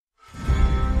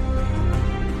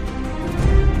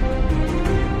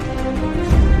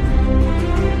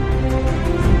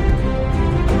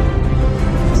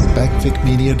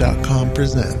FanficMedia.com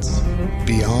presents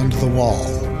Beyond the Wall,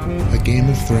 a Game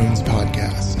of Thrones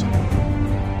podcast.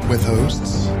 With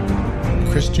hosts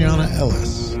Christiana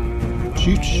Ellis,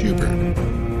 Jute Schubert,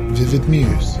 Vivid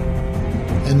Muse,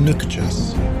 and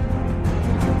Nookchus.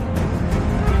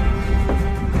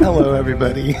 Hello,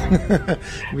 everybody.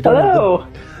 Hello.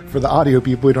 For the audio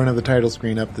people, we don't have the title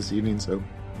screen up this evening, so...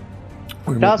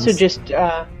 It also just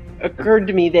occurred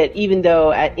to me that even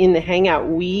though in the Hangout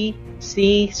we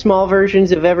see small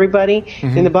versions of everybody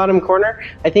in the bottom corner,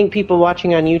 I think people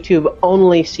watching on YouTube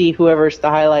only see whoever's the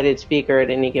highlighted speaker at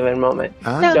any given moment.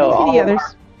 No, So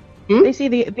they see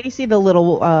the others. They see the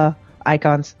little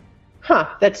icons.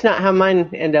 That's not how mine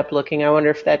end up looking. I wonder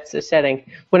if that's the setting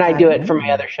when I do it for my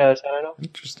other shows. I don't know.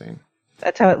 Interesting.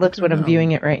 That's how it looks when I'm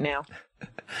viewing it right now.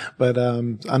 But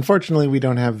unfortunately, we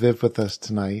don't have Viv with us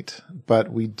tonight.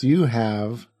 But we do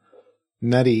have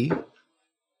Nutty.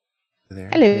 There.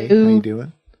 Hello. Hey, how you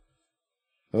doing?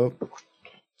 Oh,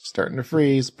 starting to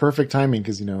freeze. Perfect timing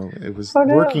because, it was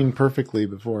working perfectly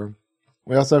before.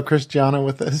 We also have Christiana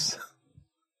with us.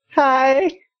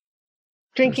 Hi.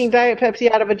 Drinking Diet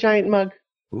Pepsi out of a giant mug.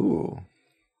 Ooh.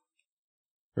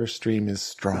 Her stream is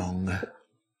strong.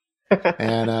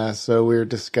 And so we're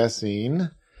discussing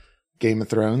Game of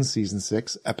Thrones Season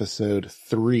 6, Episode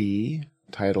 3,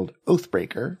 titled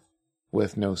Oathbreaker,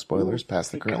 with no spoilers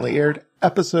past the currently aired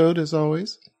episode, as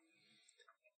always.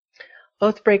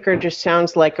 Oathbreaker just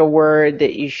sounds like a word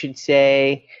that you should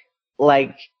say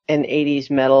like an 80s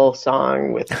metal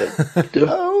song with the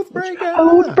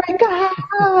Oathbreaker!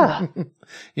 Oathbreaker!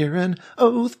 You're an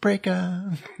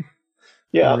Oathbreaker!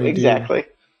 Yeah, exactly.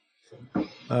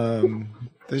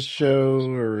 This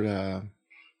show,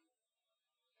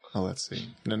 let's see.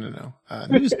 No.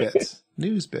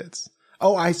 News bits.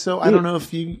 Oh, I don't know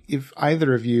if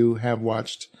either of you have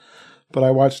watched, but I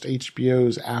watched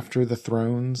HBO's After the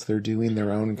Thrones. They're doing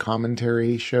their own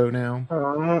commentary show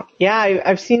now. Yeah,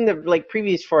 I've seen the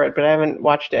previews for it, but I haven't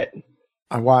watched it.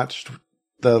 I watched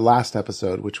the last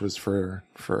episode, which was for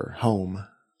Home.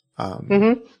 I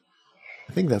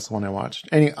think that's the one I watched.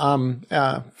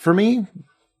 For me,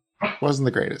 wasn't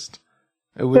the greatest.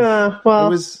 It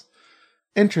was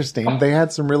interesting. They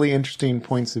had some really interesting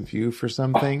points of view for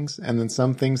some things, and then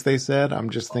some things they said, I'm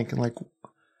just thinking,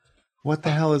 what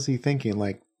the hell is he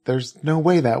thinking? There's no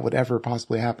way that would ever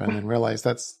possibly happen, and realize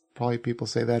that's probably people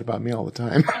say that about me all the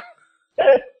time.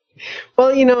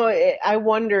 Well, I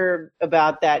wonder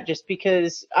about that just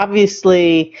because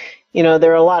obviously,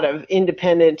 there are a lot of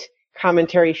independent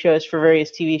commentary shows for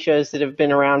various TV shows that have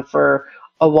been around for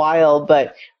a while,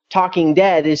 but Talking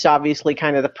Dead is obviously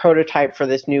kind of the prototype for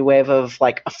this new wave of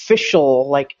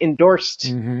official,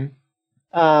 endorsed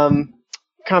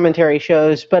commentary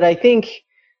shows. But I think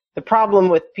the problem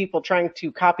with people trying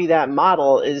to copy that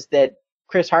model is that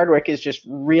Chris Hardwick is just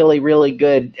really, really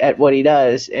good at what he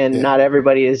does, and not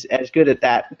everybody is as good at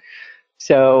that.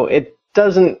 So it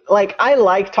doesn't I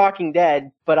like Talking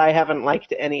Dead, but I haven't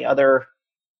liked any other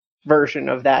version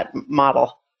of that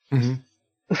model.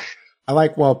 I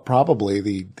probably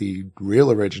the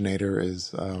real originator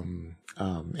is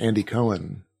Andy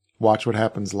Cohen. Watch What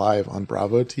Happens Live on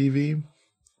Bravo TV,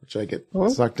 which I get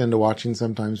sucked into watching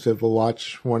sometimes. Viv will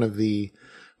watch one of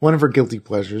her guilty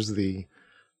pleasures,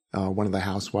 one of the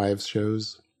Housewives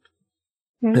shows.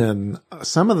 And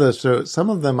some of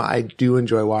them I do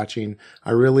enjoy watching.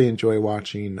 I really enjoy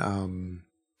watching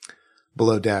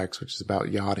Below Decks, which is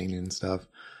about yachting and stuff.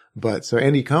 But so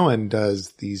Andy Cohen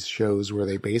does these shows where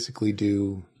they basically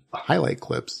do highlight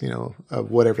clips,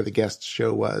 of whatever the guest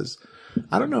show was.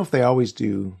 I don't know if they always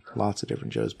do lots of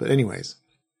different shows, but anyways,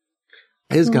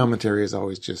 his commentary is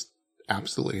always just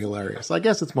absolutely hilarious. I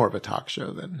guess it's more of a talk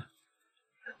show than.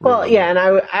 Well, yeah, and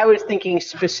I was thinking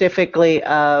specifically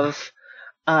of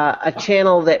a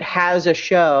channel that has a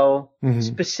show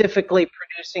specifically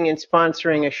producing and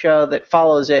sponsoring a show that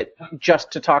follows it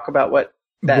just to talk about what.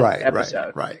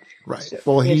 Episode. Right.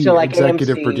 Well, he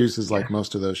executive AMC produces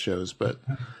most of those shows, but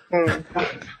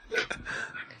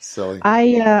silly.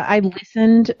 I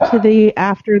listened to the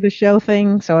after the show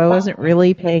thing, so I wasn't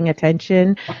really paying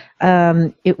attention.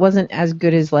 It wasn't as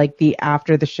good as the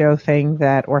after the show thing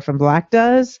that Orphan Black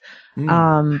does.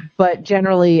 But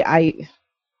generally, I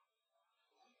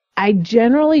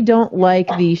generally don't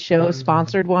like the show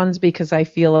sponsored ones because I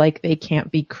feel like they can't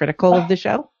be critical of the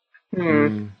show.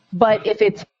 But if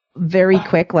it's very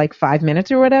quick, 5 minutes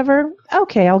or whatever,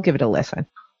 okay, I'll give it a listen.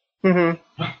 No,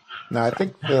 I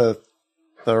think the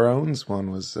Thrones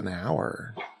one was an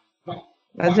hour.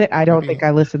 That's it? I don't think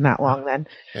I listened that long then.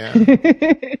 Yeah.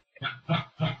 A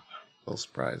little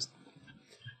surprised.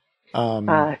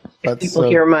 If people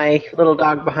hear my little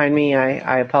dog behind me,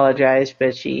 I apologize,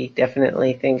 but she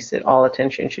definitely thinks that all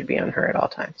attention should be on her at all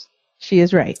times. She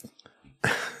is right.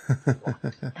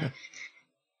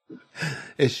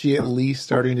 Is she at least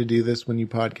starting to do this when you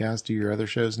podcast? Do your other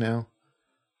shows now?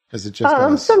 Is it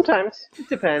just sometimes it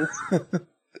depends.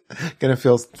 Gonna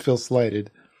feel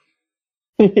slighted.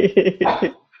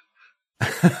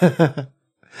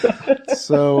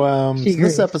 So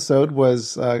this episode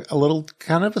was a little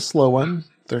kind of a slow one.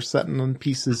 They're setting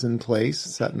pieces in place,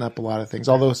 setting up a lot of things.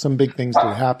 Although some big things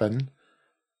did happen.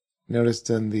 Noticed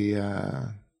in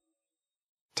the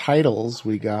titles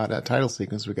we got a title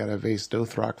sequence. We got a Vace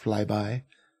Dothrak flyby.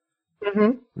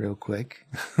 Mm-hmm. Real quick.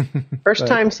 First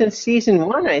time since season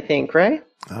 1, I think, right?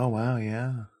 Oh wow,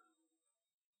 yeah.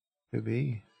 Could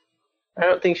be. I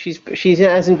don't think she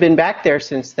hasn't been back there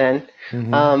since then.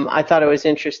 Mm-hmm. I thought it was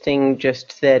interesting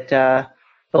just that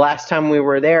the last time we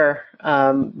were there,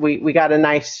 we got a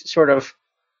nice sort of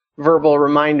verbal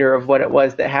reminder of what it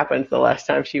was that happened the last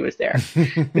time she was there.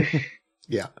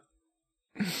 Yeah.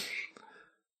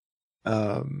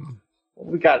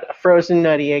 We got a frozen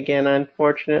Nutty again,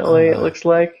 unfortunately, it looks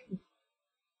like.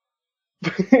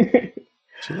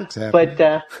 She looks happy. But,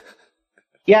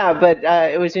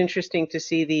 it was interesting to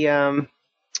see the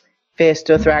Vace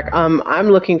Dothrak. I'm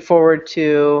looking forward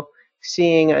to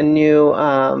seeing a new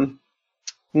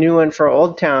one for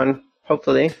Old Town,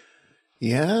 hopefully.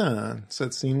 Yeah, so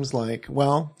it seems like,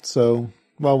 we'll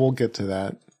get to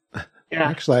that. Yeah.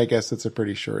 Actually, I guess it's a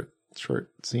pretty short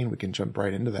scene. We can jump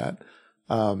right into that.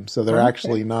 So they're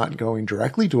actually not going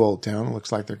directly to Old Town. It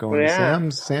looks like they're going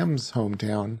to Sam's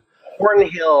hometown.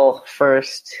 Hornhill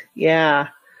first. Yeah.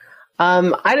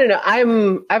 I don't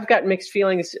know. I've got mixed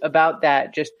feelings about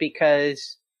that just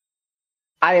because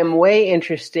I am way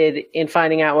interested in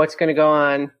finding out what's going to go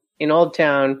on in Old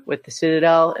Town with the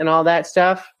Citadel and all that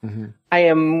stuff. Mm-hmm. I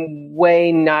am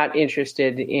way not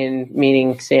interested in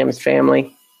meeting Sam's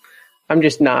family. I'm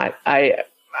just not. I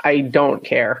don't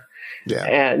care. Yeah.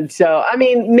 And so, I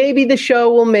mean, maybe the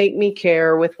show will make me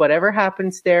care with whatever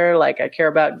happens there. Like, I care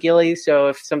about Gilly, so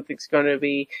if something's going to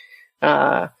be,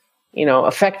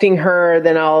 affecting her,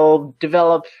 then I'll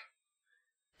develop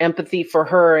empathy for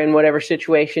her in whatever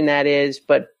situation that is.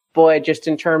 But boy, just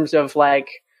in terms of like,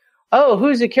 oh,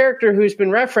 who's a character who's been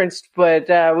referenced,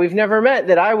 but we've never met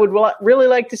that I would really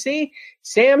like to see?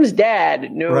 Sam's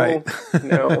dad. No, right.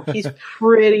 No, he's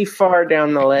pretty far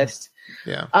down the list.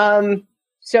 Yeah.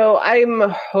 So I'm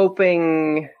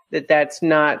hoping that that's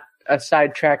not a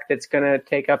sidetrack that's going to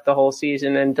take up the whole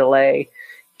season and delay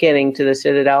getting to the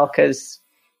Citadel. Because,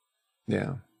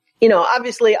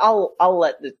 obviously I'll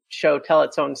let the show tell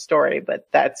its own story, but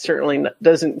that certainly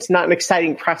it's not an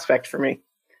exciting prospect for me.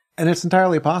 And it's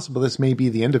entirely possible this may be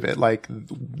the end of it. Like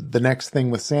the next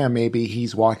thing with Sam, maybe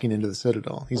he's walking into the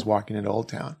Citadel. He's walking into Old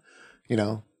Town.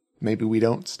 Maybe we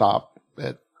don't stop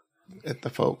at the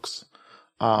folks.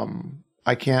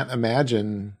 I can't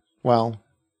imagine. Well,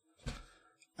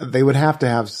 they would have to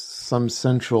have some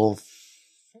central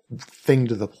thing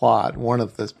to the plot, one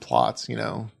of the plots,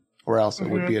 or else it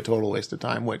would be a total waste of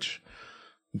time, which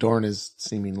Dorne is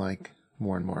seeming like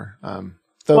more and more. Though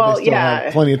they still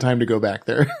have plenty of time to go back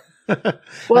there.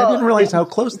 Well, I didn't realize how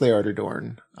close they are to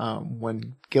Dorne.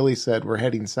 When Gilly said we're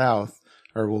heading south,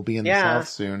 or we'll be in the south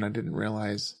soon, I didn't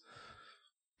realize.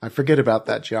 I forget about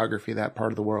that geography, that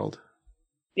part of the world.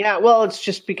 Yeah, well, it's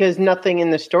just because nothing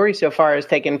in the story so far has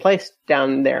taken place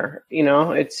down there.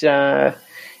 It's a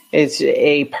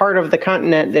part of the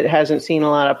continent that hasn't seen a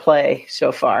lot of play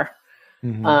so far.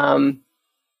 Mm-hmm.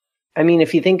 I mean,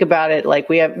 if you think about it, like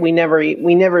we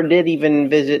never did even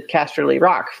visit Casterly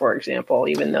Rock, for example,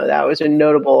 even though that was a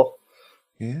notable,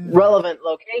 relevant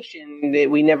location. That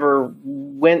we never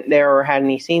went there or had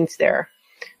any scenes there,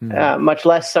 much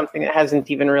less something that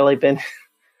hasn't even really been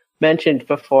mentioned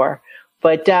before.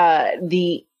 But I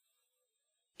mean,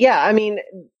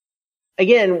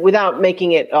 again, without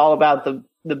making it all about the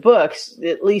books,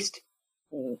 at least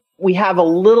we have a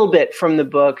little bit from the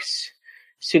books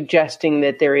suggesting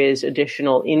that there is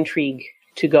additional intrigue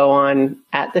to go on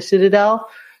at the Citadel,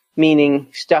 meaning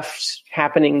stuff's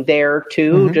happening there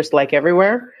too, just like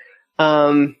everywhere.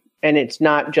 And it's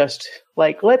not just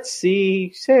like, let's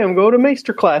see Sam go to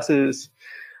Maester classes.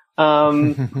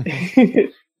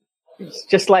 It's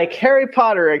just like Harry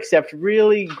Potter, except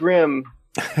really grim.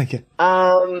 Okay.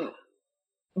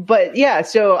 But yeah,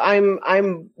 so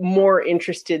I'm more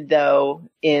interested though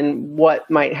in what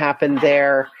might happen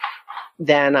there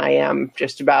than I am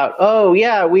just about, oh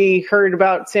yeah, we heard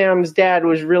about Sam's dad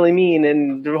was really mean,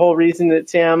 and the whole reason that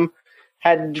Sam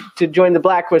had to join the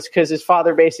Black was because his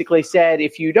father basically said,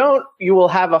 if you don't, you will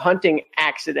have a hunting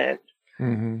accident.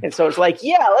 Mm-hmm. And so it's like,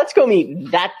 yeah, let's go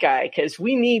meet that guy because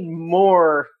we need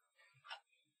more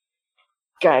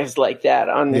guys like that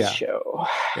on this show.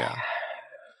 Yeah.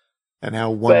 And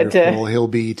how wonderful he'll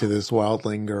be to this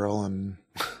wildling girl, and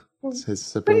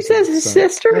his but he says his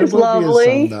sister is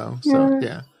lovely. His son, though,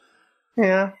 so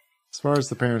yeah. As far as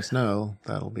the parents know,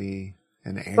 that'll be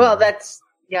an heir. Well, that's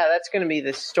going to be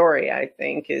the story. I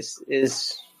think is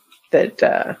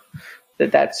that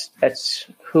that's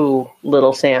who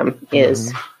little Sam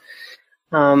is.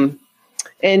 Mm-hmm.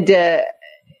 And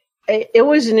it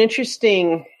was an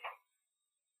interesting.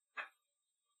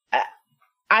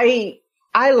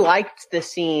 I liked the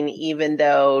scene, even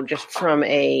though just from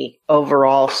a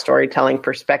overall storytelling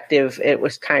perspective, it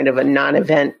was kind of a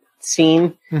non-event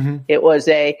scene. Mm-hmm. It was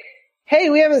a, hey,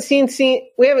 we haven't seen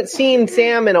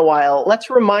Sam in a while. Let's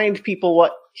remind people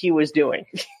what he was doing.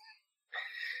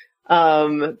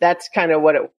 That's kind of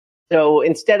what it. So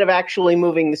instead of actually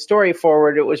moving the story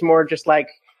forward, it was more just like,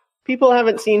 people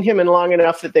haven't seen him in long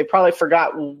enough that they probably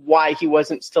forgot why he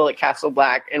wasn't still at Castle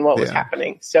Black and what was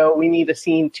happening. So we need a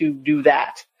scene to do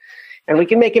that. And we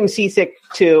can make him seasick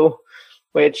too,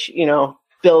 which,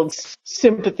 builds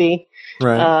sympathy.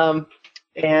 Right.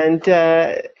 And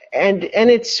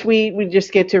it's sweet. We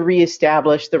just get to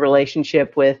reestablish the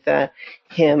relationship with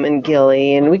him and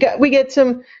Gilly. And we get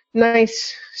some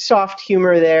nice soft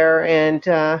humor there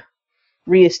and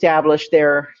reestablish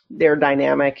their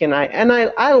dynamic, and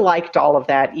I liked all of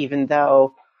that, even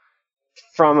though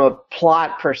from a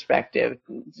plot perspective,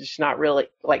 just not really,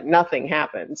 like, nothing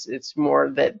happens. It's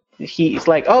more that he's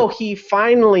like, oh, he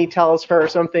finally tells her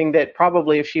something that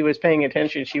probably if she was paying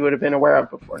attention, she would have been aware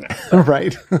of before now. So,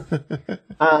 right.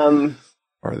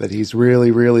 Or that he's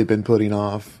really, really been putting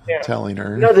off telling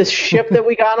her. This ship that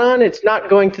we got on, it's not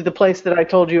going to the place that I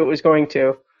told you it was going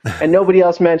to, and nobody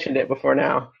else mentioned it before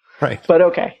now. Right. But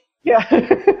okay. Yeah.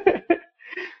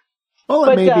 Well,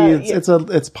 but, maybe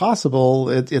it's possible.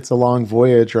 It's a long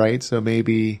voyage, right? So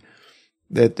maybe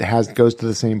it goes to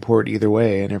the same port either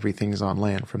way, and everything's on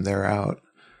land from there out.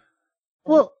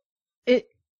 Well,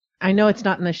 I know it's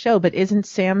not in the show, but isn't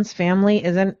Sam's family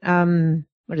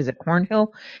what is it,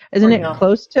 Cornhill? Isn't it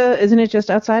close to? Isn't it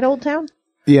just outside Old Town?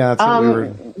 Yeah, that's what we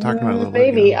were talking about a little bit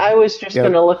ago. Maybe I was just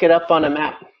going to look it up on a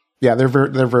map. Yeah, they're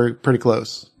very pretty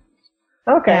close.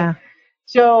 Okay. Yeah.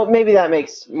 So maybe that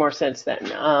makes more sense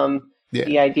then.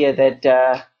 The idea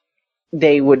that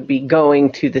they would be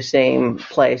going to the same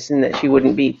place and that she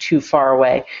wouldn't be too far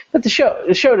away. But the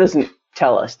show doesn't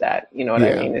tell us that. You know what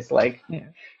I mean? It's like... Yeah.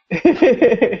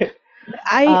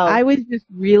 I was just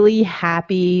really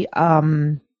happy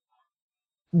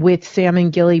with Sam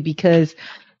and Gilly, because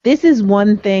this is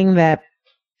one thing that,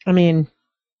 I mean...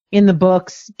 In the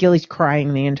books, Gilly's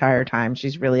crying the entire time.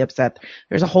 She's really upset.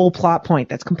 There's a whole plot point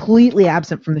that's completely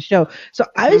absent from the show. So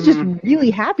I was just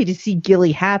really happy to see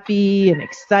Gilly happy and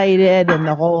excited, and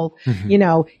the whole,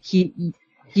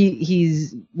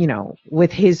 he's,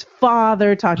 with his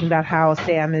father, talking about how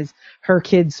Sam is her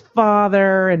kid's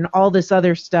father and all this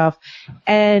other stuff.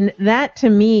 And that to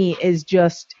me is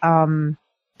just,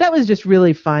 that was just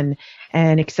really fun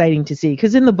and exciting to see.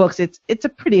 Because in the books, it's a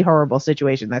pretty horrible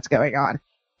situation that's going on.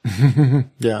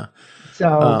 Yeah. So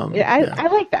I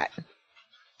like that.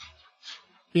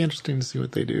 Be interesting to see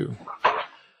what they do.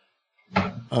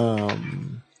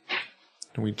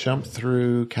 We jump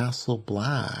through Castle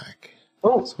Black.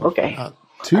 Oh, so okay.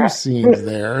 Two scenes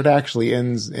there. It actually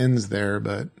ends there,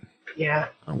 but yeah,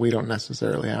 we don't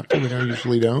necessarily have to. We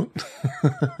usually don't.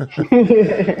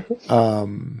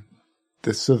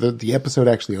 The episode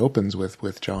actually opens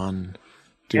with John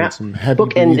doing some heavy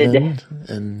breathing,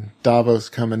 and Davos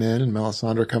coming in, and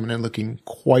Melisandre coming in looking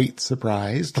quite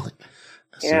surprised.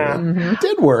 It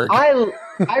did work. I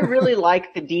really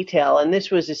like the detail, and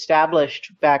this was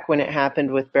established back when it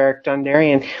happened with Beric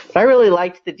Dondarrion, but I really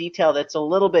liked the detail that's a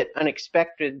little bit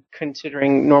unexpected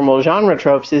considering normal genre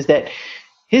tropes, is that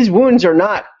his wounds are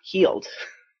not healed.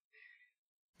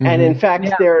 And in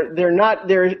fact,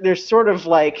 they're sort of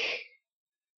like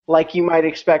you might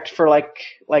expect for like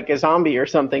a zombie or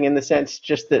something, in the sense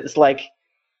just that it's like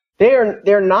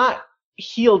they're not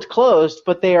healed closed,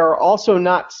 but they are also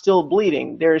not still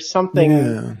bleeding. There's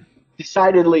something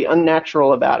decidedly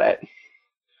unnatural about it.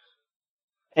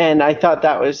 And I thought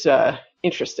that was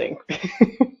interesting.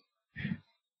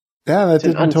 Yeah, that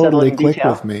didn't totally click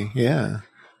with me. Yeah.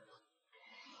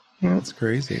 That's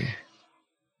crazy.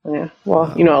 Yeah.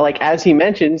 Well, like as he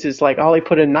mentions, it's like, Ollie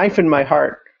put a knife in my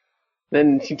heart.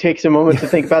 Then he takes a moment to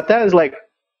think about that. It's like,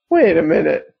 wait a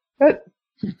minute,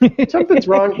 something's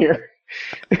wrong here.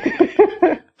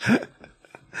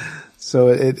 So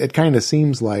it kind of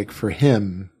seems like for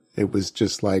him, it was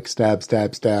just like stab,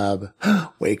 stab, stab,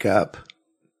 wake up.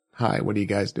 Hi, what are you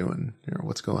guys doing?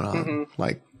 What's going on? Mm-hmm.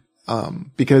 Like,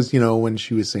 because, when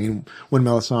she was saying, when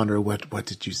Melisandre, what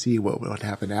did you see? What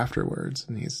happened afterwards?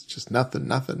 And he's just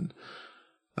nothing.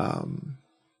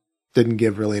 Didn't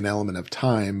give really an element of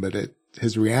time, but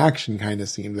his reaction kind of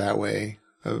seemed that way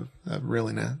of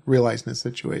really realizing the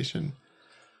situation.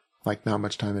 Like not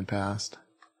much time had passed.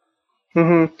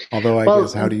 Mm-hmm. Although I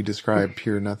guess, how do you describe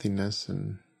pure nothingness?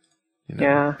 And,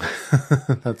 yeah,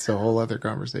 that's a whole other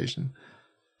conversation.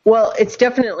 Well, it's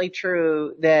definitely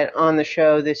true that on the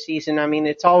show this season, I mean,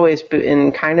 it's always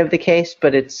been kind of the case,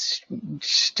 but it's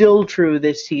still true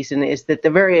this season, is that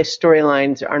the various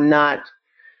storylines are not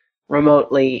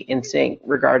remotely in sync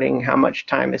regarding how much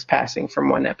time is passing from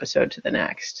one episode to the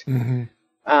next. Mm-hmm.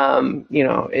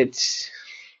 It's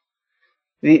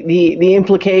the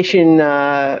implication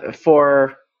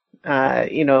for,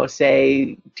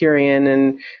 say Tyrion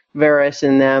and Varys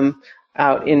and them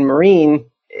out in Meereen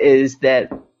is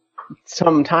that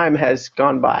some time has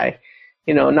gone by,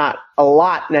 not a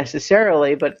lot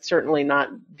necessarily, but certainly not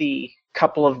the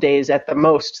couple of days at the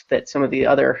most that some of the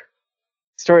other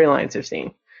storylines have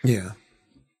seen. Yeah.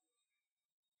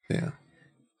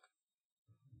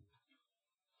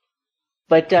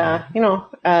 But,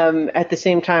 at the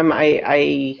same time,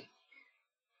 I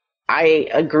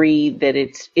agree that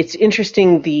it's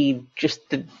interesting, the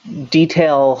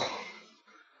detail,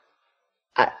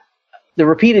 the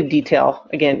repeated detail,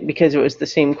 again, because it was the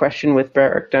same question with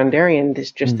Beric Dondarrion,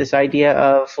 this idea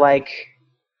of, like,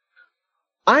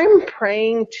 I'm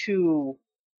praying to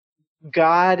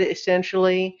God,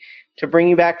 essentially, to bring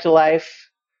you back to life,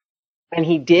 and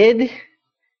he did.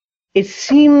 It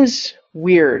seems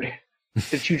weird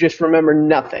that you just remember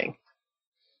nothing,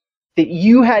 that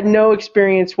you had no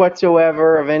experience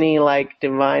whatsoever of any, like,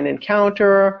 divine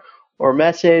encounter or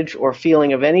message or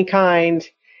feeling of any kind.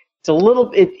 It's a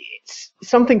little,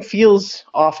 something feels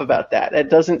off about that. It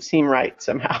doesn't seem right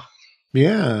somehow.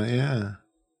 Yeah.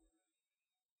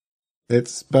 But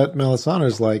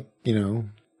Melisandre's like,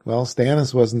 well,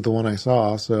 Stannis wasn't the one I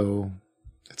saw, so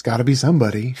it's got to be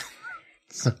somebody.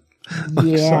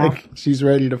 Looks like she's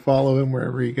ready to follow him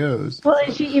wherever he goes. Well,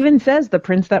 she even says the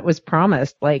prince that was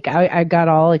promised. Like, I got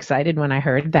all excited when I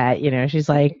heard that. She's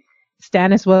like,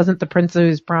 Stannis wasn't the prince who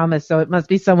was promised, so it must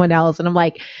be someone else. And I'm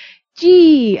like,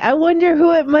 gee, I wonder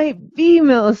who it might be,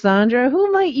 Melisandre.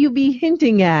 Who might you be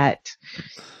hinting at?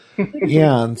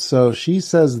 Yeah, and so she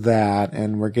says that,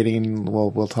 and we're getting,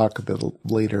 we'll talk a bit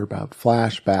later about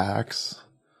flashbacks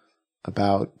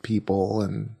about people,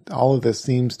 and all of this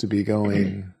seems to be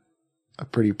going a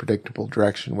pretty predictable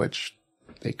direction, which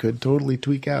they could totally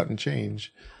tweak out and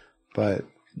change. But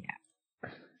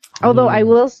although I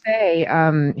will say,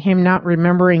 him not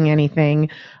remembering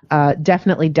anything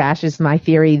definitely dashes my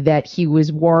theory that he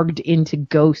was warged into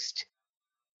ghost,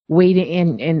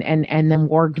 waiting in and then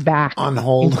warged back on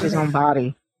hold into his own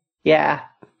body. Yeah.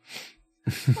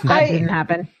 That didn't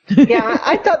happen. Yeah,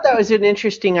 I thought that was an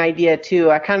interesting idea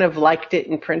too. I kind of liked it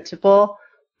in principle,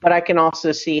 but I can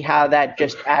also see how that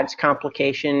just adds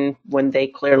complication when they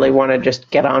clearly want to just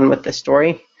get on with the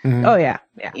story. Mm-hmm. Oh yeah.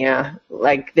 Yeah,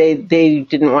 like they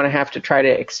didn't want to have to try to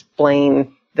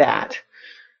explain that.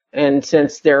 And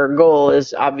since their goal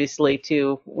is obviously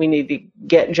we need to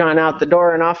get Jon out the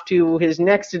door and off to his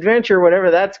next adventure, whatever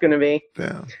that's going to be.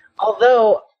 Yeah.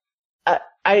 Although,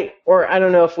 I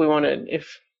don't know if we want to,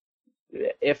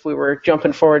 if we were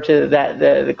jumping forward to that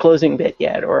the closing bit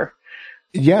yet, or.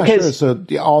 Yeah, sure. So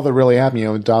all that really happened,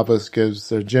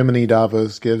 Jiminy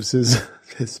Davos gives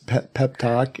his pep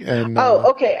talk, and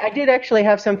okay. I did actually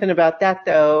have something about that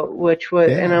though, which was,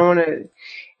 and I want to.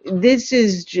 This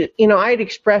is just, I had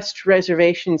expressed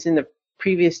reservations in the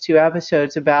previous two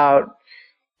episodes about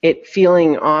it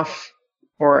feeling off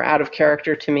or out of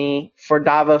character to me for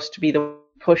Davos to be the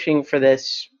pushing for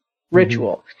this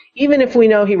ritual. Mm-hmm. Even if we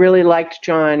know he really liked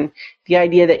Jon, the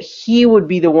idea that he would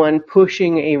be the one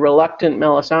pushing a reluctant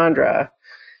Melisandre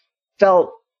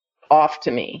felt off to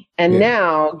me. And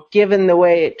now, given the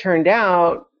way it turned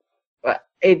out,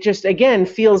 it just, again,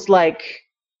 feels like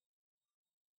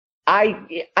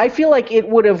I feel like it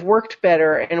would have worked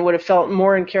better and would have felt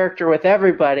more in character with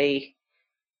everybody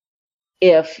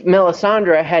if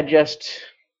Melisandre had just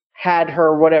had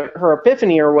her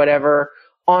epiphany or whatever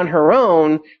on her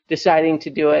own, deciding to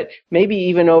do it, maybe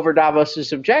even over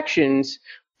Davos's objections.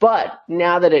 But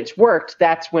now that it's worked,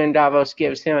 that's when Davos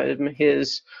gives him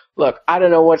his, look, I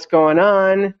don't know what's going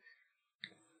on,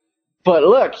 but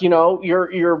look,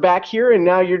 you're back here, and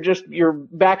now you're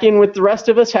back in with the rest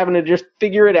of us, having to just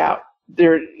figure it out.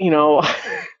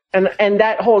 And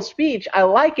that whole speech, I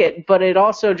like it, but it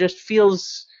also just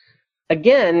feels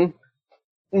again,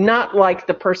 not like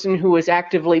the person who was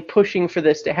actively pushing for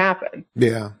this to happen.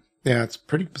 Yeah. Yeah, it's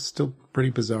still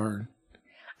pretty bizarre.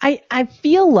 I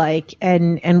feel like,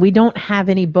 and we don't have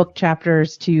any book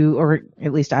chapters to, or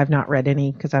at least I've not read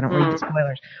any because I don't read the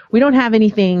spoilers. We don't have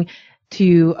anything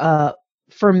to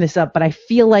firm this up, but I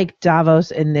feel like Davos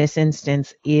in this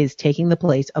instance is taking the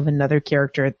place of another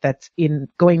character that's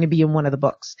going to be in one of the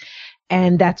books.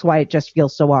 And that's why it just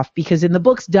feels so off, because in the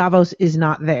books, Davos is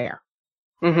not there.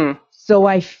 Mm-hmm. So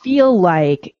I feel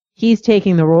like he's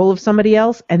taking the role of somebody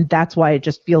else, and that's why it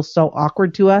just feels so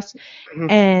awkward to us. Mm-hmm.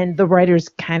 And the writers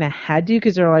kind of had to,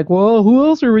 because they're like, well, who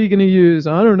else are we going to use?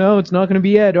 I don't know. It's not going to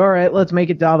be Ed. All right, let's make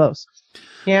it Davos.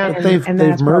 Yeah, they've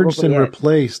merged and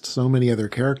replaced so many other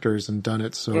characters and done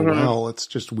it so well. It's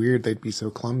just weird they'd be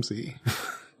so clumsy.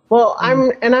 Well,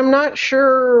 I'm not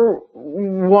sure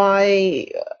why.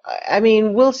 I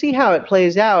mean, we'll see how it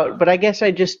plays out, but I guess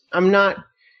I'm not,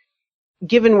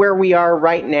 given where we are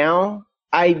right now,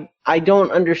 I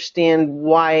don't understand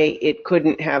why it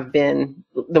couldn't have been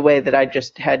the way that I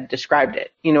just had described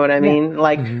it. You know what I mean?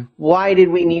 Like, why did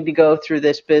we need to go through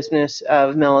this business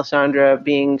of Melisandre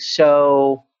being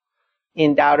so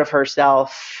in doubt of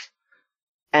herself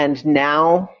and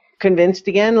now convinced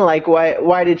again? Like,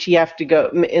 why did she have to go,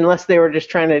 unless they were just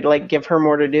trying to, like, give her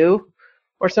more to do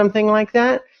or something like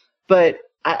that? But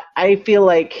I feel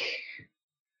like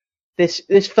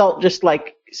this felt just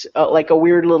like a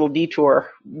weird little detour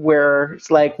where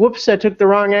it's like, whoops, I took the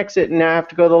wrong exit and now I have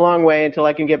to go the long way until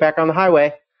I can get back on the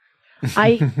highway.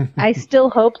 I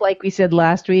still hope, like we said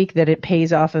last week, that it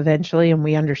pays off eventually and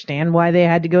we understand why they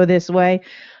had to go this way.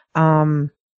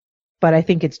 But I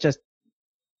think it's just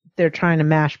they're trying to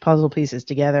mash puzzle pieces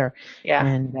together. Yeah.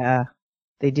 And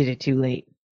they did it too late.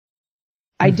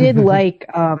 I did like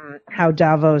how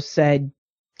Davos said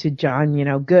to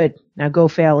Jon, good, now go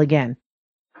fail again.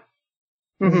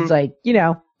 Mm-hmm. It's like,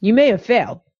 you may have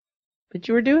failed, but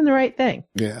you were doing the right thing.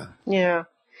 Yeah. Yeah.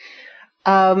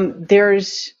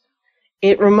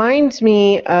 It reminds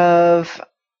me of,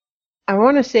 I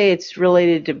want to say it's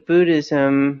related to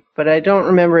Buddhism, but I don't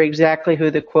remember exactly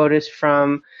who the quote is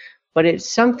from, but it's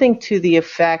something to the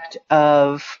effect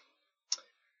of,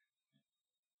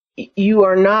 you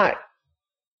are not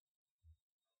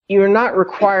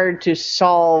required to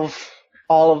solve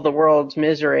all of the world's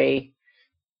misery,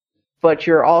 but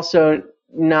you're also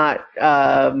not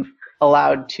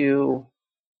allowed to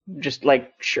just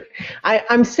like, sure.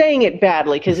 I'm saying it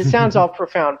badly because it sounds all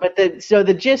profound, but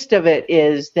the gist of it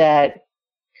is that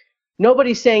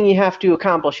nobody's saying you have to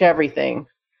accomplish everything,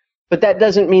 but that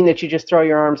doesn't mean that you just throw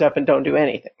your arms up and don't do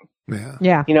anything.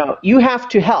 Yeah. You have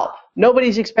to help.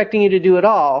 Nobody's expecting you to do it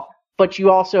all, but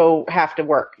you also have to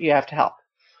work. You have to help.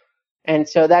 And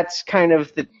so that's kind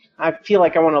of I feel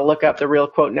like I want to look up the real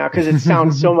quote now because it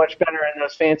sounds so much better in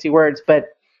those fancy words. But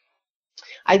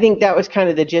I think that was kind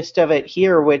of the gist of it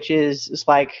here, which is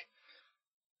like,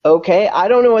 okay, I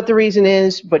don't know what the reason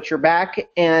is, but you're back.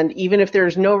 And even if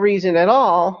there's no reason at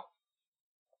all,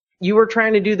 you were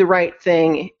trying to do the right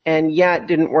thing, and it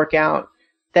didn't work out.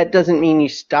 That doesn't mean you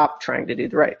stopped trying to do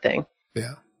the right thing.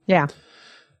 Yeah. Yeah.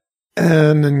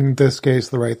 And in this case,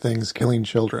 the right thing is killing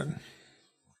children.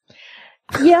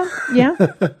 Yeah.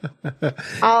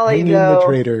 Ollie, hanging though, the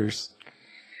traitors.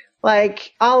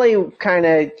 Like Ollie,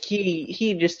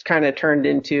 he just kind of turned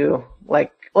into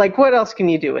like what else can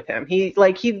you do with him? He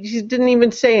didn't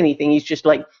even say anything. He's just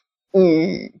like.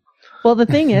 Well, the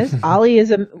thing is, Ollie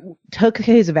took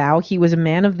his vow. He was a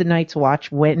man of the Night's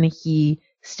Watch when he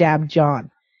stabbed Jon.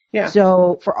 Yeah.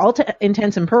 So for all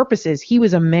intents and purposes, he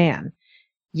was a man.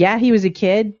 Yeah, he was a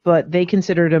kid, but they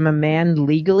considered him a man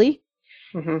legally.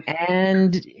 Mm-hmm.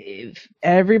 And if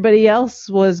everybody else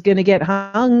was going to get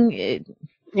hung,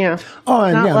 yeah. Oh,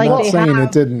 and I'm not saying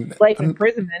it didn't. Life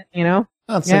imprisonment,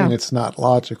 Not saying it's not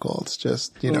logical. It's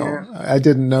just, I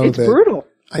didn't know it's brutal.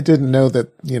 I didn't know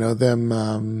that,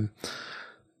 them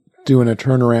doing a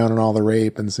turnaround on all the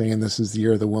rape and saying this is the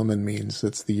year the woman means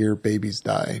it's the year babies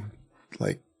die.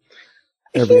 Like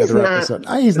every other episode.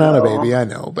 He's not a baby, I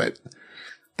know, but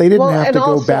they didn't have to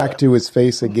go back to his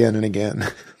face again and again.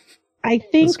 I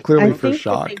think for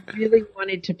shock. They really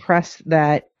wanted to press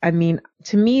that. I mean,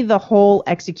 to me, the whole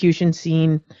execution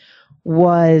scene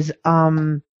was,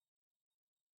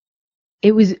 it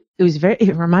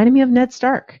reminded me of Ned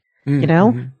Stark.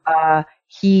 Mm-hmm.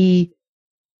 He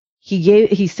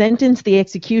sentenced the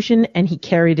execution and he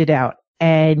carried it out,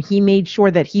 and he made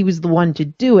sure that he was the one to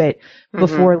do it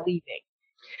before leaving.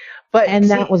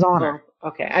 That was honor.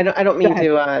 Okay, I don't mean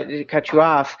to cut you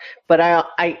off, but I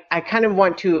kind of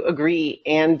want to agree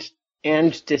and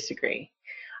disagree.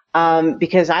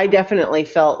 because I definitely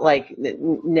felt like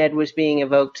Ned was being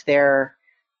evoked there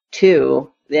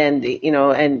too. And,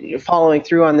 and following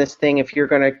through on this thing, if you're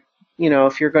going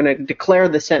to declare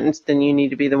the sentence, then you need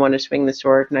to be the one to swing the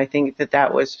sword. And I think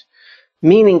that was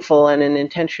meaningful and an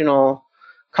intentional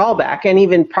callback, and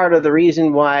even part of the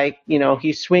reason why,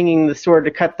 he's swinging the sword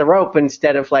to cut the rope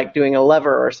instead of like doing a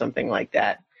lever or something like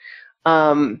that.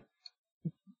 And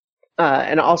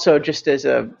also, just as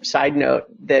a side note,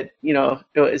 that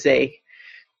it was a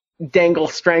dangle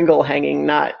strangle hanging,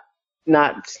 not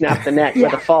snap the neck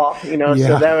with a fall. So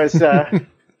that was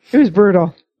it was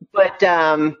brutal. But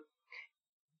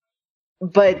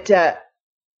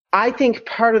I think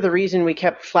part of the reason we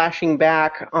kept flashing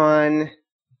back on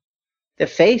the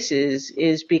faces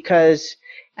is because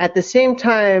at the same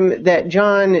time that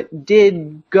Jon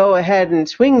did go ahead and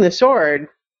swing the sword,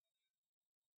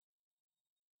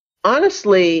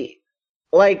 honestly,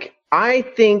 like, I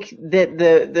think that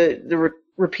the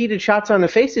repeated shots on the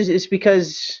faces is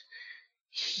because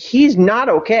he's not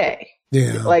okay.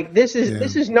 Yeah. Like, this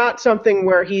is not something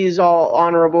where he's all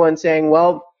honorable and saying,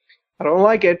 well, I don't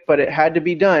like it, but it had to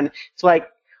be done. It's like,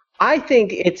 I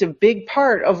think it's a big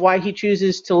part of why he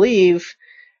chooses to leave.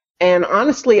 And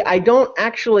honestly, I don't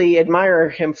actually admire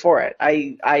him for it.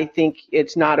 I think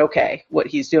it's not okay what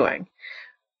he's doing.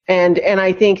 And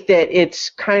I think that it's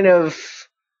kind of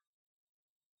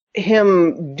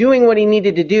him doing what he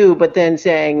needed to do, but then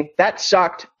saying, that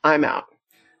sucked, I'm out.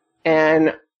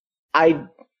 And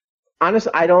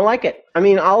honestly, I don't like it. I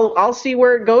mean, I'll see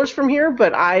where it goes from here,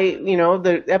 but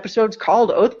the episode's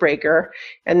called Oathbreaker,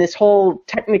 and this whole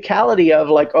technicality of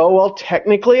like, oh, well,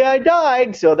 technically I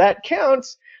died, so that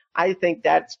counts. I think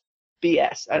that's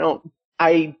BS.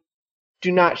 I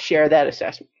do not share that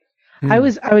assessment. I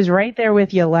was right there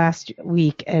with you last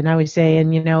week, and I was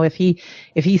saying, if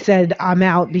he said I'm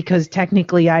out because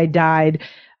technically I died,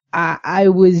 I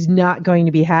was not going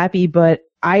to be happy, but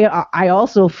I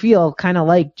also feel kind of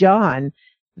like Jon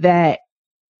that,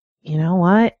 you know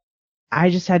what?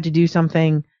 I just had to do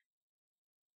something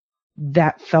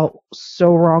that felt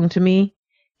so wrong to me.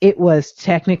 It was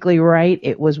technically right.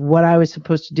 It was what I was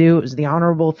supposed to do. It was the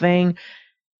honorable thing.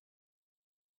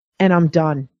 And I'm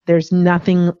done.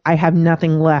 I have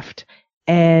nothing left.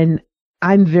 And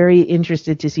I'm very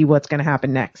interested to see what's going to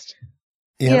happen next.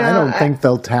 Yeah, I don't think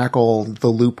they'll tackle the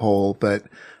loophole, but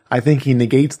I think he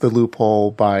negates the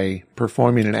loophole by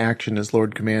performing an action as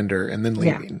Lord Commander and then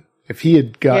leaving. Yeah. If he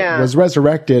had was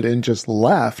resurrected and just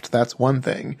left, that's one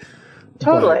thing.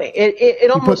 Totally.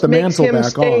 It almost makes him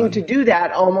staying to do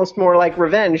that almost more like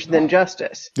revenge than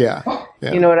justice. Yeah.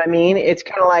 You know what I mean? It's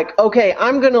kind of like, okay,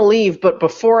 I'm going to leave, but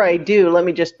before I do, let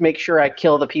me just make sure I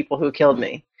kill the people who killed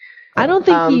me. I don't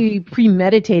think he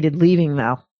premeditated leaving,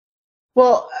 though.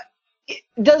 Well, it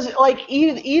does, like,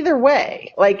 either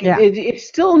way. Like, it's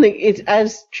still,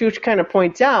 as Chooch kind of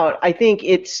points out, I think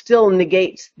it still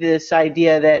negates this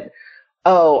idea that,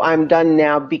 oh, I'm done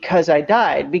now because I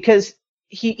died. Because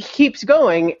he keeps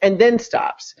going and then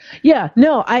stops. Yeah,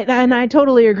 no, I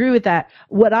totally agree with that.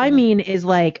 What I mean is,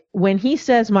 like, when he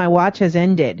says my watch has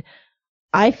ended,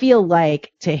 I feel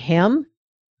like to him,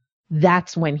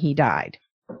 that's when he died.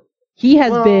 He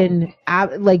has been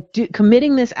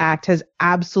committing this act has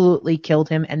absolutely killed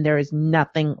him, and there is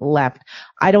nothing left.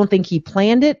 I don't think he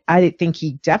planned it. I think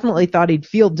he definitely thought he'd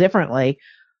feel differently.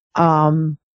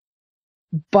 But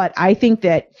I think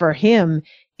that for him,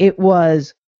 it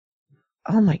was,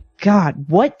 oh my God,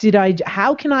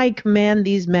 how can I command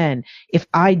these men if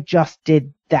I just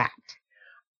did that?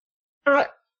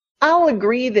 I'll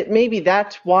agree that maybe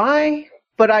that's why,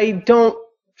 but I don't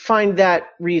find that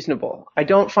reasonable. I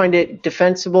don't find it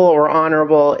defensible or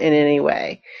honorable in any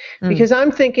way. Because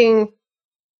I'm thinking,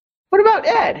 what about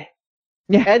Ed?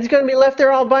 Yeah. Ed's going to be left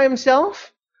there all by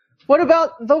himself? What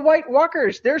about the White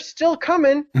Walkers? They're still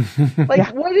coming.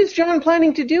 What is Jon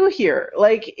planning to do here?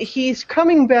 Like, he's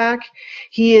coming back.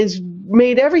 He has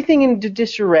made everything into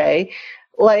disarray.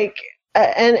 Like,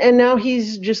 and now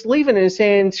he's just leaving and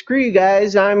saying, screw you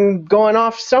guys, I'm going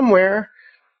off somewhere.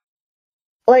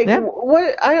 Like,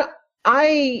 what?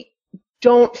 I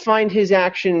don't find his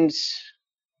actions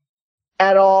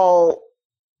at all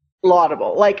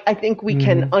laudable. Like, I think we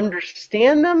can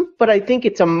understand them, but I think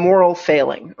it's a moral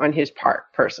failing on his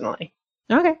part, personally.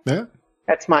 Okay. Yeah.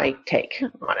 That's my take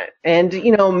on it. And,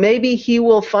 maybe he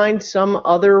will find some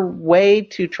other way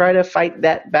to try to fight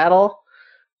that battle.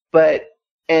 But,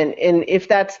 and if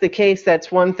that's the case,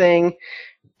 that's one thing.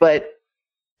 But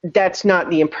that's not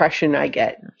the impression I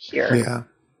get here. Yeah.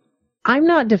 I'm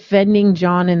not defending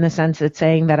Jon in the sense that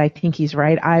saying that I think he's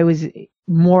right. I was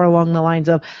more along the lines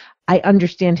of, I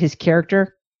understand his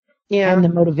character and the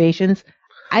motivations.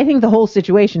 I think the whole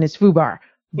situation is FUBAR,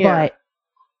 but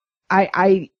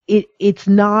it's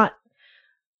not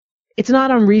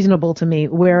unreasonable to me.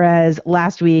 Whereas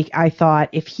last week I thought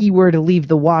if he were to leave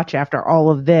the Watch after all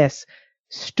of this,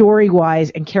 story-wise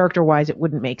and character-wise, it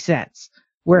wouldn't make sense.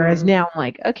 Whereas now I'm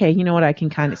like, okay, you know what? I can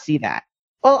kind of see that.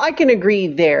 Well, I can agree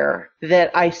there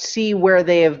that I see where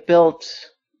they have built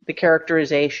the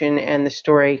characterization and the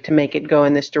story to make it go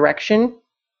in this direction.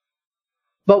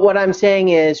 But what I'm saying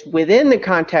is, within the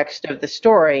context of the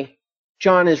story,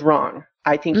 John is wrong.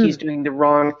 I think he's doing the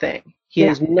wrong thing. He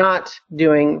is not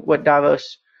doing what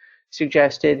Davos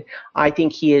suggested. I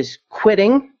think he is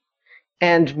quitting,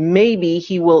 and maybe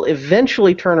he will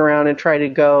eventually turn around and try to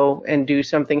go and do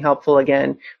something helpful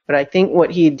again. But I think what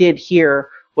he did here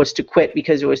was to quit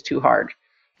because it was too hard.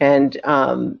 And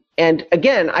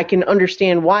again, I can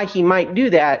understand why he might do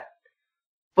that,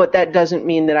 but that doesn't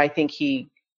mean that I think he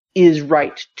is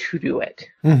right to do it.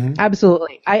 Mm-hmm.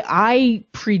 Absolutely. I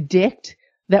predict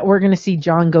that we're going to see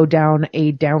John go down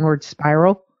a downward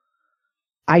spiral.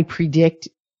 I predict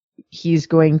he's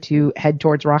going to head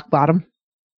towards rock bottom,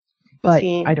 but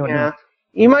I don't know.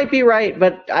 You might be right,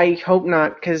 but I hope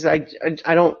not, because I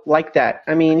don't like that.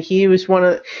 I mean, he was one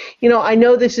of, I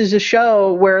know this is a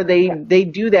show where they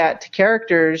do that to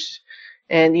characters,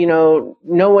 and, no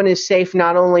one is safe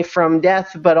not only from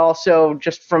death, but also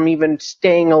just from even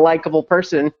staying a likable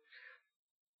person.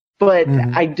 But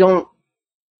I don't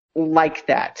like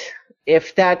that.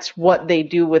 If that's what they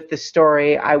do with the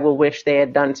story, I will wish they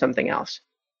had done something else.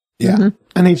 Yeah.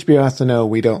 Mm-hmm. And HBO has to know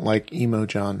we don't like emo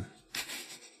John.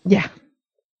 Yeah.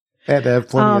 I had to have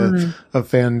plenty of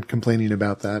fan complaining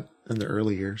about that in the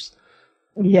early years.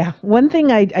 Yeah. One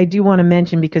thing I do want to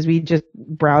mention, because we just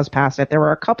browsed past it, there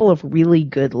were a couple of really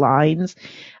good lines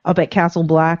up at Castle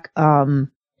Black.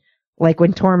 Like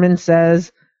when Tormund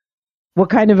says, what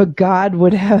kind of a god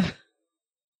would have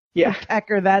a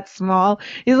pecker that small?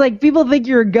 He's like, people think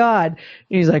you're a god.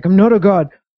 And he's like, I'm not a god.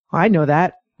 I know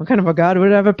that. What kind of a god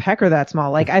would have a pecker that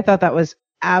small? Like, I thought that was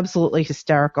absolutely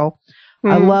hysterical.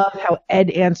 I love how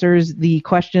Ed answers the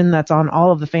question that's on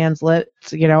all of the fans'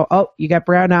 lips. Oh, you got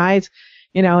brown eyes,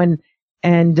 and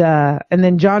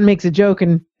then John makes a joke,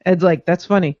 and Ed's like, "That's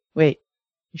funny. Wait,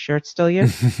 you sure it's still you?"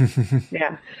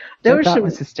 Yeah, that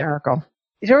was hysterical.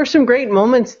 There were some great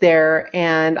moments there,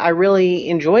 and I really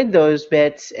enjoyed those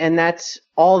bits, and that's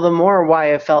all the more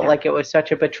why I felt like it was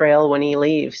such a betrayal when he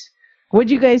leaves. What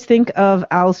do you guys think of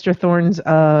Alistair Thorne's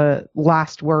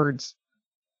last words?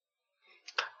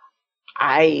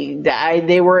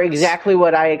 They were exactly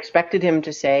what I expected him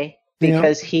to say,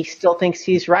 because he still thinks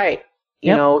he's right.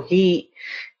 He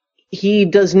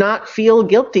does not feel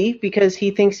guilty because he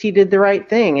thinks he did the right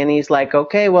thing, and he's like,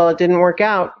 okay, well, it didn't work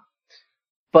out,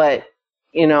 but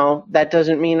that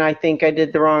doesn't mean I think I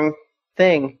did the wrong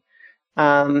thing.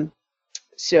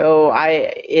 So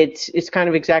it's kind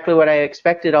of exactly what I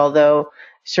expected, although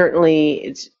certainly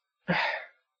it's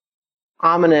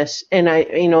ominous, and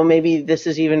maybe this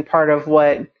is even part of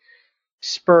what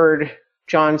spurred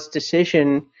John's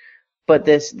decision, but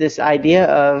this idea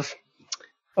of,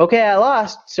 okay, I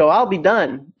lost, so I'll be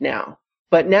done now.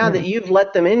 But now that you've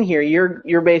let them in here,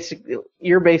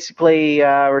 you're basically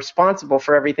responsible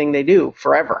for everything they do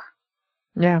forever.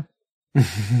 Yeah.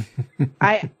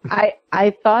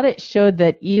 I thought it showed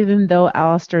that even though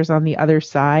Alistair's on the other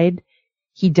side,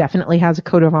 he definitely has a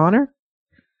code of honor.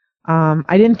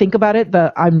 I didn't think about it,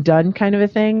 the I'm done kind of a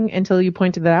thing until you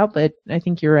pointed that out, but I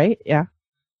think you're right. Yeah.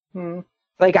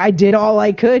 Like, I did all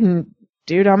I could, and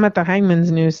dude, I'm at the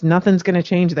hangman's noose. Nothing's going to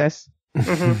change this.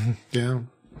 Yeah.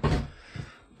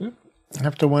 I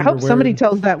have to wonder. I hope somebody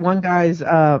tells that one guy's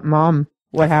mom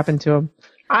what happened to him.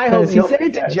 I hope he said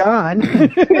it to John.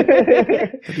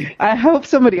 I hope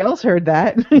somebody else heard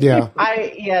that.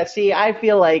 Yeah. See, I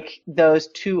feel like those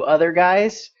two other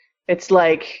guys, it's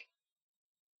like,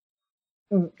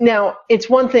 now it's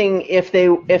one thing if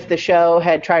the show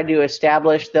had tried to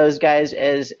establish those guys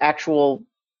as actual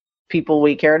people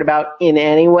we cared about in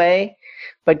any way,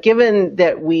 but given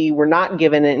that we were not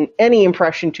given any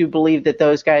impression to believe that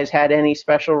those guys had any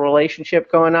special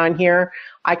relationship going on here,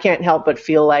 I can't help but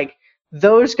feel like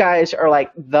those guys are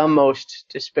like the most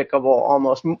despicable,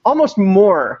 almost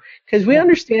more, because we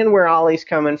understand where Ollie's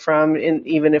coming from, and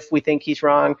even if we think he's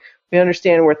wrong, we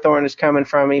understand where Thorne is coming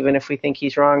from, even if we think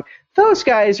he's wrong. Those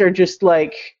guys are just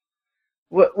like,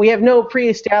 we have no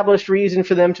pre-established reason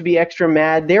for them to be extra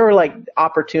mad. They were like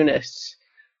opportunists.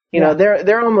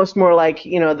 They're almost more like,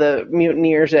 the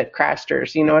mutineers at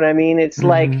Craster's. You know what I mean? It's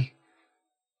like,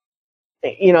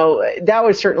 that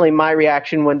was certainly my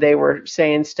reaction when they were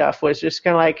saying stuff, was just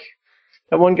kind of like,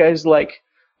 that one guy's like,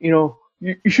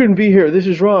 you shouldn't be here. This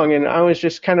is wrong. And I was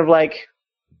just kind of like,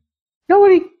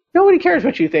 nobody cares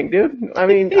what you think, dude. I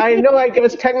mean, I know, I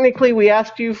guess technically we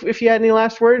asked you if you had any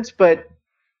last words, but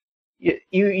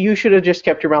you should have just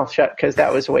kept your mouth shut, because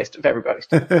that was a waste of everybody's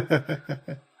time.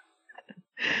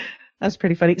 That's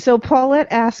pretty funny. So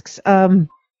Paulette asks,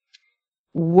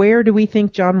 where do we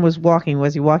think Jon was walking?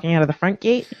 Was he walking out of the front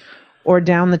gate or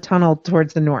down the tunnel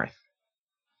towards the north?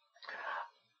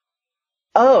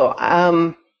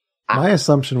 My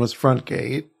assumption was front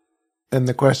gate, and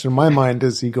the question in my mind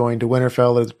is he going to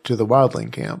Winterfell or to the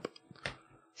Wildling camp?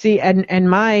 See, and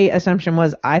my assumption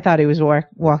was I thought he was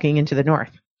walking into the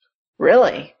north.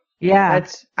 Really? Yeah,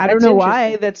 I don't know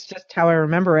why. That's just how I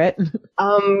remember it.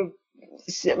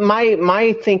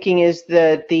 My thinking is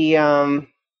that the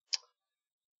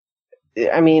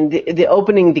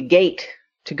opening the gate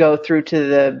to go through to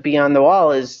the beyond the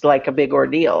wall is like a big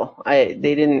ordeal. They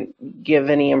didn't give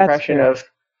any impression of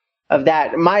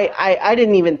that. I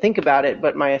didn't even think about it,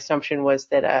 but my assumption was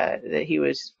that he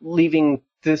was leaving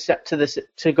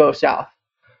to go south.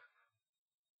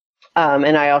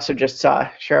 And I also just saw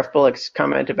Sheriff Bullock's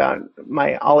comment about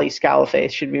my Ollie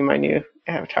Scalaface should be my new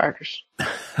avatar.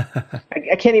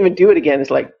 I can't even do it again.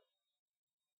 It's like,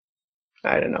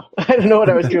 I don't know. I don't know what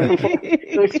I was doing before.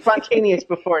 It was spontaneous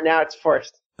before. Now it's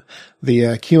forced.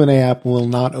 The Q&A app will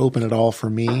not open at all for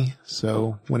me.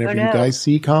 So whenever you guys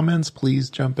see comments, please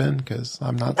jump in, because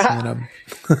I'm not seeing them.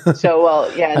 So,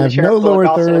 well, yeah. I have no lower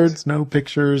thirds, no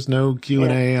pictures, no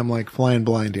Q&A. Yeah. I'm like flying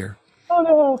blind here. Oh,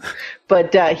 no.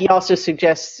 But he also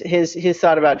suggests his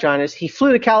thought about Jon is he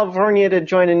flew to California to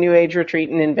join a New Age retreat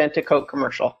and invent a Coke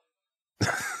commercial.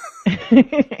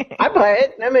 I buy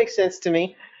it. That makes sense to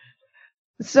me.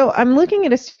 So I'm looking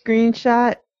at a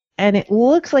screenshot, and it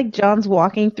looks like Jon's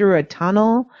walking through a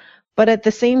tunnel, but at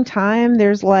the same time,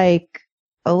 there's like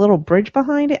a little bridge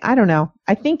behind it. I don't know.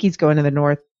 I think he's going to the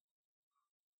north,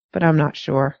 but I'm not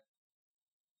sure.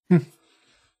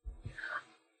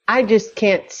 I just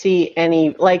can't see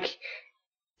any, like,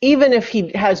 even if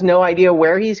he has no idea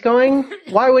where he's going,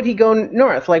 why would he go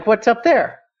north? Like, what's up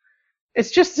there? It's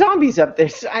just zombies up there.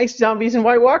 It's ice zombies and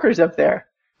White Walkers up there.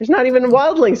 There's not even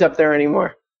wildlings up there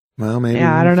anymore. Well, maybe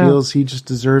he feels he just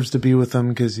deserves to be with them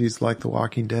because he's like the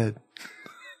Walking Dead.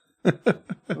 I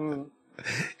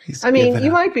mean,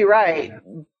 you might be right,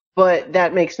 but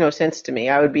that makes no sense to me.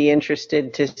 I would be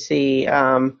interested to see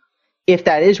if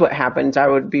that is what happens. I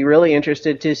would be really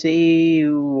interested to see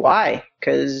why,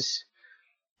 because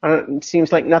it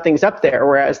seems like nothing's up there,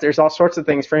 whereas there's all sorts of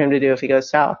things for him to do if he goes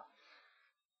south.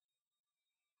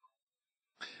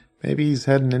 Maybe he's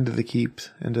heading into the keep,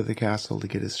 into the castle to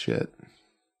get his shit.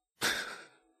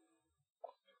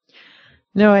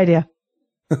 No idea.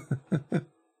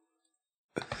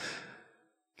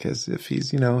 Because if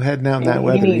he's, heading out in that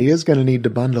weather, he is going to need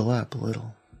to bundle up a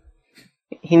little.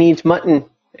 He needs mutton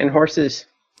and horses.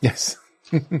 Yes.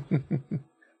 We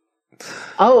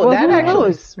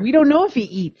don't know if he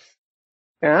eats.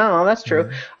 Oh, that's true.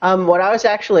 What I was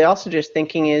actually also just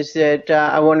thinking is that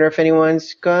I wonder if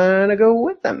anyone's going to go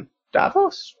with them.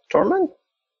 Davos? Tormund?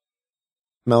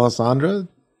 Melisandre?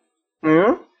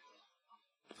 Hmm?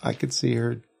 I could see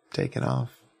her taking off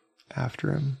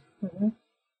after him. Mm-hmm.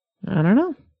 I don't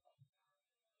know.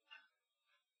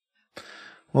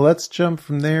 Well, let's jump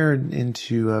from there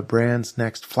into Bran's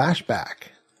next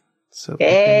flashback. So,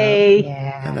 hey!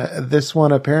 And this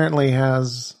one apparently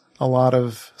has a lot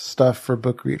of stuff for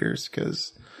book readers,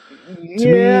 because to me,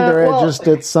 they're just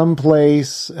at some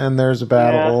place and there's a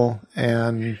battle,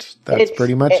 and that's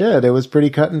pretty much it. It was pretty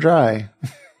cut and dry.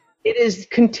 It is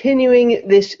continuing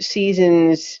this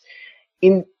season's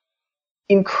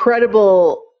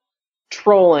incredible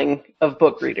trolling of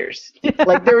book readers.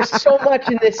 Like, there's so much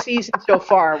in this season so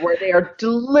far where they are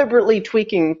deliberately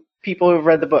tweaking people who've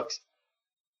read the books.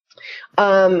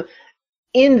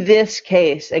 In this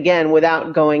case, again,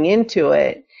 without going into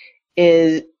it,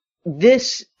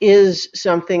 this is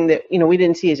something that, we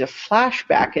didn't see as a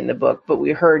flashback in the book, but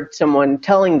we heard someone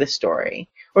telling the story.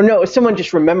 Or no, it's someone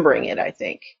just remembering it, I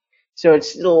think. So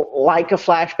it's still like a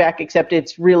flashback, except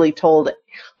it's really told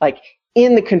like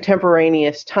in the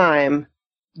contemporaneous time,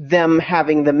 them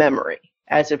having the memory,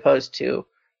 as opposed to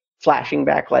flashing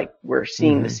back like we're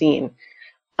seeing the scene.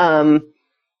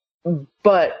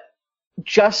 But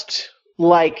just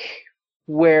like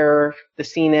where the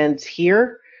scene ends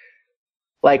here,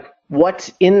 like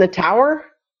what's in the tower,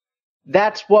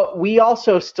 that's what we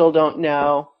also still don't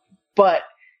know. But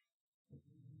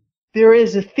there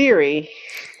is a theory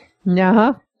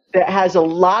that has a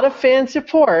lot of fan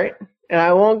support, and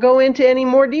I won't go into any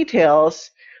more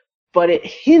details, but it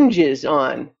hinges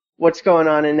on what's going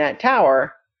on in that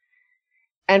tower.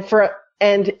 And for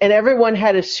and everyone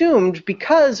had assumed,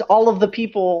 because all of the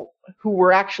people who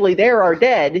were actually there are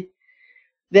dead,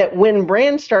 that when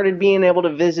Bran started being able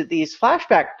to visit these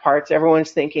flashback parts,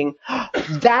 everyone's thinking, oh,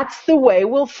 that's the way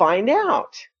we'll find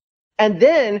out. And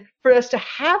then for us to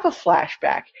have a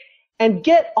flashback and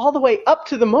get all the way up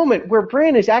to the moment where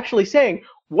Bran is actually saying,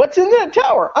 what's in that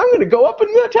tower? I'm going to go up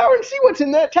in that tower and see what's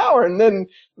in that tower. And then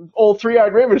old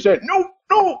Three-Eyed Raven said,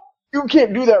 no, you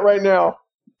can't do that right now.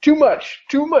 Too much.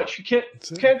 You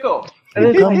can't go.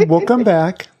 And We'll come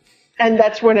back. And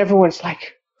that's when everyone's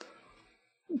like,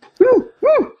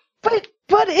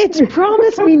 But it's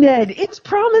promise me, Ned. It's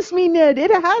promise me, Ned. It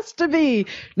has to be.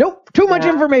 Nope, too much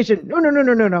information.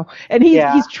 No. And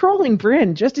he's trolling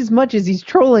Bryn just as much as he's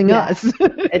trolling us.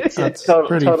 That's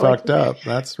pretty fucked up.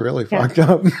 That's really fucked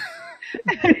up.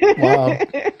 Wow.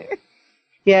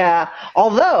 Yeah.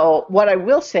 Although, what I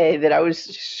will say that I was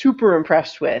super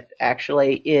impressed with,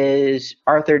 actually, is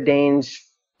Arthur Dayne's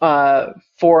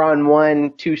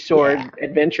 4-on-1 two-sword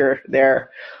adventure there.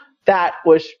 That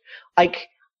was, like,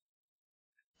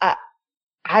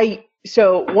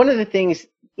 so one of the things,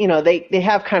 they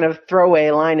have kind of throwaway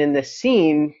line in this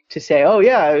scene to say, oh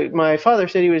yeah, my father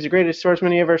said he was the greatest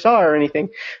swordsman he ever saw or anything.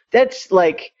 That's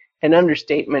like an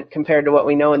understatement compared to what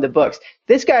we know in the books.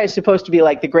 This guy is supposed to be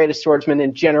like the greatest swordsman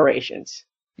in generations.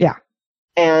 Yeah.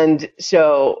 And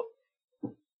so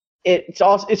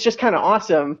it's just kind of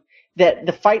awesome that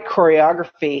the fight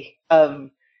choreography of,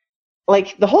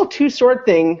 like, the whole two-sword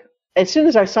thing, as soon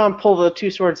as I saw him pull the two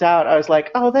swords out, I was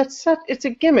like, oh, it's a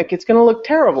gimmick. It's going to look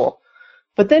terrible.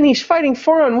 But then he's fighting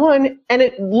 4-on-1, and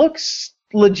it looks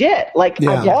legit. Like,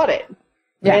 I bought it.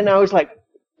 Yeah. And I was like,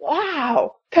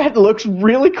 wow, that looks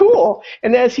really cool.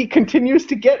 And as he continues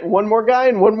to get one more guy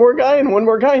and one more guy and one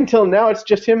more guy until now it's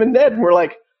just him and Ned, and we're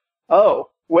like, oh,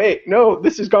 wait, no,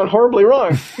 this has gone horribly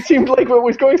wrong. It seemed like it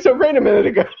was going so great a minute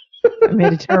ago. I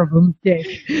made a terrible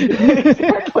mistake.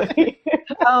 Exactly.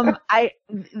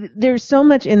 There's so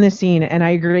much in this scene, and I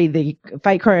agree the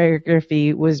fight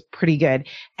choreography was pretty good,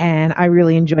 and I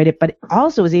really enjoyed it, but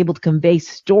also was able to convey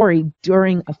story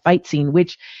during a fight scene,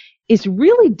 which is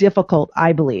really difficult,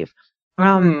 I believe.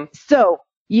 So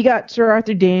you got Sir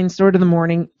Arthur Dayne, Sword of the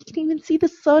Morning. You can even see the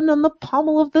sun on the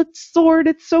pommel of the sword.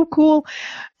 It's so cool.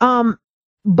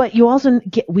 But you also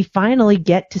we finally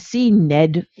get to see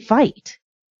Ned fight,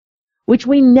 which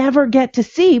we never get to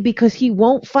see because he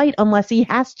won't fight unless he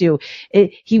has to.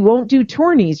 He won't do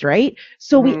tourneys, right?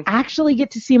 So we actually get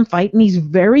to see him fight, and he's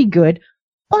very good.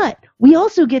 But we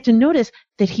also get to notice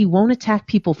that he won't attack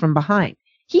people from behind.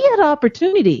 He had an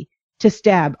opportunity to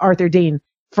stab Arthur Dayne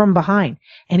from behind,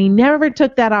 and he never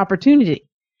took that opportunity.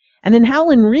 And then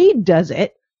Howland Reed does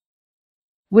it,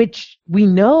 which we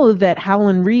know that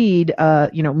Howland Reed,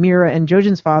 Mira and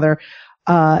Jojen's father,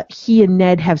 he and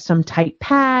Ned have some tight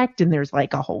pact, and there's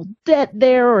like a whole debt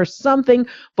there or something,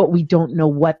 but we don't know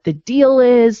what the deal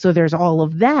is. So there's all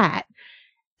of that.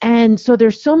 And so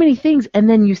there's so many things. And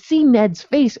then you see Ned's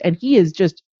face, and he is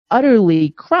just utterly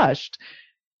crushed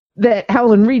that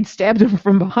Howland Reed stabbed him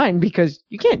from behind, because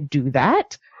you can't do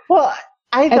that. Well,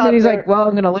 and then he's like, well,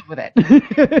 I'm going to live with it.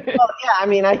 Well, yeah, I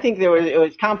mean, I think it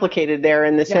was complicated there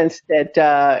in the sense that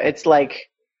it's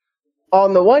like,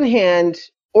 on the one hand,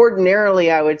 ordinarily,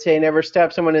 I would say never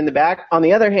stab someone in the back. On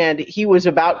the other hand, he was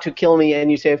about to kill me, and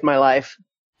you saved my life.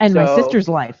 And my sister's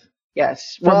life.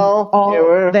 Yes. From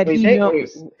all that he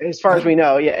knows. As far as we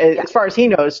know, as far as he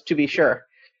knows, to be sure.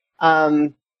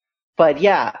 But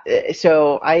yeah,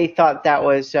 so I thought that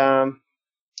was all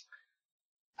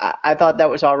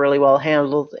really well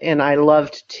handled, and I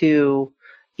loved too,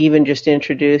 even just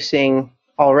introducing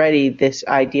already this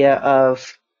idea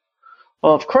of,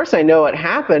 well, of course I know what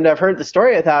happened. I've heard the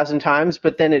story 1,000 times,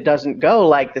 but then it doesn't go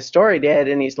like the story did.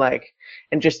 And he's like,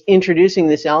 and just introducing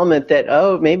this element that,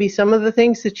 oh, maybe some of the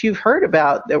things that you've heard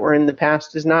about that were in the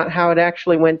past is not how it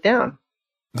actually went down.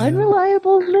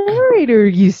 Unreliable narrator,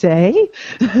 you say?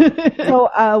 So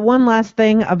one last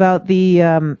thing about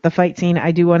the fight scene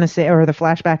I do want to say, or the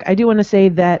flashback, I do want to say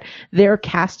that their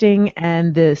casting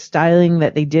and the styling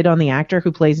that they did on the actor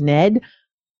who plays Ned,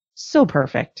 so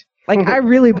perfect. Like, I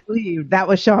really believe that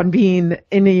was Sean Bean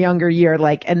in a younger year,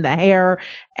 like, and the hair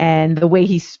and the way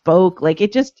he spoke, like,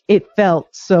 it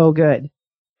felt so good.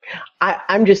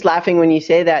 I'm just laughing when you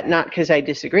say that, not because I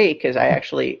disagree, because I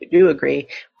actually do agree,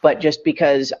 but just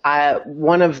because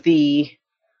one of the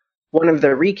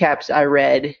recaps I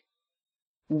read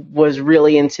was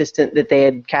really insistent that they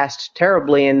had cast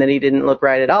terribly and that he didn't look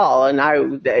right at all, and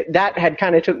that had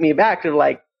kind of took me back to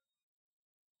like,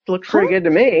 looks pretty good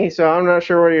to me, so I'm not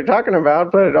sure what you're talking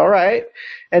about, but all right.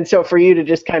 And so for you to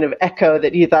just kind of echo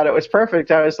that you thought it was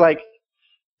perfect, I was like,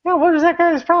 Yeah, what was that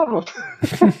guy's problem?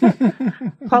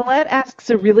 Paulette asks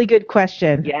a really good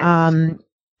question. Yes.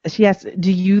 She asks,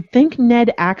 do you think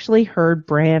Ned actually heard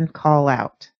Bran call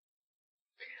out?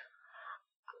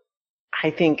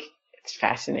 I think it's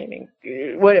fascinating.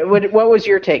 What was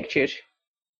your take, Chooch?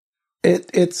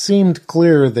 It seemed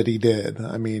clear that he did.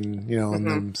 I mean, and Mm-hmm.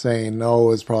 them saying, no, it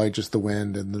was probably just the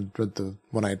wind, and the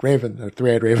one-eyed raven, or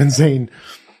three-eyed raven saying,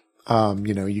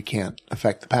 you can't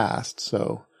affect the past.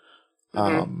 So,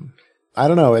 I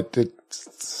don't know. It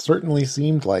certainly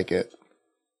seemed like it.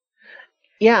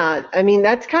 Yeah, I mean,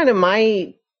 that's kind of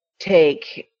my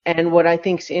take. And what I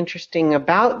think's interesting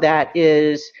about that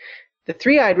is the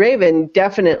three-eyed raven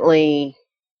definitely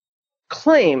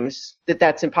claims that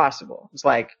that's impossible. It's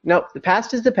like, nope, the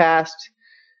past is the past.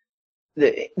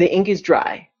 The ink is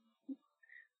dry.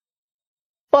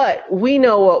 But we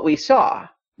know what we saw,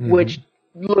 which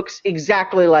looks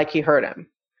exactly like he heard him.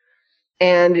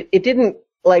 And it didn't,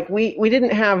 like, we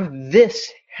didn't have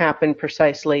this happen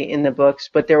precisely in the books,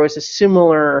 but there was a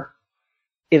similar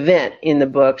event in the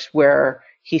books where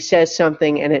he says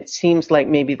something and it seems like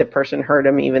maybe the person heard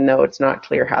him, even though it's not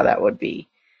clear how that would be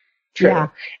true. Yeah.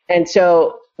 And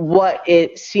so what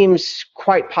it seems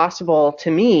quite possible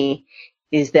to me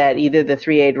is that either the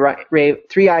three-eyed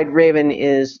raven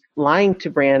is lying to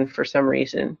Bran for some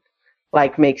reason,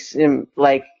 like makes him,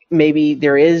 like maybe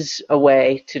there is a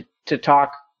way to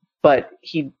talk, but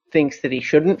he thinks that he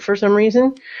shouldn't for some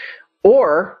reason,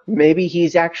 or maybe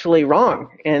he's actually wrong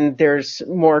and there's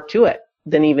more to it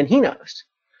than even he knows.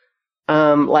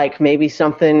 Like maybe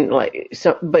something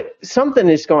but something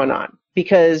is going on,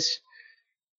 because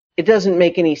it doesn't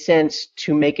make any sense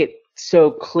to make it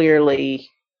so clearly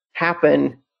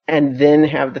happen and then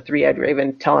have the three-eyed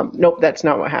raven tell him, nope, that's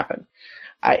not what happened.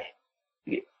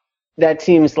 That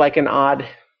seems like an odd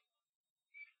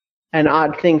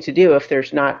thing to do if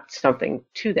there's not something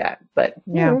to that. But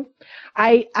yeah,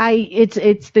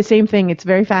 it's the same thing. It's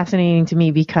very fascinating to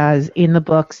me because in the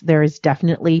books there is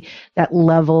definitely that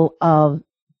level of,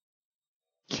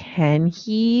 can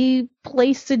he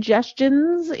place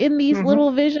suggestions in these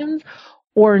little visions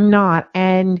or not?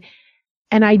 And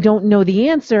I don't know the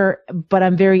answer, but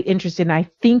I'm very interested. And I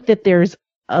think that there's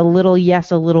a little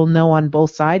yes, a little no on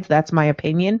both sides. That's my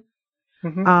opinion.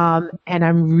 And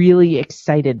I'm really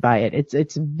excited by it.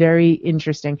 It's very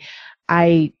interesting.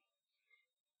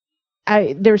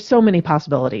 There's so many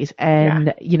possibilities.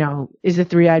 And, is the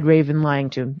three-eyed raven lying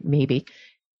to him? Maybe.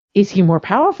 Is he more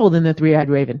powerful than the three-eyed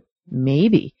raven?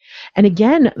 Maybe. And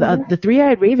again, the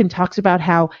three-eyed raven talks about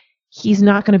how he's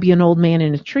not going to be an old man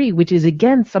in a tree, which is,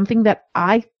 again, something that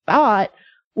I thought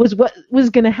was what was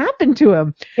going to happen to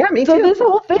him. Yeah, me too. So this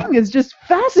whole thing is just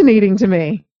fascinating to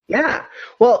me. Yeah.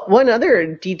 Well, one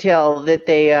other detail that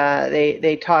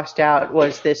they tossed out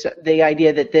was the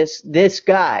idea that this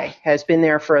guy has been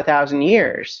there for 1,000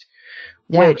 years,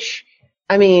 which,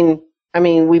 I mean,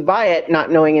 we buy it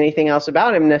not knowing anything else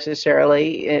about him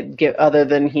necessarily, other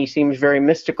than he seems very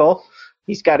mystical.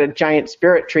 He's got a giant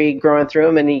spirit tree growing through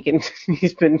him, and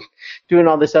he's been doing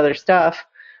all this other stuff.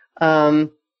 But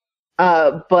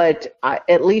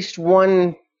at least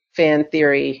one fan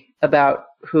theory about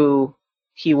who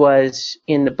he was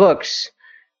in the books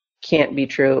can't be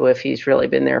true if he's really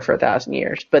been there for 1,000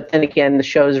 years. But then again, the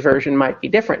show's version might be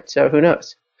different, so who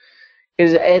knows?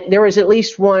 Because there was at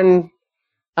least one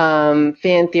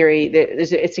fan theory.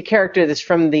 It's a character that's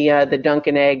from the Dunk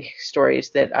and Egg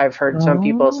stories that I've heard some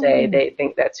people say they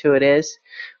think that's who it is.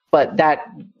 But that,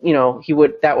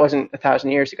 that wasn't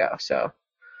 1,000 years ago, so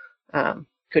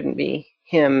couldn't be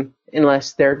him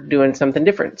unless they're doing something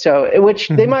different. So, which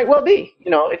they might well be.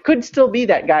 It could still be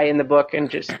that guy in the book, and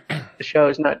just the show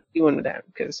is not doing that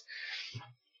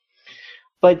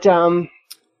But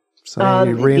so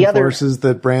he reinforces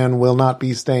that Bran will not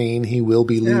be staying; he will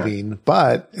be leaving.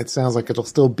 But it sounds like it'll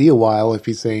still be a while if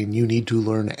he's saying you need to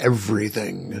learn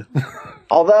everything.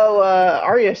 Although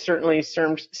Arya certainly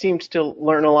seems to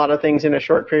learn a lot of things in a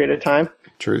short period of time.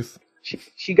 Truth.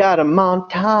 She got a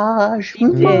montage. She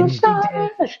did.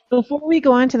 Before we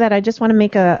go on to that, I just want to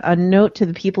make a note to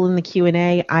the people in the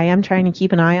Q&A. I am trying to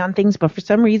keep an eye on things, but for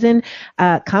some reason,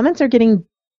 comments are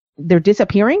they're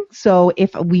disappearing. So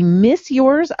if we miss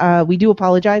yours, we do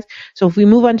apologize. So if we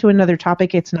move on to another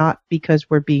topic, it's not because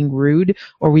we're being rude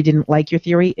or we didn't like your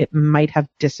theory. It might have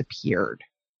disappeared.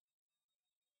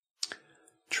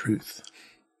 Truth.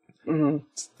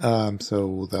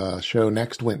 So the show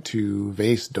next went to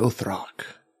Vaes Dothrak.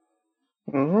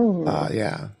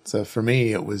 So for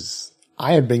me,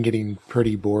 I had been getting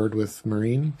pretty bored with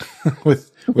Meereen,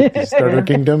 with the Starter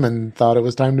Kingdom, and thought it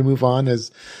was time to move on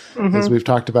as we've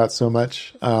talked about so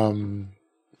much.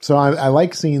 So I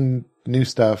like seeing new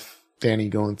stuff, Danny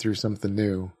going through something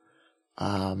new.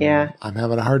 Yeah. I'm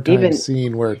having a hard time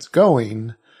seeing where it's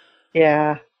going.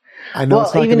 Yeah. I know.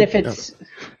 Well, even if it's,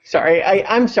 sorry,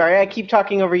 I'm sorry. I keep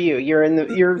talking over you.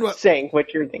 You're saying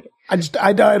what you're thinking.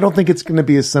 I don't think it's going to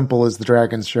be as simple as the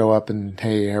dragons show up and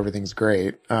hey, everything's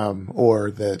great.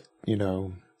 Or that,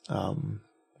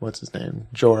 what's his name?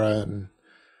 Jorah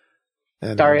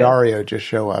and Dario just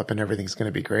show up and everything's going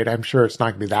to be great. I'm sure it's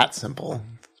not going to be that simple,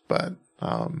 but,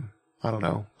 I don't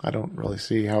know. I don't really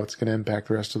see how it's going to impact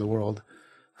the rest of the world.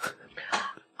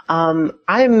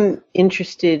 I'm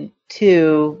interested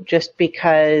too, just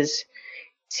because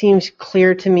it seems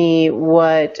clear to me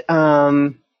what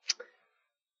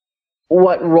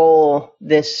role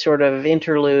this sort of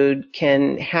interlude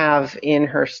can have in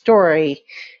her story,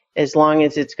 as long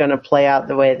as it's going to play out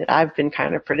the way that I've been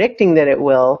kind of predicting that it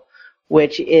will,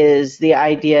 which is the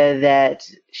idea that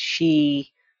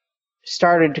she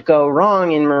started to go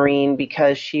wrong in Meereen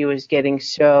because she was getting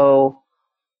so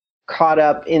caught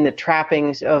up in the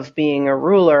trappings of being a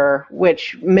ruler,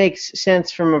 which makes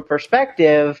sense from a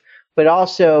perspective, but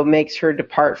also makes her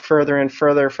depart further and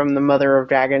further from the Mother of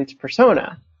Dragons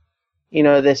persona.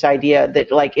 This idea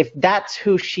that, like, if that's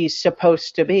who she's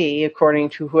supposed to be,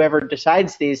 according to whoever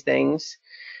decides these things,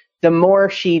 the more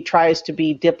she tries to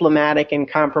be diplomatic and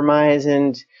compromise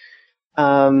and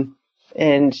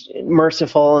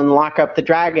merciful and lock up the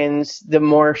dragons, the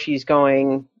more she's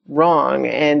going wrong,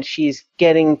 and she's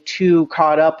getting too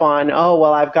caught up on, oh,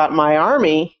 well, I've got my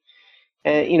army,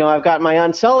 and I've got my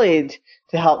Unsullied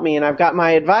to help me, and I've got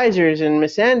my advisors and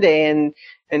Missandei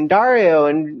and Dario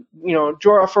and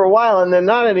Jorah for a while, and then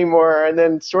not anymore, and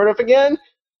then sort of again,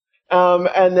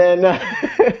 and then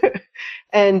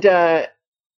and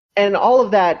all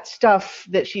of that stuff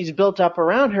that she's built up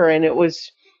around her, and it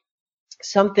was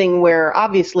something where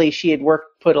obviously she had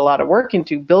put a lot of work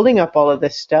into building up all of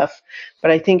this stuff,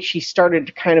 but I think she started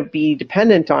to kind of be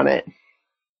dependent on it.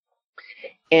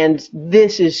 And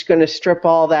this is going to strip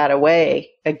all that away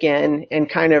again and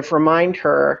kind of remind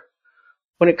her,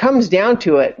 when it comes down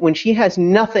to it, when she has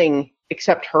nothing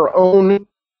except her own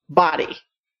body,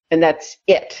 and that's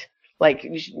it. Like,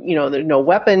 there's no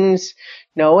weapons,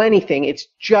 no anything. It's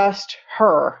just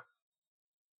her.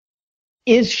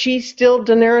 Is she still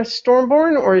Daenerys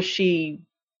Stormborn, or is she?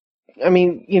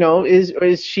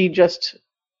 Is she just?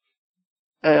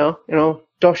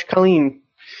 Dosh Khaleen.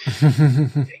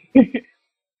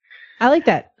 I like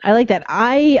that.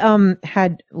 I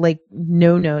had like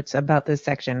no notes about this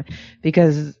section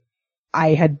because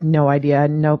I had no idea.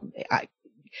 Not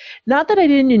that I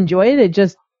didn't enjoy it. It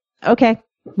just okay.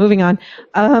 Moving on.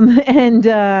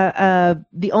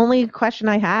 The only question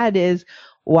I had is,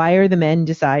 why are the men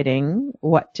deciding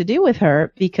what to do with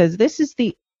her? Because this is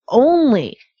the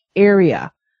only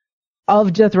area of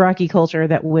Dothraki culture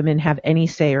that women have any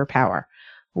say or power.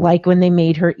 Like when they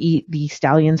made her eat the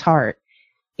stallion's heart,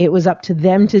 it was up to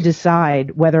them to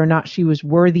decide whether or not she was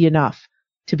worthy enough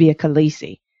to be a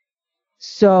Khaleesi.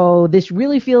 So this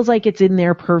really feels like it's in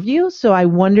their purview. So I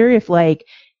wonder if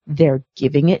they're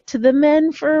giving it to the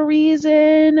men for a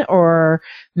reason, or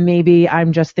maybe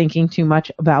I'm just thinking too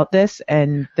much about this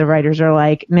and the writers are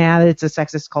like, nah, it's a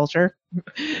sexist culture.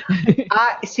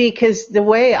 See, because the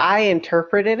way I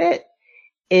interpreted it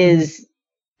is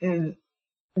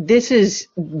this is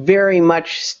very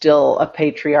much still a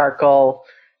patriarchal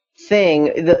thing.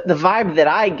 The vibe that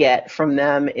I get from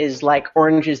them is like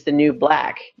Orange is the New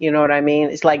Black. You know what I mean?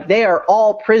 It's like they are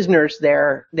all prisoners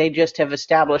there. They just have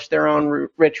established their own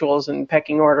rituals and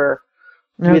pecking order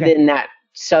within that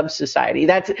sub-society.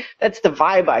 That's the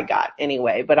vibe I got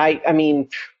anyway. But I mean,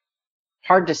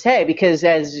 hard to say, because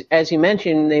as you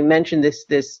mentioned, they mentioned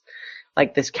this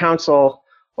council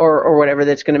or whatever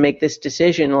that's going to make this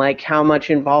decision. Like, how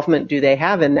much involvement do they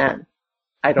have in that?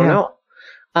 I don't know.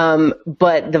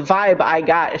 But the vibe I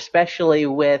got, especially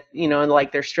with,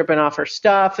 they're stripping off her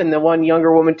stuff, and the one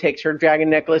younger woman takes her dragon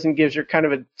necklace and gives her kind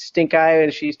of a stink eye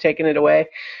and she's taking it away.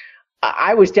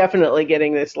 I was definitely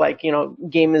getting this,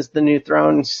 Game is the New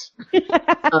Thrones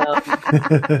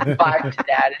vibe to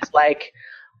that. It's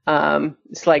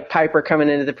like Piper coming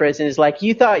into the prison. It's like,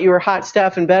 you thought you were hot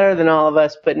stuff and better than all of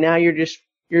us, but now you're just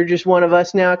one of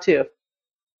us now too.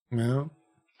 No.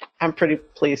 I'm pretty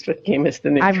pleased with Game is the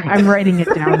New Thrones. I'm writing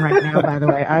it down right now, by the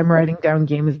way. I'm writing down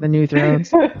Game is the New Thrones.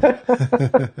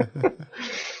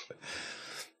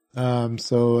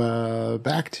 So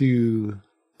back to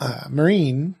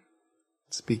Meereen.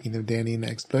 Speaking of Danny and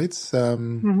exploits,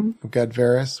 we've got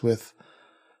Varys with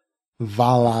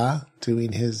Vala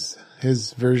doing his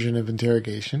version of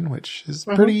interrogation, which is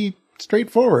pretty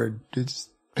straightforward.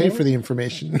 Just pay for the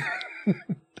information.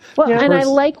 Well, and I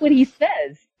like what he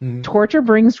says. Mm-hmm. Torture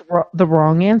brings the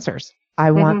wrong answers.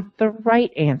 I want the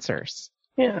right answers.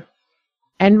 Yeah.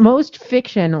 And most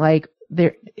fiction, like,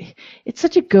 it's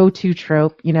such a go-to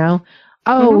trope, you know?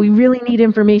 Oh, we really need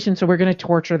information, so we're going to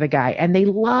torture the guy. And they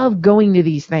love going to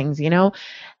these things, you know?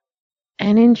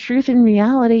 And in truth and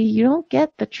reality, you don't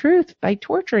get the truth by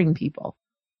torturing people.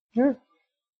 Sure.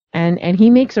 And he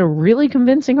makes a really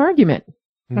convincing argument.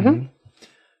 Mm-hmm.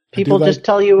 People just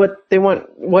tell you what they want,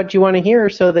 what you want to hear,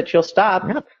 so that you'll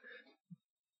stop.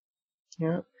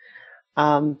 Yeah.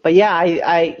 But yeah,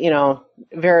 I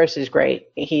Varys is great.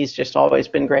 He's just always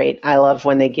been great. I love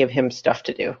when they give him stuff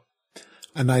to do.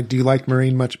 And I do like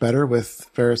Meereen much better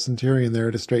with Varys and Tyrion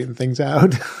there to straighten things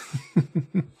out.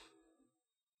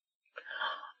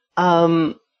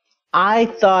 I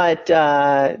thought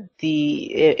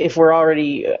if we're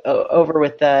already over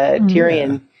with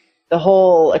Tyrion, the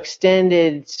whole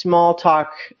extended small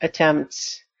talk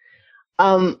attempts,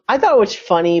 I thought it was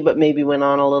funny, but maybe went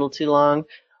on a little too long.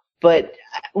 But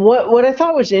what I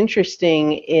thought was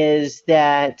interesting is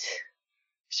that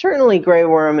certainly Grey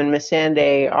Worm and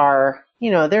Missandei are,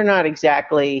 they're not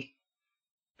exactly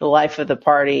the life of the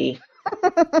party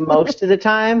most of the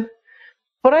time.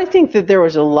 But I think that there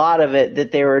was a lot of it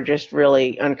that they were just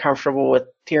really uncomfortable with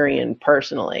Tyrion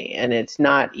personally, and it's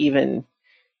not even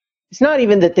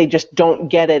that they just don't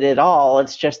get it at all.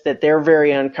 It's just that they're very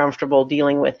uncomfortable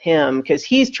dealing with him because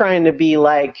he's trying to be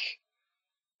like,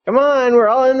 come on, we're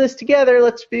all in this together.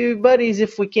 Let's be buddies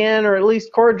if we can, or at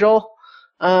least cordial.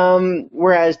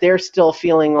 Whereas they're still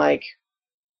feeling like,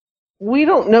 we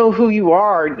don't know who you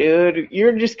are, dude.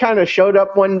 You're just kind of showed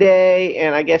up one day,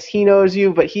 and I guess he knows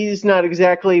you, but he's not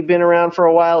exactly been around for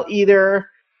a while either.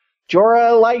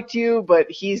 Jorah liked you, but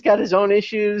he's got his own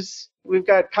issues. We've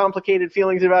got complicated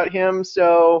feelings about him,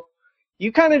 so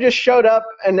you kind of just showed up,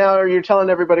 and now you're telling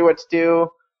everybody what to do.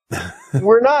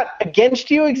 We're not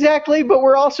against you exactly, but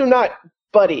we're also not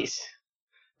buddies.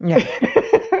 Yeah.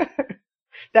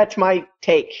 That's my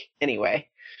take, anyway.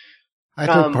 I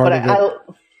took part of it.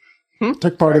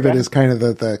 Took part of it as kind of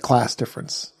the class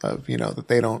difference of, that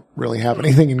they don't really have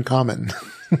anything in common.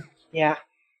 Yeah.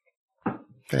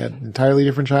 They had entirely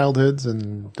different childhoods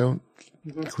and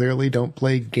clearly don't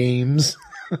play games.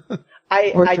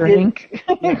 I drink.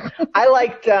 I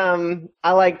liked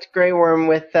Grey Worm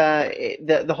with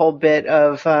the whole bit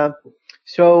of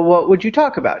so what would you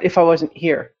talk about if I wasn't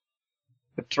here?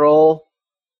 Patrol,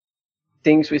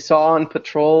 things we saw on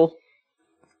patrol,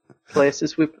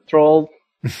 places we patrolled.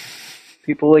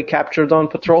 People we captured on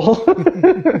patrol.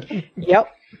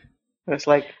 Yep. It's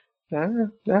like,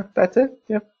 yeah, that's it.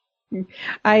 Yep.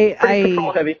 I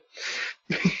patrol heavy.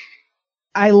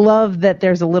 I love that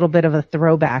there's a little bit of a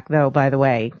throwback, though, by the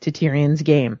way, to Tyrion's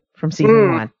game from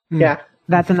season 1. Yeah.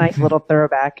 That's a nice little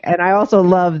throwback. And I also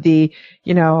love the,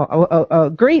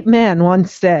 a great man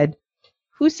once said,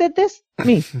 who said this?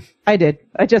 Me. I did.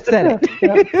 I just said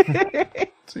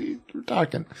it. See, we're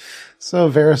talking. So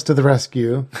Varys to the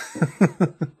rescue.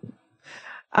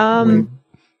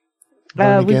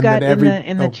 We've got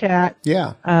in the chat.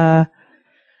 Yeah.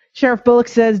 Sheriff Bullock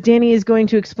says Dany is going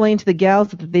to explain to the gals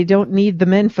that they don't need the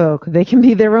menfolk. They can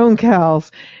be their own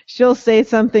gals. She'll say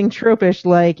something tropish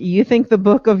like, you think the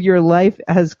book of your life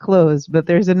has closed, but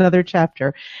there's another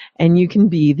chapter, and you can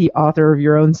be the author of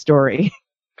your own story.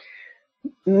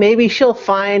 Maybe she'll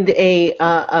find a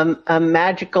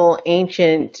magical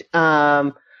ancient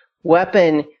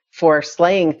weapon for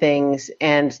slaying things,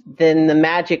 and then the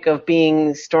magic of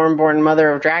being Stormborn Mother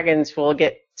of Dragons will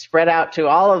get spread out to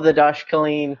all of the Dosh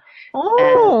Khaleen.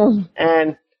 Oh.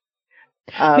 And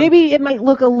maybe it might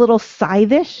look a little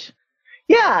scythish.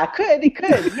 Yeah, it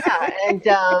could.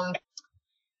 Yeah.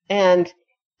 And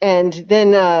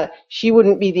then she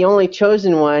wouldn't be the only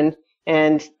chosen one.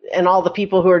 And all the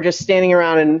people who are just standing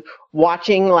around and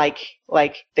watching, like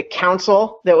the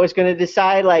council that was going to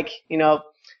decide,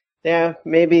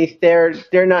 maybe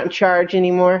they're not in charge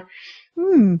anymore.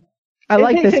 I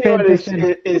like this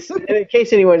fanfiction. In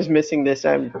case anyone is missing this,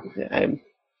 I'm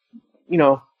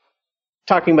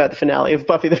talking about the finale of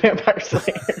Buffy the Vampire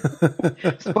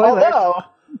Slayer. Although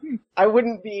I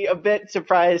wouldn't be a bit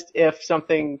surprised if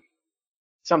something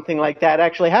like that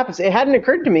actually happens. It hadn't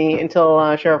occurred to me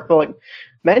until Sheriff Bullock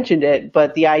mentioned it,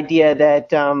 but the idea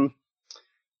that, I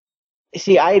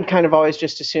had kind of always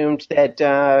just assumed that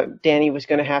Dany was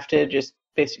going to have to just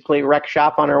basically wreck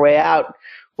shop on her way out,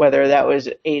 whether that was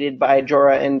aided by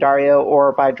Jorah and Daario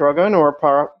or by Drogon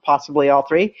or possibly all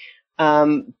three.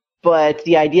 But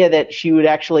the idea that she would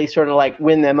actually sort of like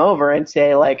win them over and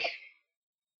say, like,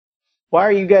 why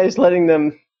are you guys letting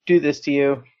them do this to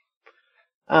you?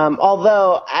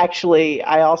 Although, actually,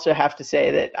 I also have to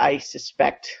say that I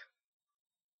suspect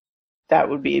that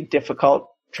would be a difficult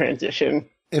transition.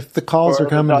 If the calls are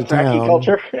coming to town,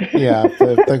 culture. yeah,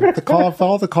 if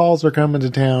all the calls are coming to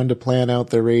town to plan out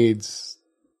their raids,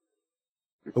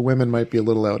 the women might be a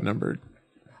little outnumbered.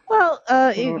 Well,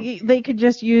 they could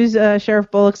just use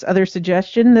Sheriff Bullock's other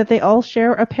suggestion that they all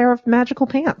share a pair of magical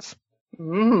pants.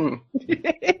 Mm.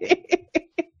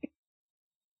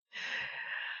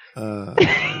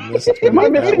 Am I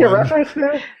missing a reference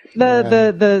there?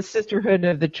 The Sisterhood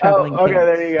of the Traveling Okay,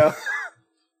 Pants. there you go.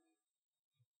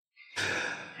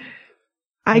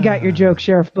 I got your joke,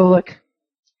 Sheriff Bullock.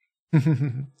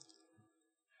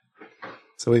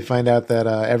 So we find out that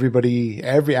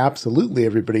absolutely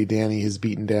everybody Danny has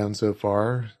beaten down so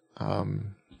far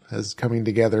is coming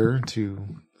together to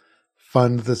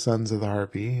fund the Sons of the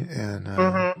Harpy,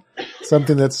 and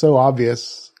something that's so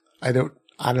obvious. I don't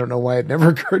know why it never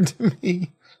occurred to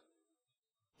me.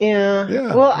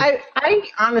 Yeah. Well, I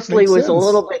honestly was a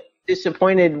little bit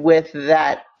disappointed with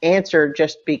that answer,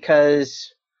 just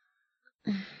because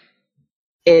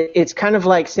it's kind of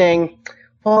like saying,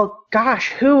 well, gosh,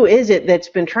 who is it that's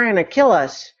been trying to kill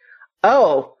us?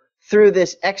 Oh, through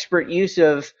this expert use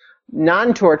of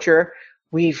non-torture,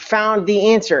 we found the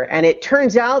answer, and it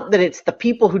turns out that it's the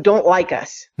people who don't like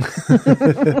us.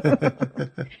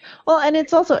 Well, and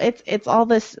it's also it's all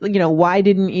this, why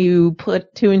didn't you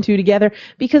put two and two together?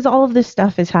 Because all of this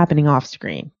stuff is happening off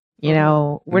screen.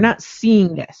 We're not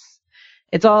seeing this.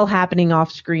 It's all happening off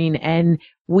screen, and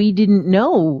we didn't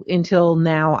know until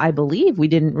now, I believe, we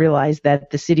didn't realize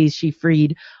that the cities she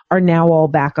freed are now all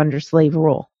back under slave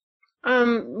rule.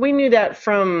 We knew that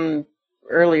from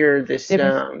earlier this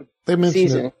season.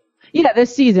 It. Yeah,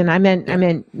 this season. I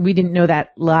meant we didn't know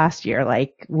that last year,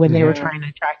 like when they were trying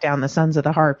to track down the Sons of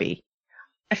the Harpy.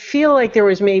 I feel like there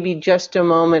was maybe just a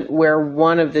moment where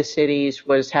one of the cities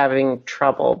was having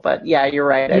trouble, but yeah, you're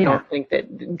right. I don't think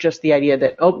that just the idea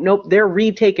that, oh, nope, they're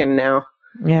retaken now.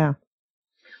 Yeah.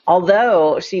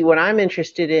 Although, see, what I'm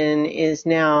interested in is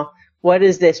now, what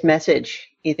is this message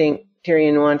you think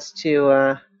Tyrion wants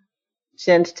to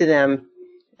send to them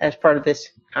as part of this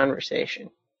conversation?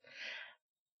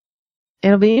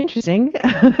 It'll be interesting.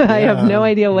 I have no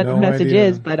idea what the message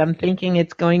is, but I'm thinking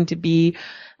it's going to be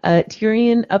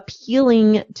Tyrion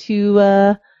appealing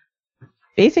to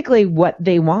basically what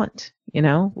they want,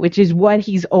 which is what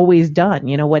he's always done.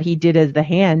 What he did as the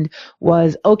Hand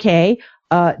was, okay,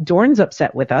 Dorne's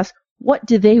upset with us. What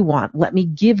do they want? Let me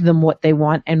give them what they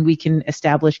want, and we can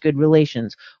establish good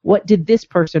relations. What did this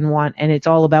person want? And it's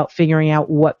all about figuring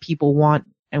out what people want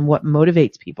and what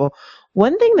motivates people.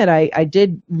 One thing that I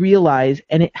did realize,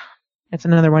 and it's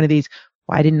another one of these,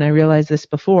 why didn't I realize this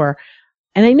before?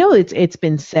 And I know it's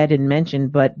been said and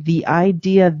mentioned, but the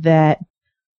idea that,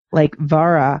 like,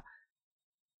 Vara,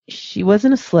 she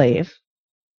wasn't a slave,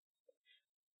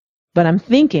 but I'm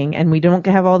thinking, and we don't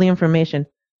have all the information,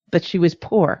 but she was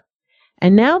poor.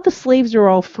 And now the slaves are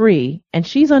all free, and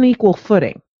she's on equal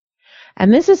footing.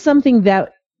 And this is something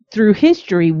that, through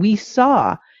history, we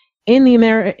saw in the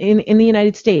in the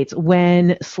United States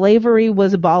when slavery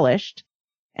was abolished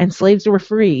and slaves were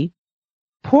free.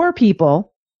 Poor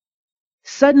people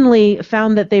suddenly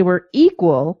found that they were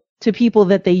equal to people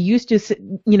that they used to,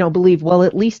 believe, well,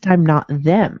 at least I'm not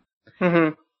them.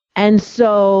 Mm-hmm. And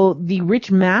so the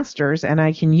rich masters, and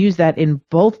I can use that in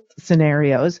both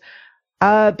scenarios,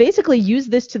 basically use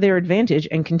this to their advantage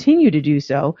and continue to do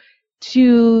so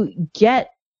to get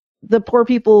the poor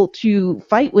people to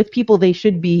fight with people they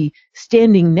should be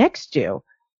standing next to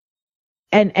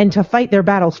and to fight their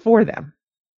battles for them.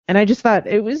 And I just thought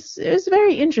it was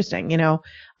very interesting.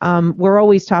 We're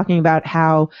always talking about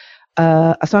how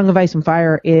A Song of Ice and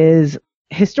Fire is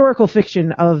historical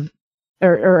fiction of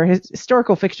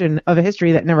historical fiction of a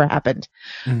history that never happened,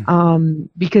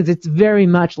 because it's very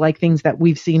much like things that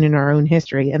we've seen in our own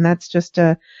history. And that's just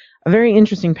a very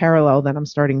interesting parallel that I'm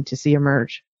starting to see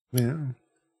emerge. Yeah.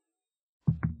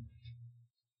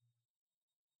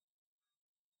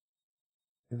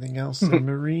 Anything else in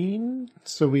Marine?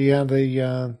 So we had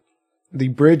the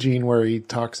bridging where he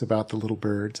talks about the little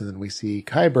birds, and then we see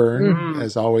Qyburn,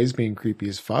 as always, being creepy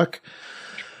as fuck,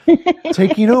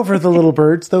 taking over the little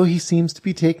birds, though he seems to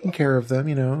be taking care of them,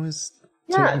 is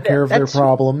taking care of their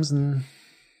problems. And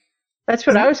that's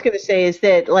what I was going to say, is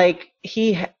that, like,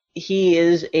 he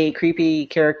is a creepy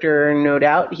character, no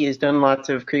doubt. He has done lots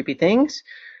of creepy things.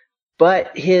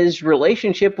 But his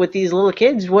relationship with these little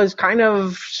kids was kind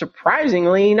of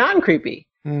surprisingly non-creepy.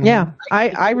 Mm-hmm. Yeah,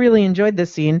 I really enjoyed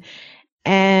this scene.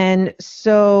 And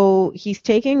so he's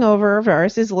taking over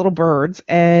Varys' little birds,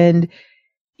 and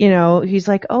he's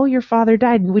like, oh, your father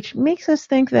died, which makes us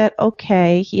think that,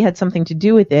 okay, he had something to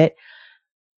do with it.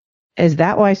 Is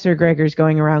that why Sir Gregor's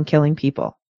going around killing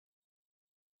people?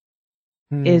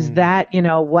 Is that,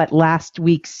 what last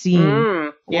week's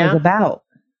scene was about?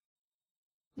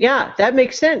 Yeah, that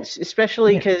makes sense,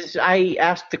 especially because I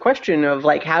asked the question of,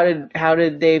 like, how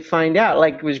did they find out?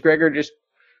 Like, was Gregor just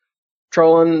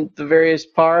trolling the various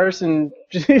pars and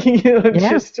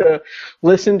just to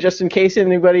listen just in case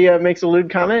anybody makes a lewd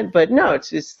comment? But no, it's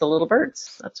the little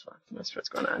birds. That's what's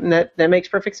going on, and that makes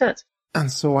perfect sense. And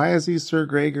so why is he Sir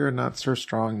Gregor and not Sir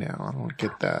Strong now? I don't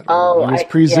get that. Oh, he was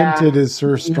presented as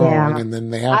Sir Strong, and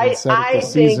then they haven't said it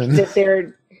this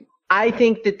season. I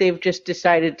think that they've just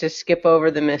decided to skip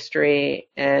over the mystery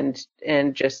and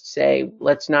just say,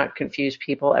 let's not confuse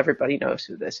people. Everybody knows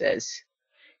who this is.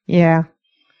 Yeah.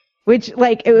 Which,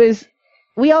 like,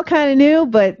 we all kind of knew,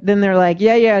 but then they're like,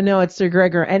 no, it's Sir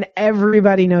Gregor. And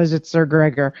everybody knows it's Sir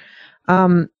Gregor.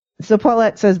 So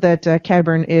Paulette says that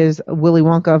Cadburn is Willy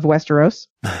Wonka of Westeros,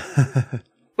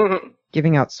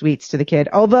 giving out sweets to the kid.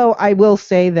 Although I will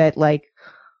say that, like,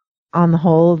 on the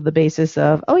whole, the basis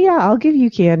of, oh yeah, I'll give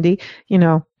you candy,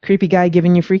 creepy guy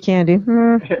giving you free candy.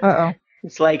 Uh-oh.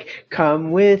 It's like,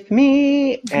 come with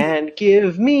me and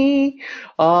give me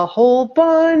a whole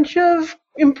bunch of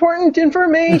important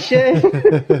information.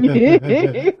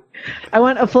 I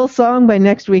want a full song by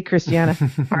next week, Christiana.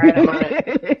 All right, I'm on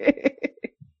it.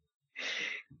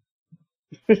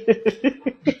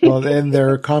 Well, in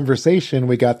their conversation,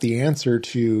 we got the answer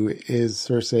to, is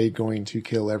Cersei going to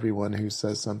kill everyone who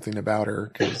says something about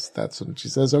her? Because that's when she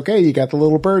says, okay, you got the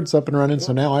little birds up and running,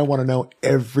 so now I want to know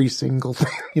every single thing,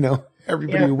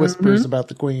 everybody who whispers about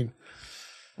the queen.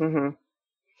 Mm-hmm.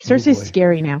 Cersei's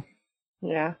scary now.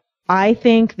 Yeah. I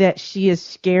think that she is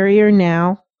scarier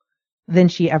now than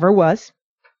she ever was.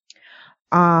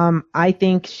 I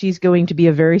think she's going to be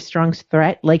a very strong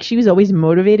threat. Like, she was always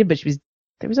motivated, but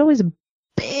there was always a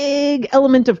big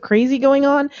element of crazy going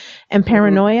on and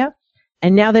paranoia. Mm-hmm.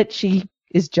 And now that she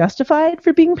is justified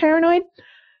for being paranoid,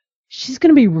 she's going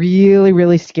to be really,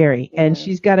 really scary. And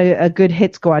she's got a good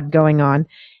hit squad going on.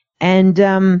 And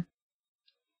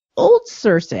old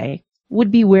Cersei would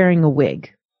be wearing a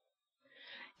wig.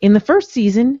 In the first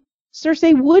season,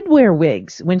 Cersei would wear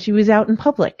wigs when she was out in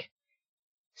public.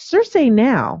 Cersei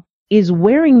now is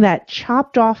wearing that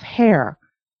chopped off hair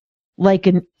like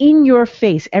an in your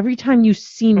face. Every time you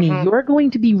see me, you're going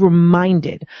to be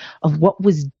reminded of what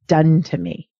was done to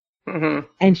me. Mm-hmm.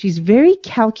 And she's very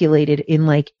calculated in,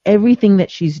 like, everything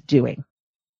that she's doing.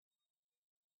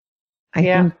 I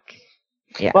think.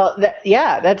 Yeah. Well,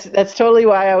 that's totally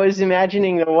why I was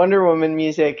imagining the Wonder Woman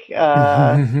music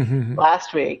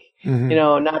last week.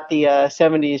 Mm-hmm. Not the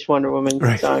 70s Wonder Woman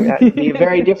song. That would be a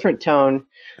very different tone.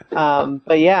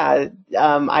 But yeah,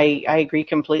 I agree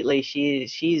completely. She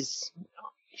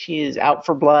is out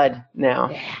for blood now.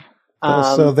 Yeah.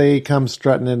 So they come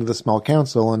strutting into the small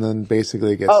council and then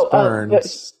basically get burned.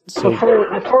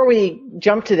 Before we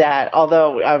jump to that,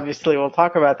 although obviously we'll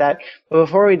talk about that, but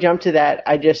before we jump to that,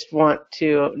 I just want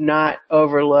to not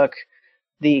overlook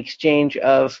the exchange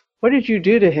of, what did you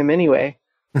do to him anyway?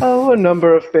 Oh, a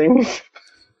number of things.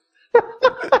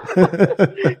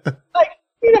 Like,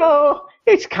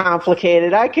 it's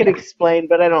complicated. I could explain,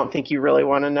 but I don't think you really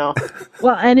want to know.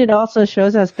 Well, and it also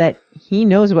shows us that he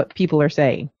knows what people are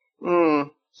saying.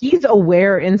 He's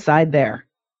aware inside there.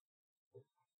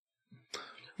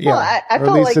 Yeah, well, I or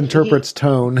at least like interprets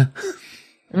tone.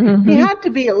 He had to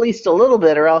be at least a little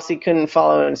bit, or else he couldn't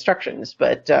follow instructions.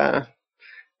 But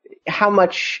how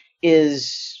much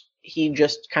is he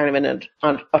just kind of an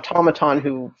automaton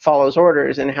who follows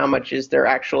orders, and how much is there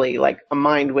actually, like, a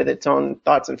mind with its own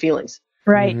thoughts and feelings?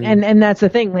 Right, and that's the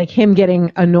thing. Like, him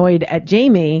getting annoyed at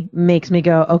Jaime makes me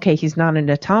go, okay, he's not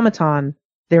an automaton.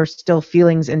 There's still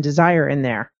feelings and desire in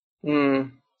there.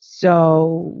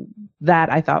 So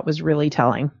that I thought was really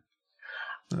telling.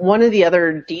 One of the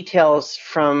other details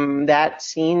from that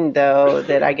scene, though,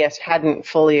 that I guess hadn't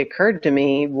fully occurred to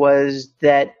me was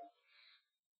that,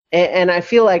 and I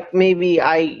feel like maybe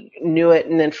I knew it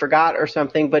and then forgot or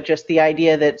something, but just the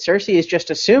idea that Cersei is just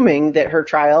assuming that her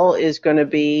trial is going to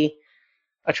be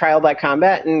a trial by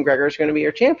combat and Gregor's going to be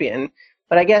her champion.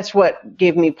 But I guess what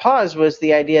gave me pause was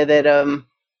the idea that,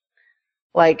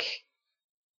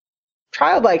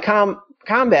 trial by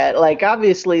combat, like,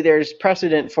 obviously there's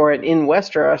precedent for it in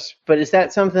Westeros, but is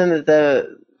that something that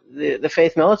the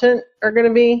Faith Militant are going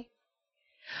to be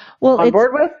on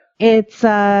board with? It's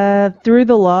through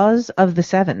the laws of the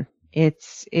Seven.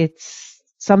 It's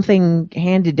something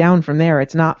handed down from there.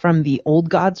 It's not from the old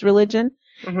gods religion.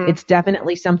 It's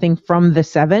definitely something from the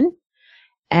Seven.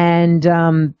 And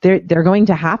they're going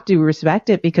to have to respect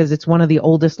it because it's one of the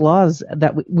oldest laws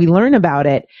that we learn about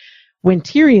it when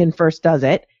Tyrion first does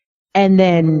it. And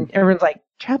then everyone's like,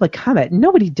 trial by combat,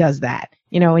 nobody does that,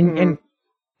 and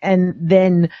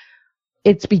then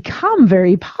it's become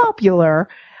very popular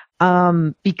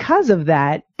because of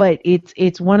that. But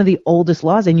it's one of the oldest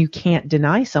laws, and you can't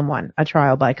deny someone a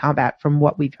trial by combat from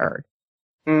what we've heard.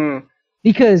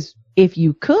 Because if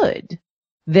you could,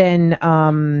 then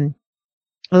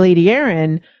Lady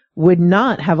Arryn would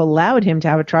not have allowed him to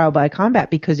have a trial by combat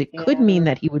because it could mean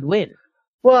that he would win.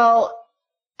 Well,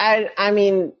 I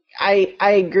mean, I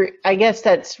agree. I guess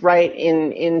that's right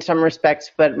in some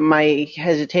respects, but my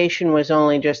hesitation was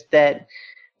only just that,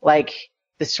 like,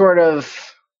 the sort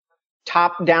of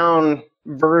top-down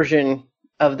version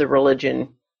of the religion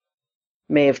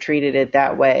may have treated it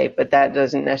that way, but that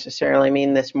doesn't necessarily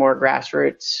mean this more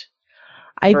grassroots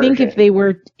I version. think if they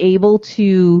were able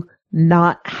to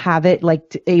not have it,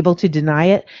 able to deny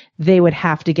it, they would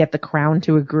have to get the crown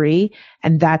to agree.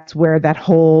 And that's where that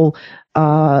whole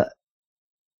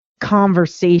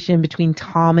conversation between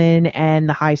Tommen and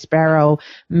the High Sparrow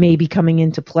may be coming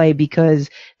into play, because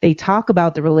they talk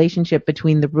about the relationship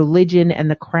between the religion and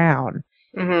the crown,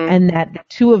 and that the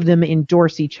two of them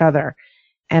endorse each other.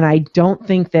 And I don't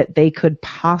think that they could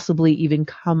possibly even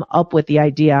come up with the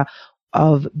idea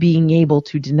of being able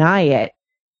to deny it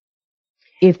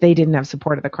if they didn't have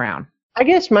support of the crown. I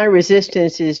guess my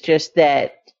resistance is just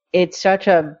that it's such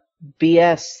a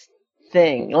BS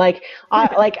thing. I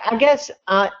guess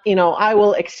I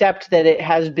will accept that it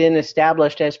has been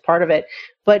established as part of it,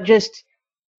 but just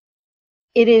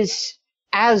it is,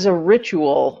 as a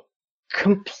ritual,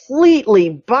 completely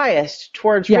biased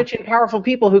towards rich and powerful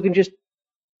people who can just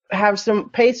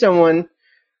pay someone,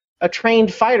 a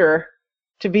trained fighter,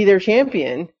 to be their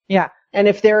champion. Yeah. And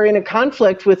if they're in a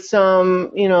conflict with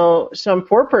some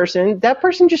poor person, that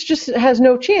person just has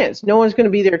no chance. No one's going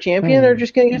to be their champion. They're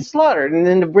just going to get slaughtered, and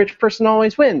then the rich person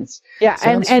always wins. Yeah,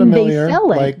 Sounds and familiar, they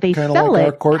sell it. like, they kind of sell like it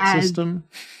our court as... system.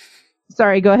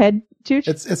 Sorry, go ahead, Chooch.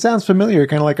 It sounds familiar,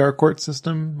 kind of like our court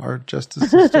system, our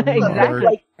justice system,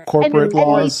 exactly. our corporate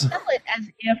laws. And they sell it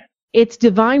as if it's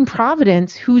divine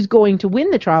providence who's going to win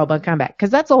the trial by combat, because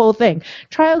that's the whole thing.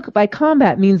 Trial by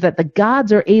combat means that the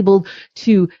gods are able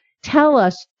to tell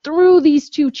us through these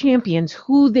two champions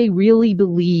who they really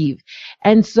believe.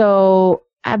 And so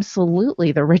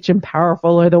absolutely the rich and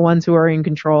powerful are the ones who are in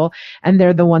control, and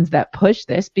they're the ones that push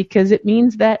this, because it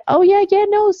means that,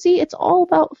 it's all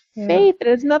about faith. It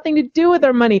has nothing to do with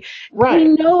our money. Right. Pay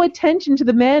no attention to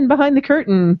the man behind the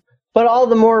curtain. But all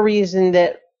the more reason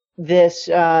that this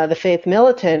the Faith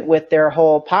Militant, with their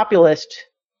whole populist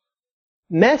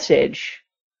message,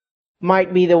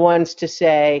 might be the ones to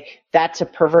say that's a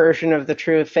perversion of the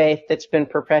true faith that's been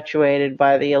perpetuated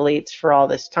by the elites for all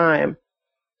this time.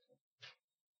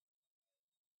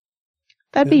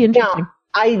 That'd be interesting. Now,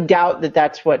 I doubt that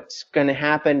that's what's going to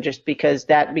happen, just because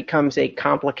that becomes a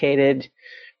complicated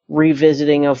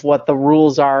revisiting of what the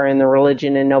rules are in the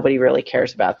religion, and nobody really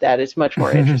cares about that. It's much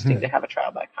more interesting to have a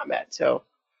trial by combat. So,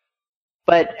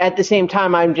 but at the same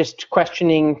time, I'm just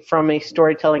questioning from a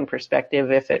storytelling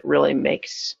perspective if it really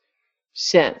makes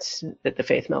sense that the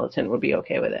Faith Militant would be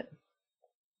okay with it.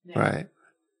 Right.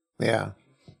 Yeah.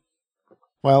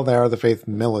 Well, they are the Faith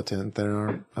Militant. They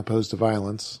aren't opposed to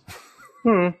violence.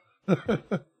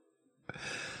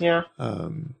 Yeah.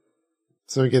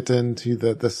 So we get into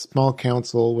the small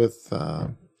council with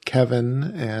Kevin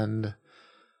and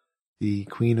the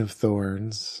Queen of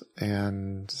Thorns,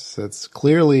 and so it's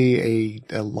clearly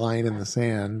a line in the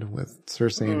sand with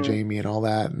Cersei and Jaime and all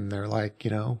that, and they're like,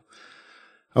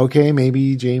 okay,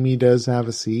 maybe Jaime does have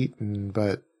a seat,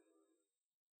 but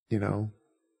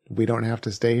we don't have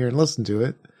to stay here and listen to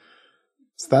it.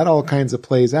 So that all kinds of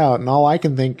plays out, and all I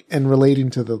can think, and relating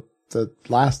to the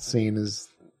last scene, is,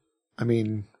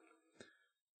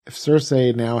 if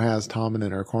Cersei now has Tommen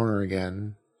in her corner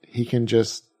again, he can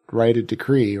just write a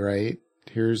decree, right?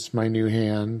 Here's my new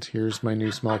hand. Here's my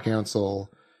new small council.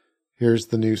 Here's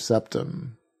the new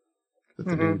septum.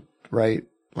 Right?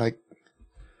 Like,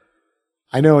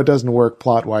 I know it doesn't work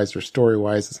plot-wise or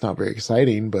story-wise. It's not very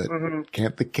exciting, but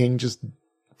can't the king just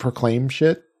proclaim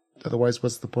shit? Otherwise,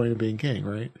 what's the point of being king,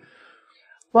 right?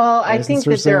 Well, I think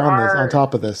that there are... on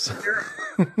top of this.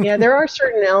 There are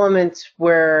certain elements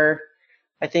where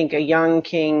I think a young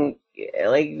king,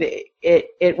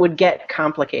 it would get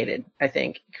complicated, I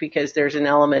think, because there's an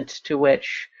element to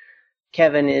which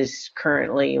Kevin is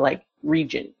currently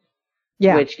regent.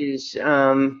 Yeah. Which is,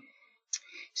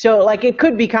 so it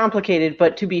could be complicated,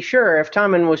 but to be sure, if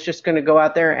Tommen was just going to go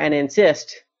out there and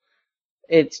insist,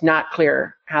 it's not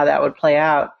clear how that would play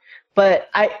out. But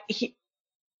I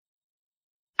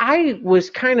was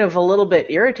kind of a little bit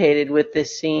irritated with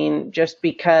this scene just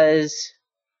because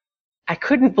I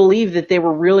couldn't believe that they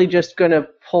were really just going to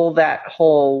pull that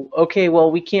whole, okay, well,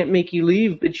 we can't make you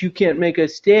leave, but you can't make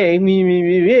us stay.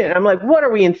 And I'm like, what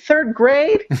are we in third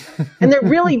grade? And they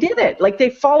really did it. Like they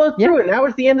followed through it, and that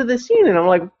was the end of the scene. And I'm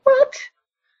like, what?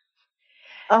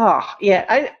 Oh,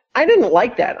 yeah, I didn't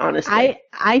like that, honestly.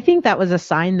 I think that was a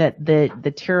sign that the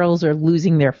Tyrells are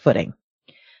losing their footing.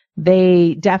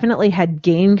 They definitely had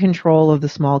gained control of the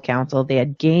small council. They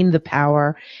had gained the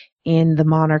power in the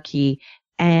monarchy.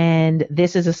 And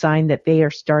this is a sign that they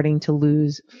are starting to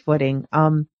lose footing.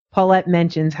 Paulette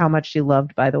mentions how much she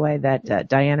loved, by the way, that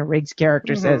Diana Rigg's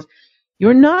character says,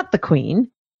 "You're not the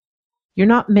queen. You're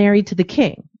not married to the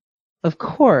king. Of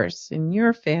course, in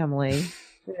your family."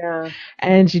 Yeah.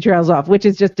 And she trails off, which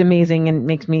is just amazing and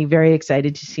makes me very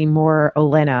excited to see more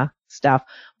Olenna stuff.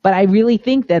 But I really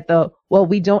think that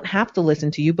we don't have to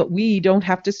listen to you, but we don't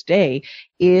have to stay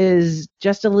is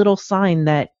just a little sign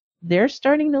that they're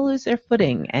starting to lose their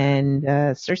footing, and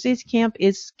Cersei's camp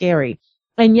is scary.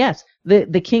 And yes,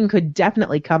 the king could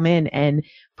definitely come in and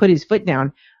put his foot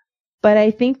down, but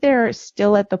I think they're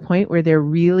still at the point where they're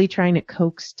really trying to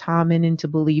coax Tommen into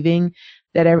believing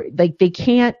that they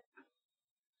can't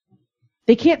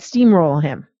steamroll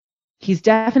him. He's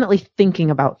definitely thinking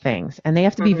about things, and they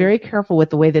have to be very careful with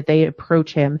the way that they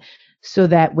approach him, so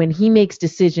that when he makes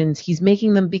decisions, he's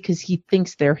making them because he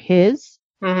thinks they're his.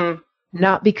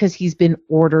 Not because he's been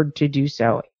ordered to do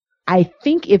so. I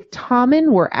think if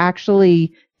Tommen were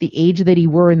actually the age that he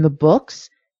were in the books,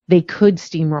 they could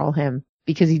steamroll him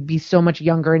because he'd be so much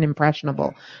younger and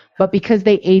impressionable. But because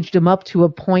they aged him up to a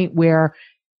point where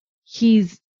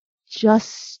he's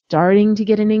just starting to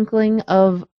get an inkling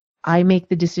of, I make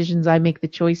the decisions, I make the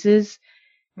choices,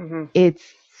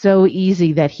 it's so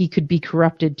easy that he could be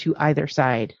corrupted to either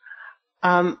side.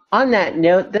 On that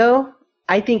note, though,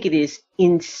 I think it is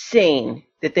insane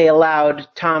that they allowed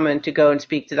Tommen to go and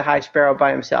speak to the High Sparrow by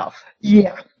himself.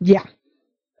 Yeah.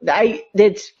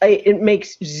 It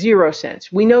makes zero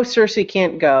sense. We know Cersei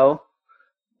can't go.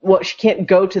 Well, she can't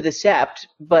go to the Sept,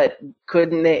 but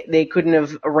couldn't they couldn't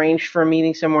have arranged for a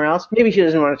meeting somewhere else? Maybe she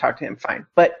doesn't want to talk to him, fine.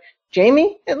 But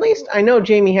Jaime, at least, I know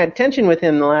Jaime had tension with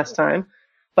him the last time,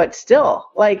 but still,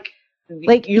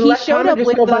 you let Tommen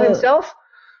just go by himself?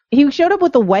 He showed up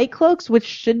with the white cloaks, which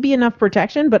should be enough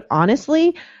protection, but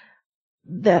honestly,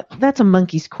 that's a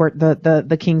monkey's court,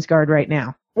 the King's Guard right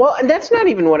now. Well, and that's not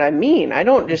even what I mean. I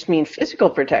don't just mean physical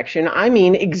protection. I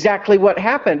mean exactly what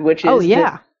happened, which is the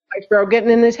High Sparrow getting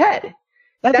in his head.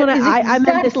 That's what I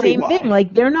meant the same thing.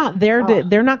 Like, they're not there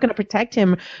they're not going to protect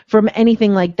him from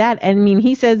anything like that. And I mean,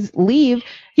 he says leave.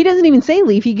 He doesn't even say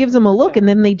leave. He gives them a look, and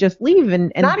then they just leave.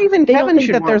 And not even they Kevin don't think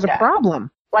should that there's want a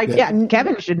problem.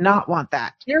 Kevin should not want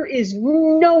that. There is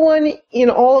no one in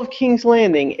all of King's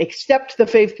Landing except the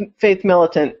Faith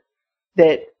Militant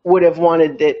that would have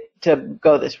wanted it to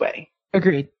go this way.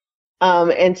 Agreed.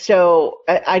 And so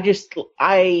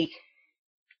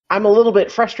I'm a little bit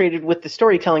frustrated with the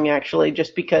storytelling, actually,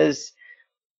 just because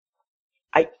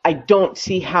I don't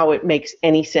see how it makes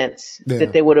any sense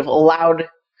that they would have allowed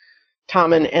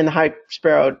Tommen and the High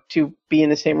Sparrow to be in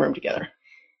the same room together.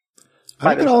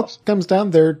 I think it all comes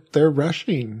down, they're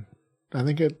rushing. I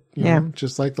think it, you know,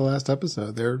 just like the last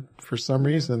episode, for some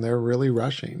reason, they're really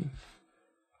rushing.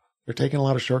 They're taking a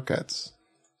lot of shortcuts.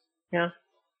 Yeah.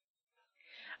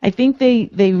 I think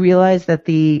they realize that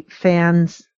the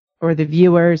fans or the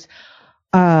viewers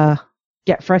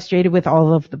get frustrated with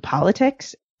all of the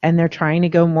politics, and they're trying to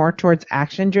go more towards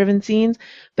action-driven scenes.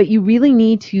 But you really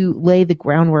need to lay the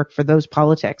groundwork for those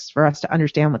politics for us to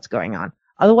understand what's going on.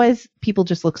 Otherwise, people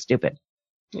just look stupid.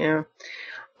 Yeah.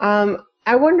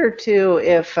 I wonder, too,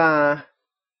 if... I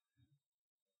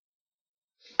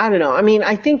don't know. I mean,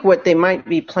 I think what they might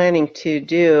be planning to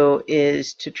do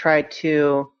is to try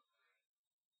to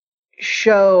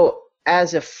show,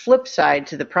 as a flip side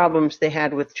to the problems they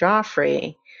had with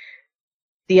Joffrey,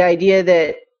 the idea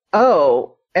that,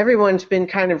 everyone's been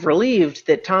kind of relieved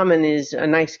that Tommen is a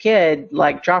nice kid,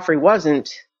 like Joffrey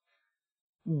wasn't.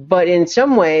 But in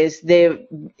some ways,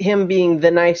 him being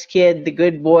the nice kid, the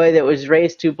good boy that was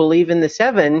raised to believe in the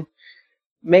Seven,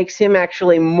 makes him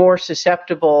actually more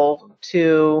susceptible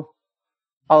to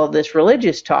all of this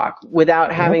religious talk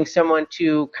without having someone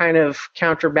to kind of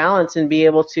counterbalance and be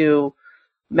able to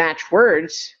match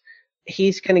words.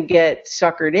 He's going to get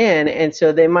suckered in, and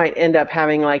so they might end up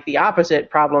having like the opposite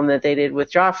problem that they did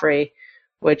with Joffrey,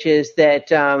 which is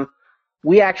that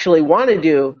we actually want to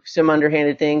do some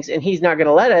underhanded things, and he's not going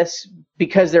to let us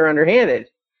because they're underhanded.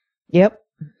 Yep.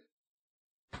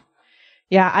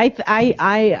 Yeah,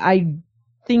 I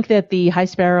think that the High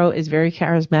Sparrow is very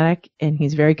charismatic and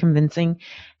he's very convincing,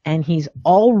 and he's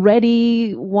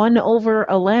already won over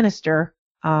a Lannister.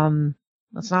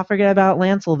 Let's not forget about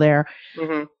Lancel there,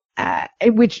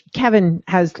 which Kevin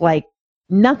has like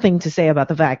nothing to say about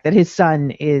the fact that his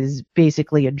son is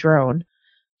basically a drone.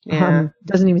 Yeah.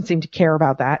 Doesn't even seem to care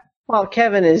about that. Well,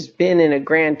 Kevin has been in a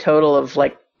grand total of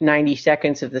like 90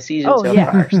 seconds of the season so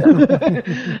far. So.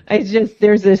 It's just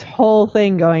there's this whole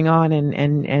thing going on,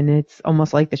 and it's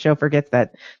almost like the show forgets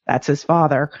that that's his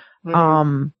father.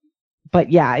 But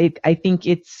yeah, I think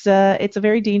it's a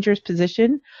very dangerous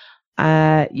position.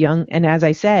 Young, and as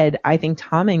I said, I think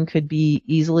Tommen could be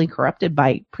easily corrupted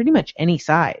by pretty much any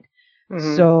side.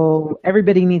 So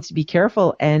everybody needs to be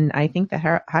careful, and I think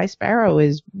the High Sparrow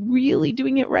is really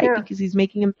doing it right because he's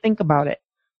making him think about it.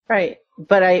 Right,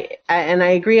 but I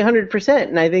agree 100%,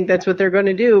 and I think that's what they're going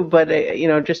to do. But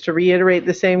just to reiterate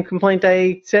the same complaint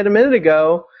I said a minute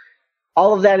ago,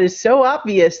 all of that is so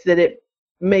obvious that it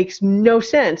makes no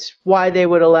sense why they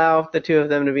would allow the two of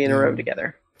them to be in a room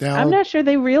together. I'm not sure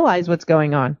they realize what's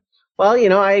going on. Well,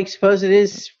 I suppose it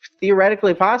is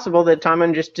theoretically possible that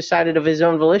Tommen just decided of his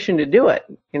own volition to do it.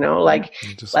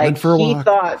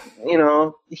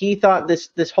 He thought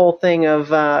this whole thing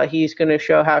of he's going to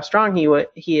show how strong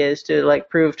he is to like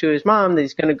prove to his mom that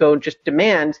he's going to go just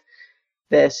demand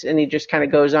this, and he just kind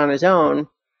of goes on his own.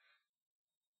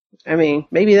 I mean,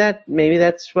 maybe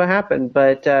that's what happened,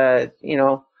 but I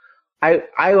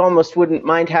almost wouldn't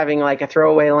mind having like a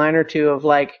throwaway line or two of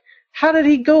like, how did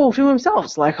he go to himself?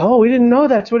 It's like, oh, we didn't know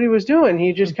that's what he was doing.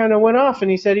 He just kind of went off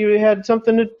and he said he had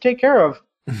something to take care of.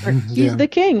 He's the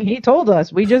king. He told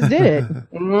us. We just did it.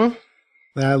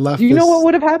 I left do you know what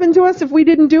would have happened to us if we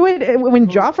didn't do it when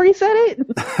Joffrey said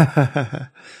it?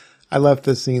 I left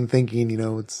this scene thinking,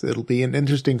 it'll be an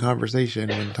interesting conversation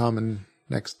when Tommen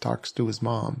next talks to his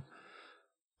mom.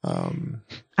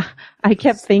 I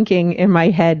kept thinking in my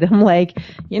head, I'm like,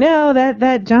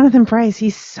 that Jonathan Pryce,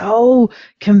 he's so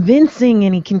convincing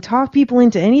and he can talk people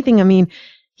into anything. I mean,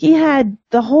 he had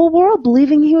the whole world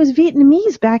believing he was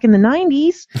Vietnamese back in the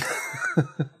 90s.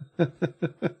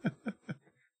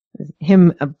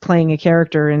 Him playing a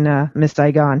character in Miss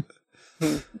Saigon.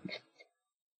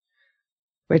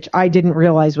 Which I didn't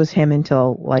realize was him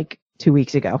until like 2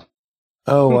 weeks ago.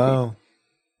 Oh, wow.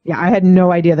 Yeah, I had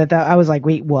no idea that I was like,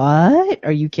 wait, what?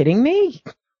 Are you kidding me?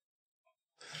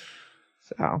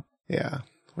 So. Yeah.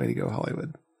 Way to go,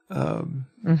 Hollywood.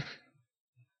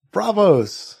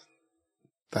 Bravos.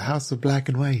 The House of Black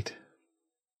and White.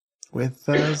 With,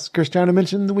 as Christiana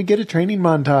mentioned, we get a training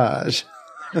montage.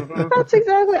 That's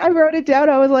exactly. I wrote it down.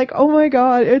 I was like, oh my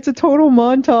God, it's a total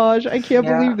montage. I can't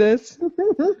believe this.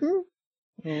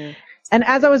 And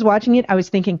as I was watching it, I was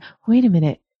thinking, wait a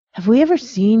minute. Have we ever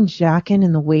seen Jaqen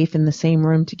and the waif in the same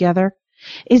room together?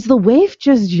 Is the waif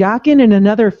just Jaqen in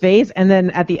another phase? And then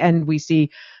at the end, we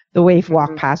see the waif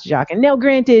walk past Jaqen. Now,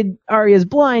 granted, Arya's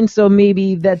blind, so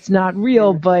maybe that's not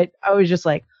real, but I was just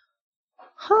like,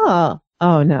 huh.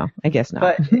 Oh, no, I guess not.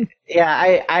 But,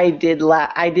 yeah, I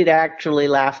did actually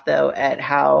laugh, though, at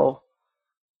how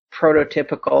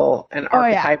prototypical and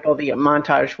archetypal the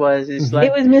montage was. Like,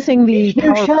 it was missing the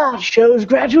new shot shows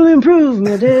gradual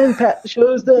improvement and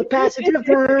shows the passage of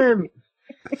time.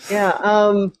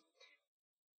 Yeah,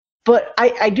 but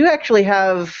I do actually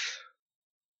have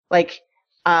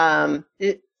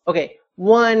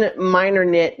one minor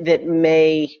nit that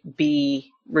may be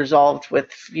resolved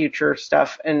with future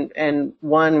stuff, and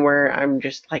one where I'm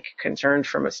just like concerned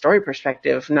from a story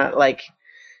perspective, not like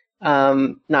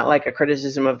a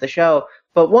criticism of the show,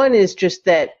 but one is just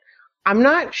that I'm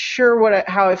not sure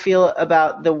how I feel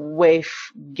about the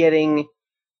waif getting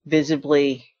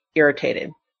visibly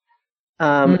irritated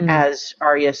as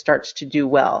Arya starts to do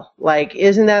well. Like,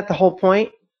 isn't that the whole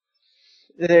point?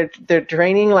 They're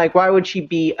training. Like, why would she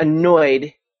be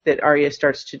annoyed that Arya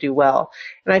starts to do well?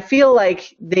 And I feel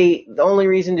like the only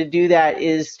reason to do that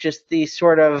is just the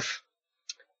sort of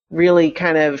really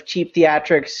kind of cheap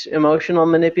theatrics emotional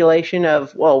manipulation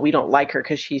of, well, we don't like her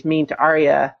because she's mean to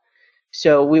Arya,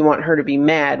 so we want her to be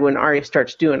mad when Arya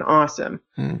starts doing awesome.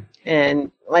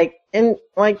 And I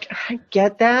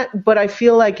get that, but I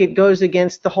feel like it goes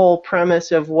against the whole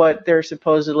premise of what they're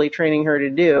supposedly training her to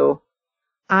do.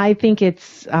 I think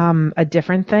it's a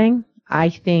different thing. I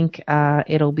think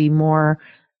it'll be more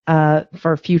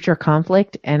for future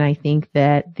conflict, and I think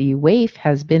that the waif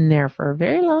has been there for a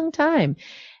very long time.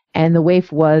 And the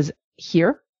waif was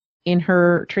here in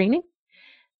her training,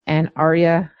 and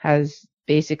Arya has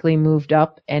basically moved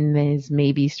up and is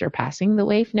maybe surpassing the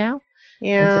waif now.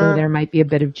 Yeah. And so there might be a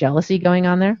bit of jealousy going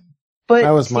on there.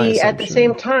 But see, at the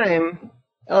same time,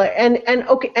 Okay,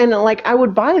 and like I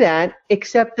would buy that,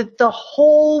 except that the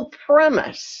whole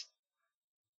premise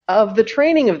of the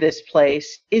training of this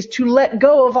place is to let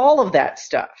go of all of that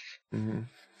stuff. Mm-hmm.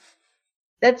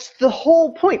 That's the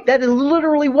whole point. That is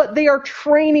literally what they are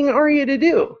training Arya to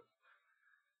do.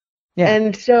 Yeah.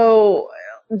 And so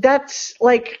that's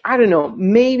like, I don't know,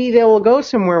 maybe they will go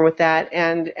somewhere with that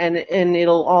and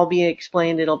it'll all be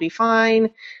explained, it'll be fine.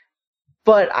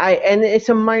 But and it's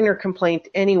a minor complaint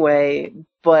anyway,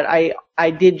 but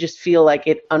I did just feel like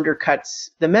it undercuts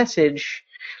the message.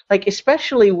 Like,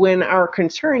 especially when our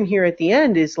concern here at the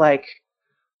end is like,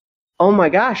 oh my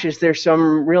gosh, is there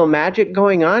some real magic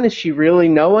going on? Is she really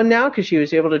no one now because she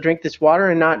was able to drink this water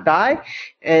and not die?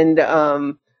 And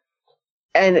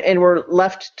we're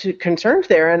left to concerned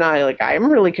there. And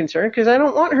I'm really concerned because I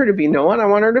don't want her to be no one. I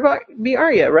want her to be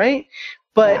Arya, right?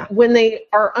 But when they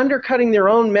are undercutting their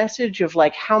own message of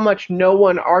like, how much no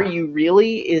one are you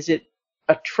really? Is it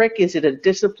a trick? Is it a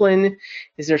discipline?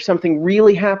 Is there something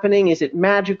really happening? Is it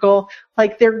magical?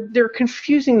 Like they're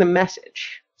confusing the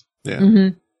message. Yeah.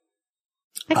 Mm-hmm.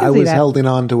 I was holding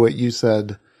on to what you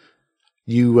said.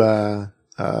 You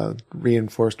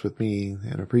reinforced with me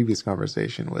in a previous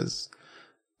conversation was,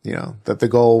 that the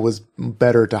goal was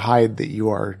better to hide that you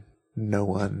are no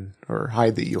one or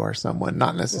hide that you are someone,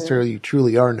 not necessarily you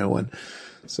truly are no one.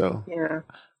 So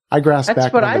I grasped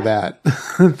back onto that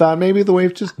and thought maybe the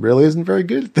wave just really isn't very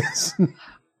good at this.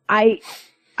 I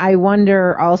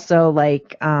wonder also,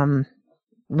 like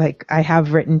I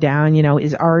have written down,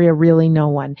 is Arya really no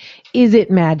one? Is it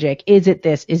magic? Is it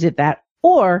this? Is it that?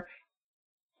 Or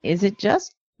is it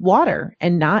just water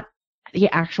and not the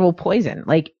actual poison?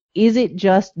 Like, is it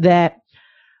just that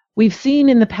we've seen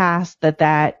in the past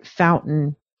that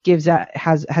fountain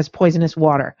has poisonous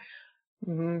water?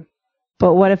 Mm-hmm.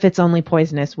 But what if it's only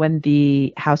poisonous when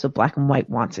the House of Black and White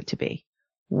wants it to be?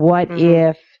 What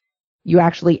if you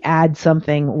actually add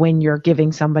something when you're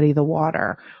giving somebody the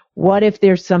water? What if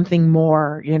there's something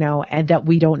more, and that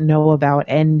we don't know about?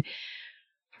 And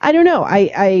I don't know.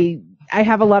 I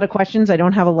have a lot of questions. I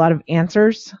don't have a lot of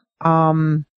answers.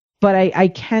 But I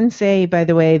can say, by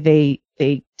the way,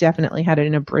 they definitely had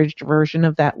an abridged version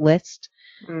of that list.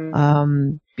 Because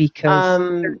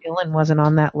Dylan wasn't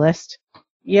on that list.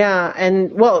 Yeah,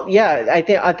 and I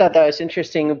thought that was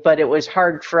interesting, but it was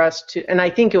hard for us to, and I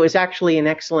think it was actually an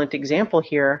excellent example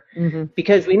here,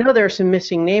 because we know there are some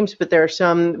missing names, but there are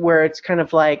some where it's kind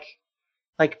of like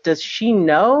does she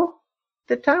know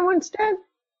that Tywin's dead?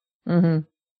 Mm-hmm.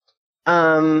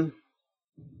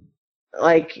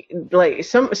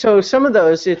 Some of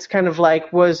those, it's kind of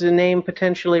like, was the name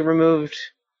potentially removed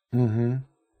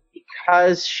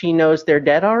because she knows they're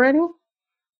dead already?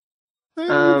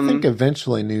 I think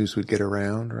eventually news would get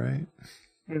around, right?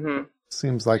 Mm-hmm.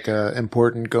 Seems like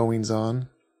important goings on.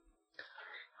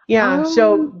 Yeah.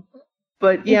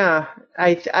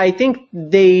 I think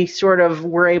they sort of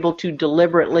were able to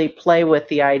deliberately play with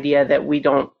the idea that we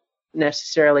don't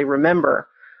necessarily remember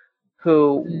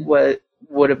who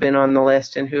would have been on the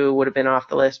list and who would have been off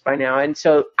the list by now, and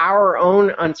so our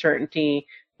own uncertainty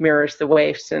mirrors the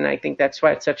waifs, and I think that's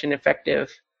why it's such an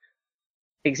effective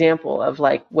example of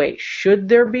like, wait, should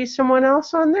there be someone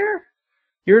else on there?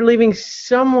 You're leaving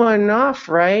someone off,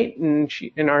 right? And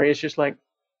Arya's just like,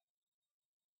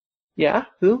 yeah,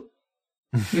 who?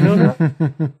 You don't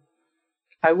know?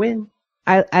 I win.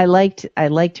 I liked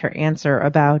her answer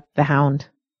about the Hound.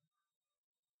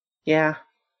 Yeah.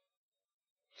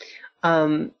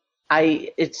 I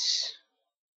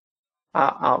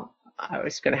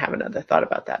was going to have another thought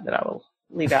about that I will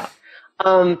leave out.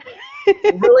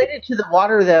 Related to the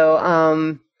water,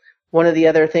 though, one of the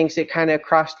other things that kind of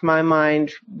crossed my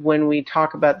mind when we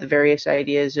talk about the various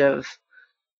ideas of,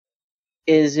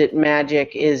 is it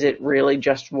magic? Is it really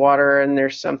just water and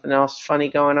there's something else funny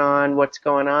going on? What's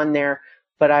going on there?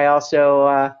 But I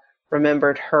also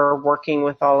remembered her working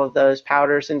with all of those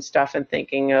powders and stuff and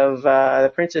thinking of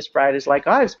the Princess Bride is like,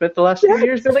 I've spent the last few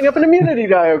years building up an immunity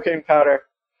to iocane powder.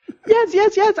 Yes.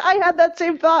 I had that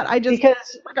same thought. I just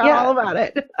forgot all about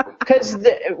it. Because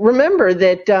remember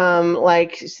that,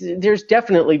 there's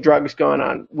definitely drugs going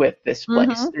on with this place.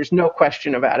 Mm-hmm. There's no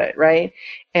question about it, right?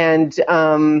 And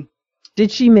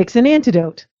did she mix an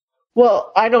antidote?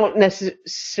 Well, I don't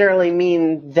necessarily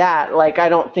mean that. Like, I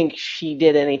don't think she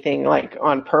did anything like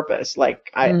on purpose.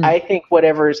 Like, I think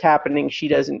whatever is happening, she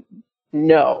doesn't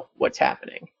know what's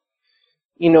happening.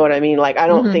 You know what I mean? Like, I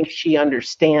don't think she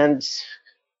understands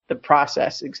the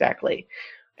process exactly.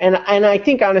 And I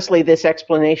think, honestly, this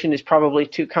explanation is probably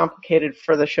too complicated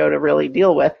for the show to really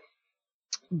deal with.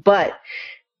 But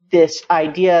this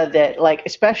idea that, like,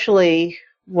 especially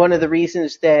one of the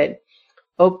reasons that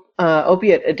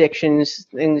opiate addictions,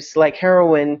 things like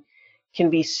heroin, can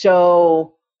be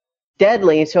so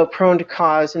deadly and so prone to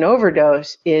cause an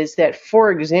overdose is that,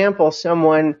 for example,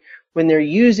 someone, when they're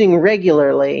using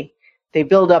regularly, they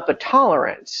build up a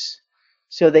tolerance.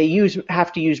 So they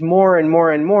have to use more and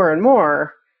more and more and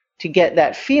more to get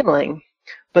that feeling.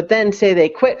 But then say they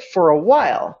quit for a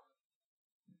while,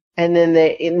 and then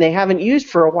they haven't used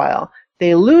for a while,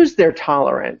 they lose their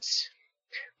tolerance.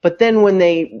 But then when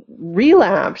they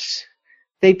relapse,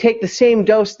 they take the same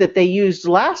dose that they used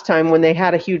last time when they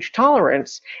had a huge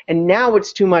tolerance, and now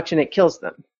it's too much and it kills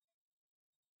them.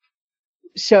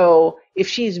 So if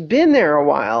she's been there a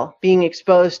while, being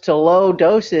exposed to low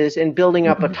doses and building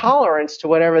up a tolerance to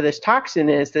whatever this toxin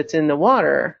is that's in the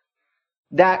water,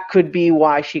 that could be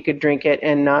why she could drink it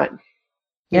and not,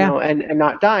 and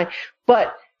not die.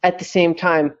 But at the same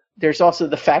time, there's also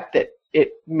the fact that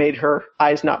it made her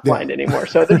eyes not blind anymore.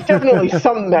 So there's definitely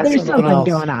some message. There's something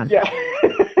going on. Yeah.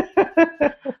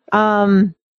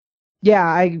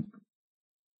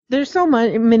 There's so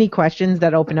many questions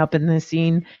that open up in this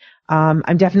scene.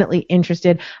 I'm definitely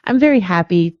interested. I'm very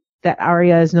happy that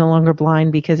Arya is no longer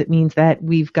blind, because it means that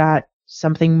we've got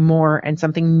something more and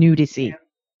something new to see.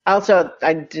 Also,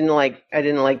 I didn't like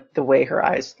the way her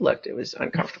eyes looked. It was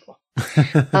uncomfortable.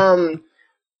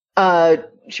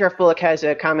 Sheriff Bullock has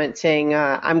a comment saying,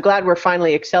 I'm glad we're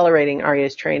finally accelerating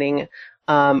Arya's training.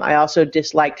 I also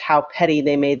disliked how petty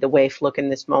they made the waif look in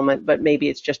this moment, but maybe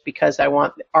it's just because I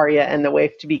want Arya and the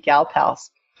waif to be gal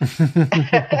pals.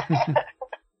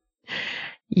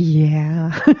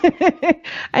 Yeah.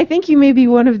 I think you may be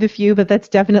one of the few, but that's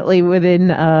definitely within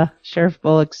Sheriff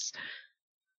Bullock's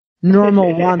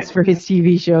normal wants for his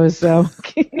TV shows. So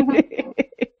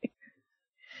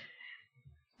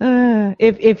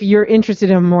if you're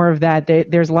interested in more of that,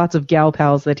 there's lots of gal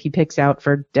pals that he picks out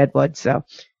for Deadwood. So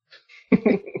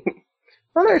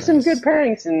well, there's some good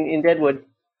pairings in Deadwood.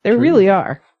 There really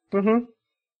are. Mm-hmm.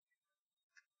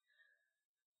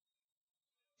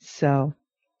 So.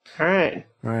 All right.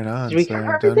 Right on. Did we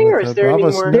cover everything, or is there any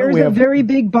more? There's a very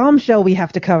big bombshell we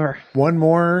have to cover. One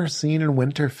more scene in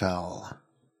Winterfell.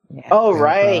 Yeah. Oh,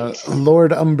 right.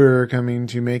 Lord Umber coming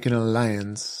to make an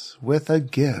alliance with a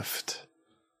gift.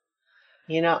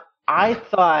 I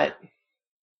thought,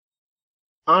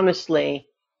 honestly,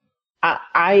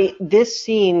 this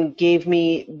scene gave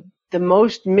me the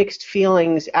most mixed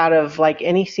feelings out of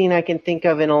any scene I can think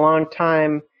of in a long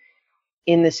time,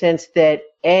 in the sense that,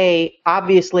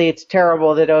 obviously it's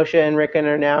terrible that Osha and Rickon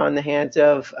are now in the hands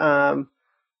of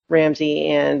Ramsay,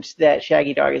 and that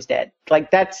Shaggy Dog is dead.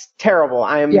 That's terrible.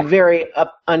 I am very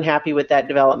unhappy with that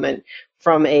development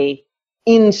from a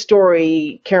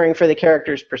in-story caring for the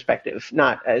characters perspective,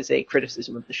 not as a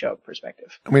criticism of the show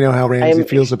perspective. We know how Ramsay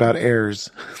feels about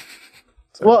heirs.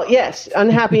 Well, yes,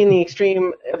 unhappy in the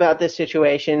extreme about this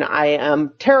situation. I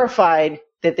am terrified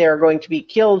that they are going to be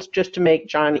killed just to make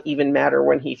Jon even madder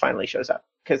when he finally shows up,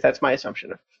 because that's my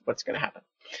assumption of what's going to happen.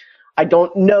 I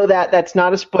don't know that. That's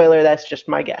not a spoiler. That's just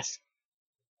my guess.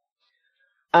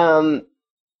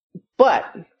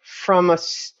 But from a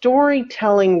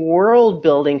storytelling,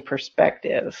 world-building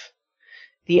perspective,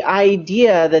 the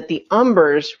idea that the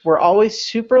Umbers were always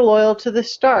super loyal to the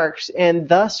Starks and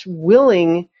thus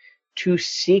willing to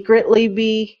secretly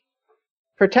be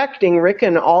protecting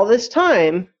Rickon all this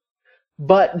time,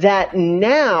 but that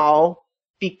now,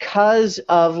 because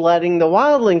of letting the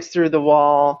wildlings through the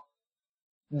wall,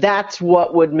 that's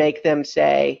what would make them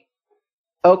say,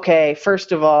 okay,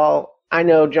 first of all, I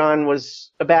know Jon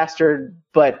was a bastard,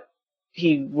 but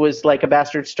he was like a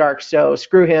bastard Stark, so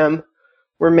screw him.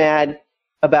 We're mad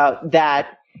about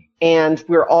that. And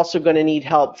we're also going to need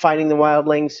help fighting the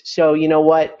wildlings. So you know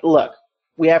what? Look,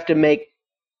 we have to make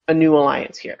a new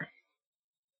alliance here.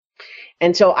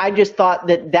 And so I just thought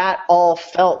that all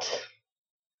felt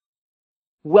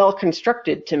well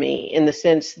constructed to me, in the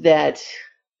sense that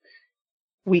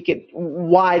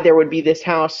why there would be this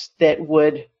house that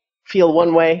would feel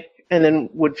one way and then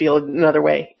would feel another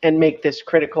way and make this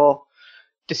critical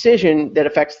decision that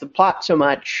affects the plot so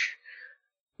much.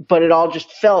 But it all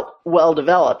just felt well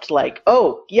developed,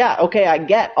 oh, yeah, okay, I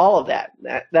get all of that.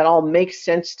 That all makes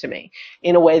sense to me,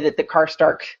 in a way that the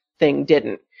Karstark thing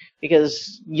didn't.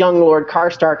 Because young Lord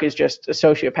Karstark is just a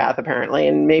sociopath, apparently,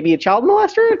 and maybe a child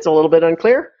molester. It's a little bit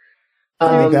unclear.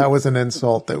 I mean, that was an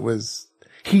insult that was...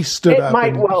 He stood up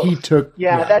and he took...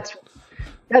 Yeah,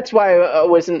 that's why I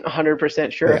wasn't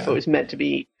 100% sure if it was meant to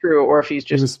be true, or if he's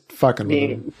just... He was fucking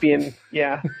being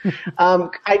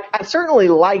I certainly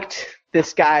liked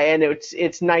this guy, and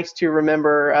it's nice to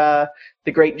remember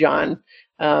the great Jon,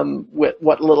 with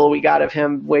what little we got of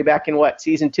him way back in,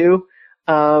 season 2?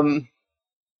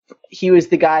 he was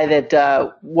the guy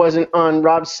that wasn't on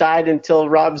Rob's side until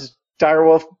Rob's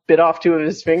direwolf bit off 2 of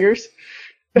his fingers.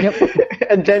 Yep.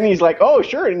 And then he's like, "Oh,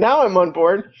 sure, now I'm on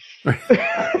board."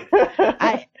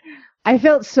 I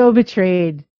felt so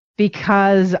betrayed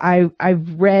because I've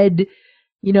read,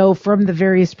 from the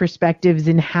various perspectives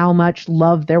and how much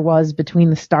love there was between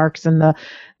the Starks and the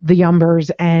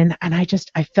Yumbers, and I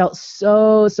felt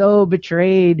so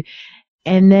betrayed.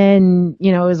 And then,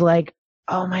 it was like,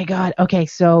 oh my God, okay,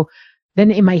 so then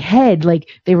in my head, like,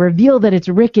 they reveal that it's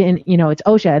Rickon, it's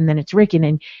Osha, and then it's Rickon,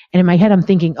 and in my head I'm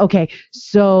thinking, okay,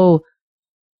 so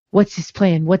what's his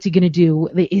plan? What's he going to do?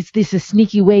 Is this a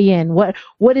sneaky way in? What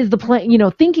is the plan?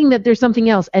 Thinking that there's something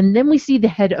else. And then we see the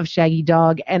head of Shaggy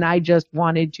Dog, and I just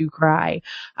wanted to cry.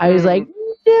 I was like,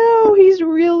 no, he's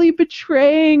really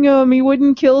betraying him. He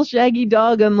wouldn't kill Shaggy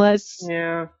Dog unless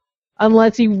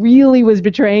he really was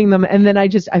betraying them. And then I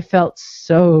felt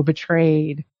so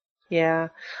betrayed. Yeah.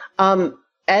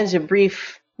 As a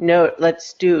brief note,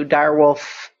 let's do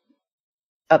direwolf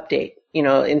update,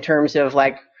 in terms of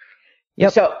like,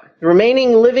 yep. So the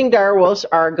remaining living direwolves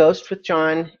are Ghost with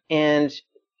Jon and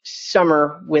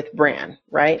Summer with Bran,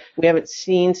 right? We haven't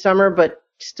seen Summer, but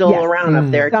still around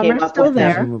up there. Summer's came up still with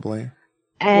there. Presumably.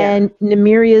 And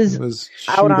Nymeeria's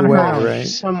out on her own. Right?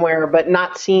 Somewhere, but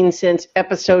not seen since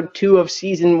episode 2 of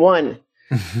season 1.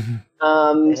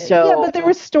 But there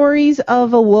were stories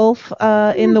of a wolf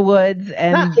in the woods,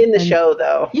 and not in the show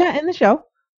though. Yeah, in the show.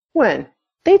 When?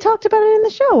 They talked about it in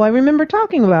the show. I remember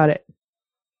talking about it.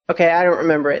 Okay, I don't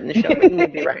remember it in the show, but you may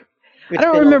be right. I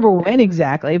don't remember when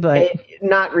exactly, but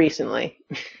not recently.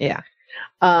 Yeah.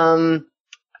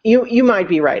 You might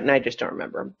be right, and I just don't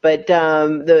remember. But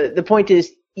the point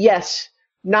is, yes,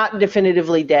 not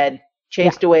definitively dead,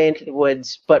 chased away into the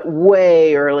woods, but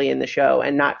way early in the show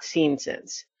and not seen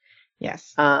since.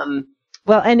 Yes. Well,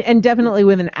 and definitely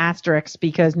with an asterisk,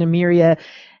 because Nymeria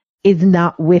is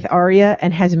not with Arya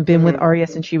and hasn't been with Arya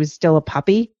since she was still a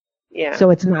puppy. Yeah. So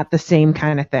it's not the same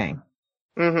kind of thing.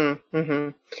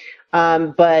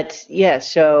 But yeah,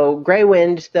 so Grey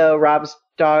Wind, though, Rob's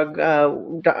dog,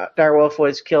 direwolf,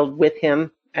 was killed with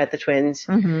him at the Twins.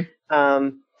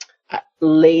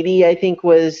 Lady, I think,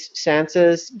 was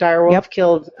Sansa's direwolf,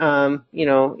 killed,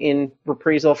 in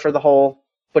reprisal for the whole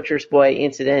Butcher's Boy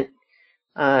incident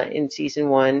in season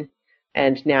 1,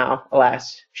 and now,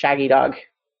 alas, Shaggy Dog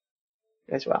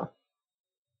as well.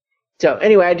 So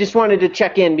anyway, I just wanted to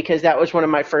check in because that was one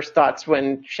of my first thoughts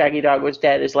when Shaggy Dog was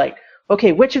dead, is like,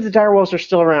 okay, which of the direwolves are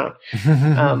still around?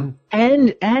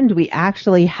 And we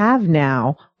actually have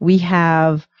now, we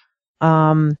have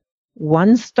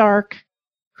one Stark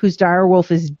whose direwolf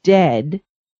is dead,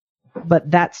 but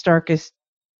that Stark is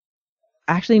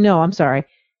actually, no, I'm sorry.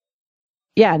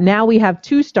 Yeah, now we have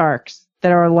 2 Starks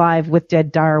that are alive with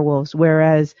dead direwolves,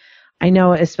 whereas I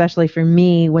know, especially for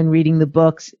me, when reading the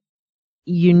books,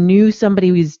 you knew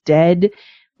somebody was dead,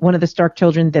 one of the Stark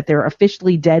children, that they're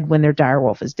officially dead when their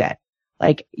direwolf is dead.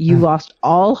 Like, you lost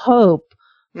all hope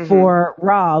for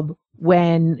Rob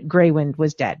when Grey Wind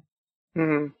was dead.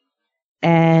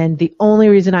 And the only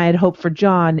reason I had hope for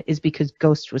Jon is because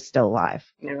Ghost was still alive.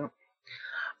 Yeah.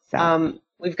 So.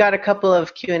 We've got a couple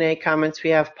of Q&A comments.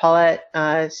 We have Paulette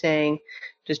saying,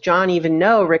 does Jon even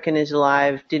know Rickon is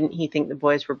alive? Didn't he think the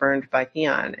boys were burned by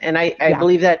Theon? And I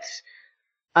believe that's...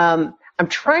 I'm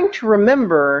trying to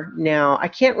remember now. I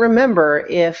can't remember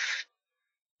if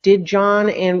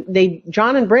Jon and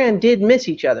Bran did miss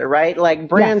each other, right? Like,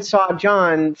 Bran saw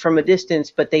Jon from a distance,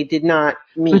 but they did not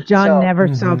meet. But Jon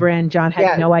never saw Bran. Jon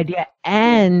had no idea.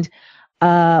 And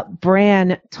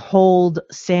Bran told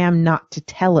Sam not to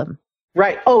tell him.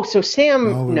 Right. Oh, so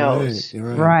Sam knows.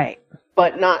 Right.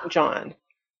 But not Jon.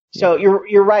 So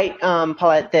you're right,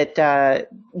 Paulette, that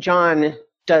Jon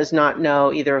does not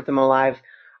know either of them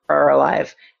are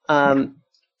alive.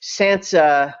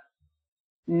 Sansa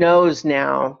knows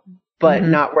now, but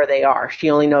not where they are. She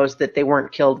only knows that they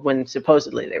weren't killed when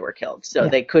supposedly they were killed. So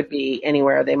they could be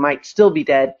anywhere. They might still be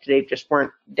dead. They just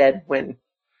weren't dead when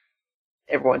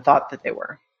everyone thought that they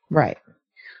were. Right.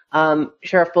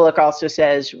 Sheriff Bullock also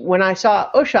says, when I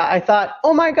saw Osha, I thought,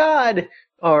 oh my God,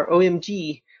 or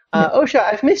OMG, Osha,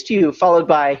 I've missed you, followed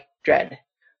by dread.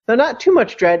 Though not too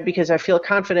much dread, because I feel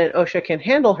confident Osha can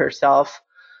handle herself.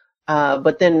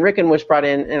 But then Rickon was brought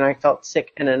in, and I felt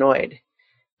sick and annoyed.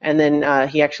 And then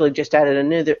he actually just added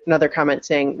another comment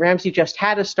saying, Ramsay just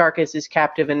had a Stark as his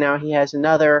captive, and now he has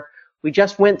another. We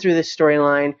just went through this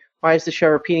storyline. Why is the show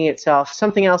repeating itself?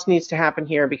 Something else needs to happen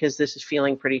here because this is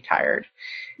feeling pretty tired.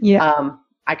 Yeah.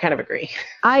 I kind of agree.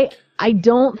 I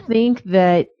don't think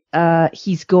that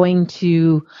he's going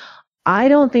to... I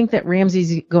don't think that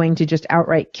Ramsay's going to just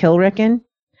outright kill Rickon.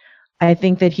 I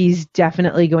think that he's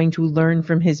definitely going to learn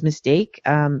from his mistake,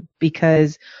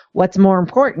 because what's more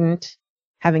important,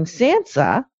 having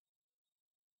Sansa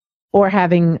or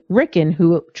having Rickon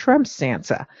who trumps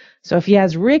Sansa? So if he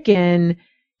has Rickon,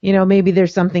 maybe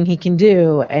there's something he can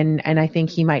do, and I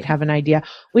think he might have an idea,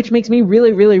 which makes me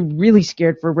really, really, really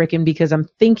scared for Rickon, because I'm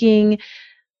thinking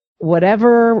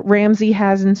whatever Ramsay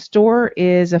has in store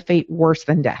is a fate worse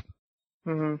than death.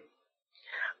 Mm-hmm.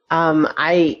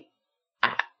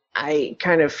 I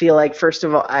kind of feel like, first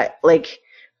of all,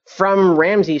 from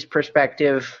Ramsay's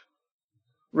perspective,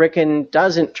 Rickon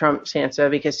doesn't trump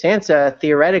Sansa, because Sansa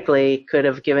theoretically could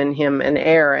have given him an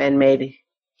heir and made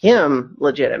him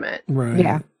legitimate. Right.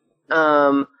 Yeah.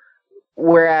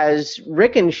 Whereas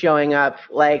Rickon showing up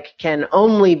can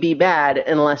only be bad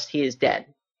unless he is dead.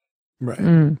 Right.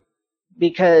 Mm.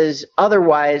 Because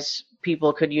otherwise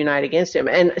people could unite against him.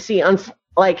 And see,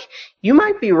 you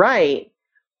might be right,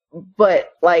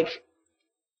 but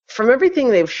from everything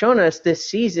they've shown us this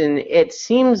season, it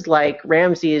seems like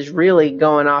Ramsay is really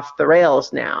going off the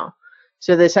rails now.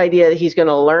 So this idea that he's going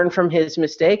to learn from his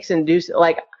mistakes and do,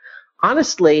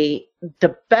 honestly,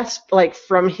 the best,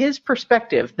 from his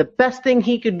perspective, the best thing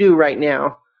he could do right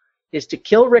now is to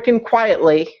kill Rickon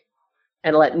quietly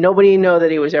and let nobody know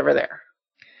that he was ever there.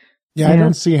 Yeah, I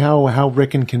don't see how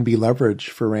Rickon can be leverage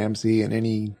for Ramsay in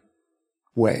any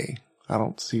way. I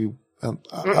don't see.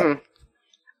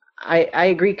 I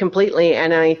agree completely,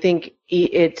 and I think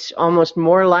it's almost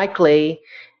more likely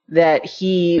that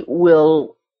he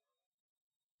will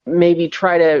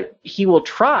try,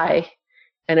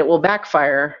 and it will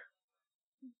backfire,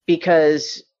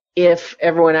 because if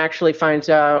everyone actually finds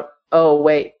out, oh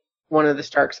wait, one of the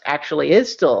Starks actually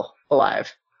is still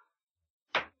alive,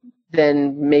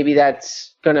 then maybe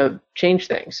that's going to change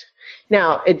things.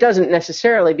 Now, it doesn't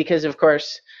necessarily, because of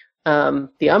course the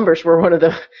Umbers were one of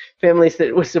the families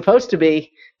that was supposed to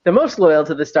be the most loyal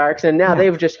to the Starks, and now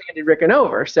they've just handed Rickon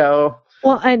over. So,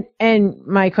 well, and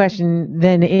my question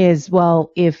then is,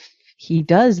 well, if he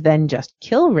does then just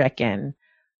kill Rickon,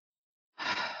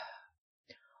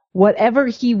 whatever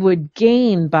he would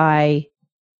gain by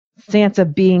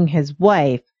Sansa being his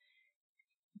wife,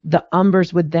 the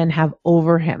Umbers would then have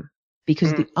over him,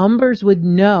 because the Umbers would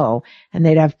know, and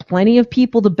they'd have plenty of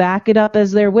people to back it up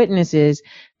as their witnesses.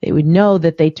 They would know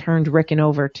that they turned Rickon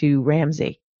over to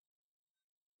Ramsay.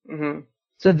 Mm-hmm.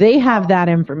 So they have that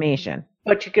information.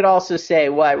 But you could also say,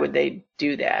 why would they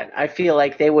do that? I feel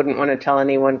like they wouldn't want to tell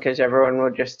anyone, because everyone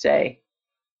would just say,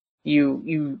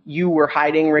 you were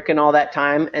hiding Rickon all that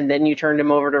time, and then you turned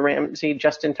him over to Ramsay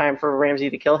just in time for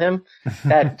Ramsay to kill him.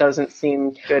 That doesn't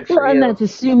seem good for you. And that's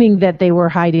assuming that they were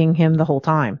hiding him the whole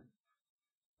time.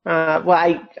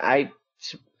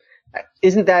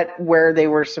 Isn't that where they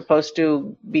were supposed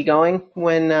to be going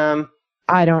when?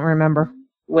 I don't remember.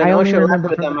 When Osha left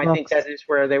with them, I think that is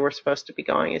where they were supposed to be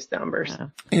going, is the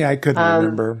Umbers. Yeah, I couldn't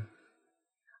remember.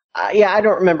 I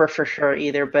don't remember for sure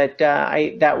either, but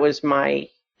that was my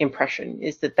impression,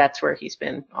 is that that's where he's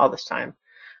been all this time.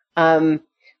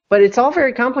 But it's all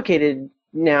very complicated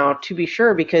now, to be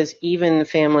sure, because even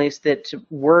families that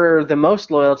were the most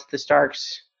loyal to the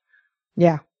Starks,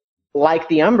 like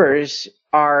the Umbers,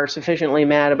 are sufficiently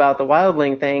mad about the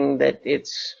Wildling thing that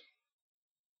it's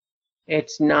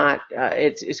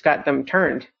got them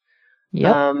turned.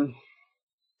 Yep.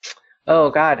 Oh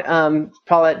God.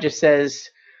 Paulette just says,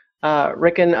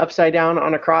 Rickon upside down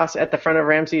on a cross at the front of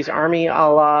Ramsay's army, a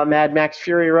la Mad Max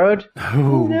Fury Road.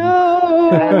 Oh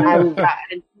No. And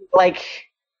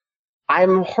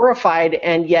I'm horrified,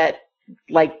 and yet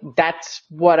that's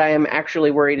what I am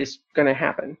actually worried is going to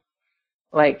happen.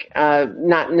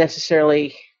 Not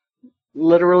necessarily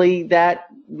literally that,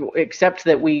 except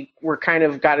that we were kind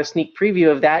of got a sneak preview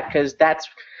of that, because that's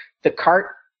the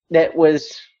cart that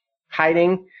was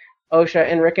hiding Osha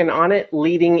and Rickon on it,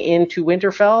 leading into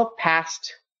Winterfell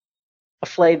past a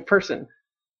flayed person,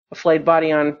 a flayed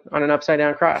body on an upside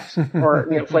down cross,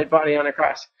 or flayed body on a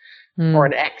cross, or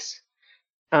an X,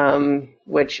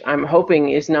 which I'm hoping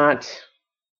is not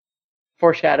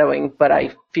foreshadowing, but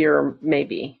I fear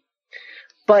maybe.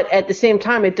 But at the same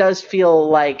time, it does feel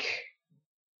like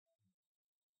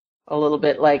a little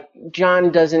bit like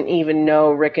Jon doesn't even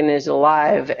know Rickon is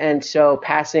alive, and so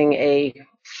passing a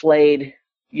flayed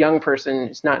young person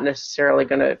is not necessarily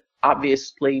going to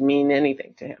obviously mean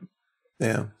anything to him.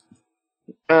 Yeah.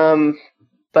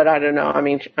 But I don't know. I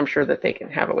mean, I'm sure that they can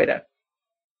have a way to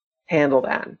handle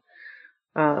that.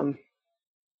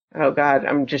 Oh God,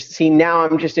 I'm just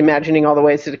imagining all the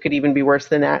ways that it could even be worse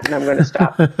than that, and I'm going to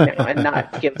stop now and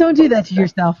not give. Don't do that to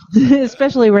yourself,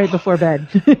 especially right before bed.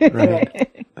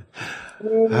 Right.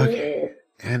 Okay.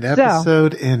 And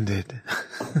episode ended.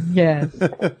 Yes.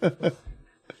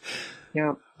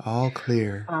 Yeah. All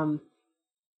clear.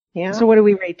 Yeah. So what do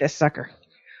we rate this sucker?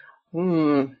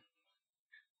 I'm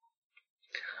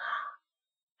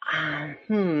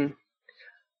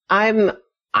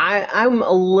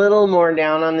a little more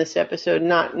down on this episode,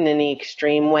 not in any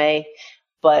extreme way,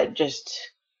 but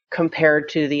just compared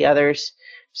to the others.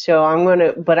 So I'm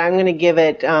gonna give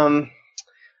it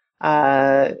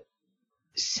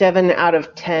 7 out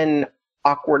of 10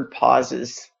 awkward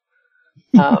pauses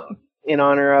in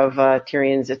honor of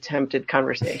Tyrion's attempted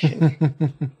conversation.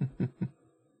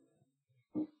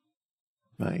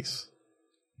 Nice.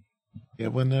 You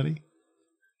have one, Nutty?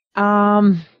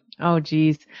 Oh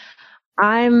geez.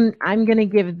 I'm gonna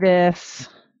give this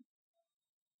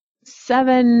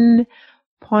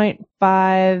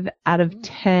 7.5 out of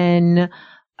 10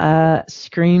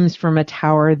 screams from a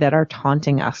tower that are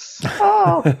taunting us.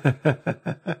 Oh.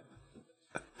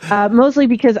 Mostly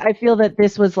because I feel that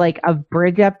this was like a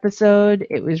bridge episode.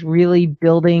 It was really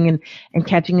building and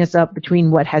catching us up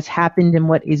between what has happened and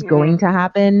what is going to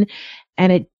happen.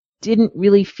 And it didn't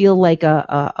really feel like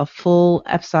a full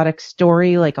episodic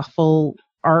story, like a full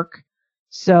arc.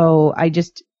 So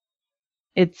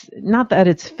it's not that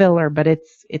it's filler, but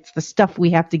it's the stuff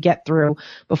we have to get through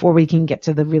before we can get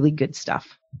to the really good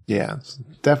stuff. Yeah, it's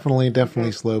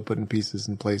definitely slow putting pieces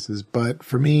in places. But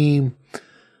for me,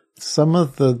 some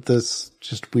of this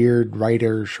just weird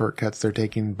writer shortcuts they're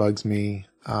taking bugs me.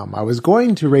 I was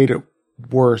going to rate it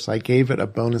worse. I gave it a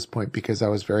bonus point because I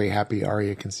was very happy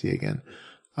Arya can see again.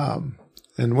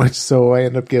 So I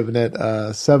end up giving it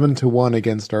 7-1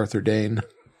 against Arthur Dayne.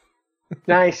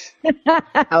 Nice.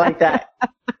 I like that.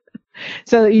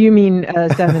 So you mean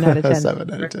 7 out of 10?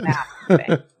 7 out of 10.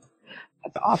 That's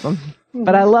awesome.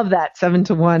 But I love that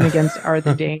 7-1 against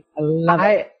Arthur Dayne. I love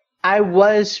it. I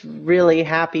was really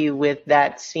happy with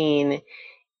that scene.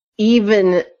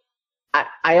 I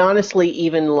honestly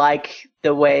even like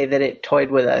the way that it toyed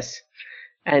with us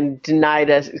and denied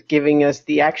us giving us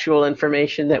the actual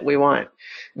information that we want.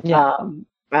 Yeah.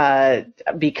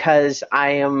 Because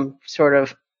I am sort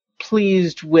of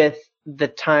pleased with the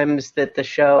times that the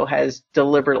show has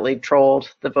deliberately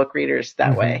trolled the book readers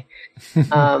that way.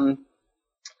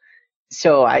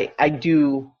 So I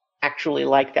do actually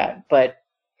like that, but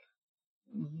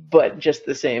just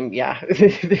the same, yeah,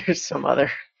 there's some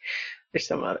other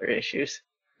issues.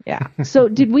 Yeah. So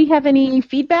did we have any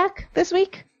feedback this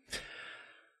week?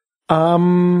 I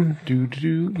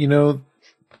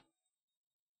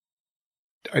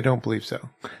don't believe so.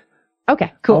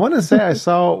 Okay, cool. I want to say I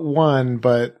saw one,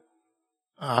 but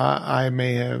I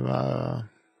may have, I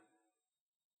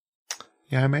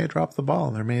may have dropped the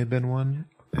ball. There may have been one,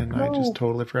 and I just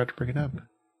totally forgot to bring it up.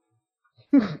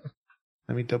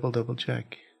 Let me double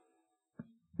check.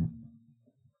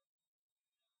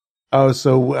 Oh,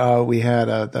 so we had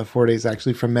the 4 days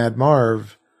actually from Mad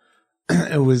Marv.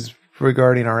 It was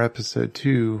regarding our episode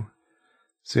 2.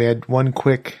 So we had one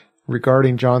quick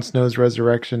regarding Jon Snow's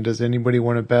resurrection. Does anybody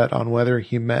want to bet on whether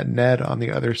he met Ned on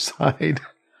the other side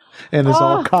and is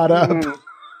all caught up?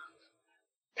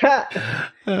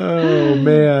 Oh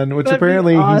man, which That'd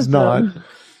apparently awesome. He's not.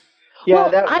 Yeah,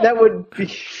 Well, that would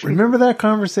be. Remember that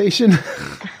conversation?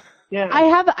 Yeah,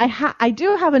 I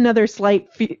do have another slight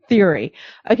theory.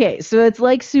 Okay, so it's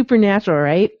like Supernatural,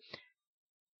 right?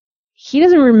 He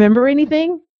doesn't remember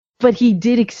anything, but he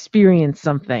did experience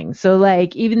something. So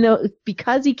like,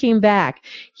 because he came back,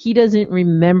 he doesn't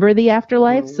remember the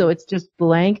afterlife, so it's just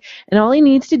blank. And all he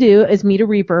needs to do is meet a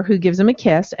Reaper who gives him a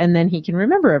kiss, and then he can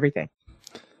remember everything.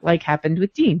 Like happened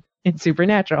with Dean in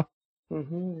Supernatural.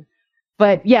 Mm-hmm.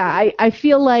 But yeah, I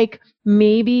feel like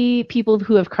maybe people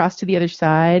who have crossed to the other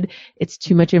side, it's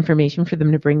too much information for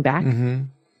them to bring back. Mm-hmm.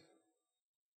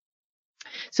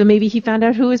 So maybe he found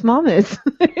out who his mom is.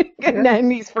 And then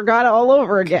he's forgot all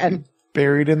over again.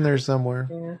 Buried in there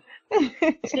somewhere. Yeah.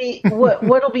 See,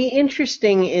 what'll be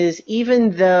interesting is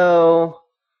even though,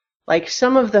 like,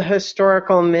 some of the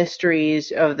historical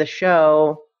mysteries of the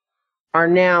show are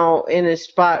now in a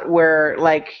spot where,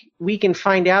 like, we can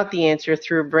find out the answer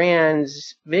through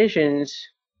Bran's visions,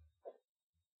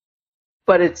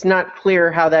 but it's not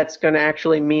clear how that's going to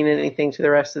actually mean anything to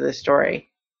the rest of the story.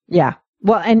 Yeah.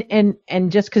 Well, and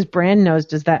just because Bran knows,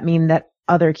 does that mean that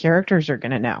other characters are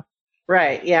going to know?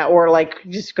 Right, yeah, or, like,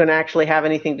 just going to actually have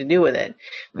anything to do with it.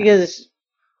 Because,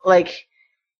 like,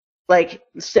 we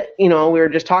were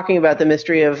just talking about the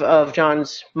mystery of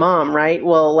Jon's mom, right?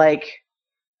 Well, like,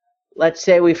 let's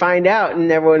say we find out and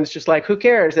everyone's just like, who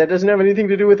cares? That doesn't have anything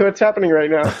to do with what's happening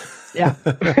right now. Yeah.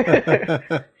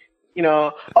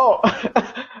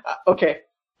 Okay.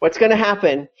 What's going to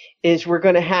happen is we're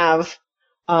going to have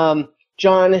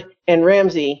John and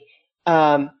Ramsay,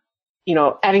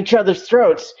 at each other's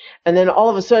throats. And then all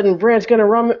of a sudden, Bran's going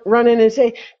to run in and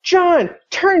say, John,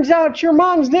 turns out your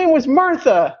mom's name was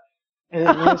Martha. And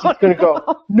then Ramsay's going to go,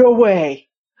 no way.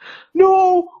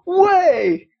 No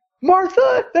way.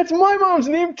 Martha, that's my mom's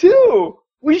name too.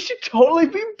 We should totally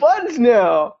be buds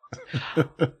now.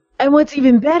 And what's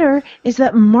even better is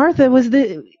that Martha was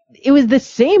the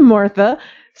same Martha,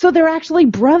 so they're actually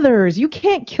brothers. You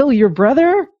can't kill your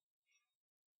brother.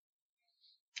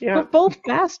 Yeah. We're both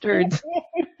bastards.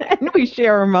 And we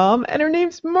share a mom, and her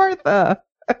name's Martha.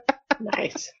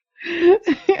 Nice.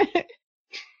 I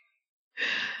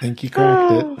think you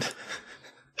cracked it.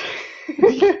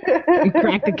 You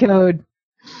cracked the code.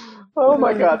 Oh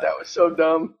my God, that was so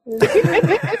dumb.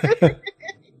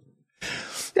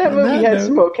 That movie had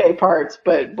some okay parts,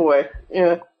 but boy,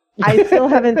 yeah. I still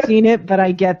haven't seen it, but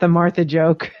I get the Martha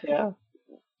joke. Yeah.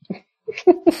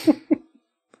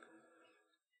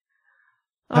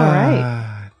 All right.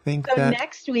 I think So that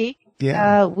next week,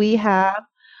 yeah. we have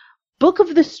Book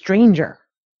of the Stranger.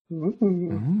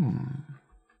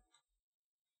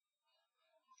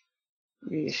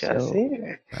 We shall see.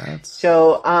 That's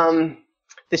So,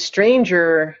 the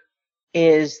Stranger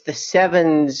is the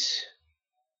Seven's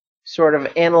sort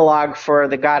of analog for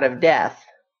the God of Death,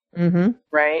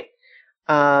 right?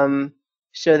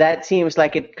 So that seems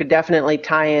like it could definitely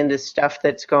tie into stuff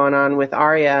that's going on with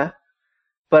Arya,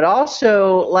 but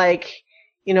also like,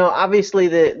 obviously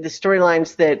the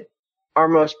storylines that are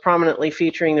most prominently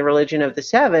featuring the religion of the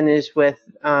Seven is with,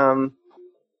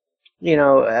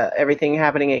 everything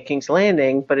happening at King's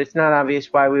Landing, but it's not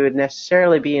obvious why we would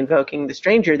necessarily be invoking the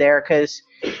Stranger there, because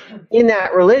in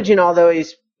that religion, although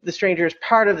the Stranger is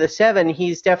part of the Seven,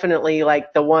 he's definitely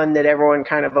like the one that everyone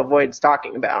kind of avoids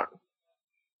talking about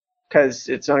because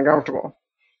it's uncomfortable.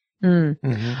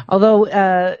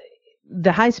 Although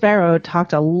the High Sparrow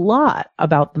talked a lot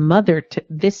about the mother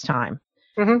this time.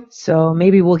 So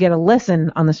maybe we'll get a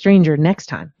lesson on the Stranger next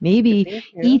time. Maybe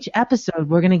each episode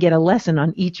we're going to get a lesson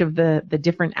on each of the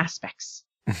different aspects.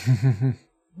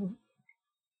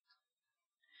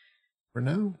 For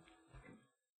now.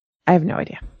 I have no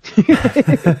idea.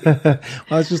 Well,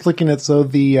 I was just looking at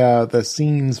the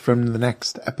scenes from the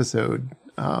next episode.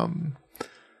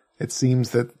 It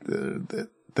seems that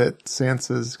that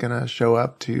Sansa's gonna show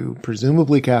up to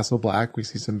presumably Castle Black. We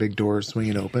see some big doors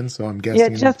swinging open, so I'm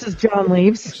guessing just as John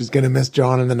leaves, she's gonna miss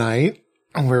Jon in the night.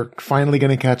 And we're finally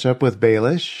gonna catch up with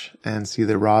Baelish and see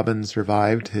that Robin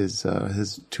survived his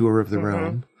tour of the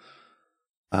realm.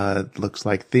 It looks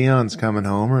like Theon's coming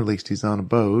home, or at least he's on a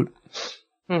boat.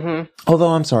 Although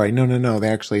I'm sorry, no. They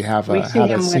actually have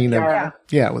a scene of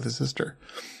with his sister.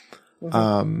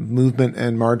 Movement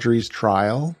and Marjorie's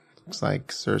trial. Looks like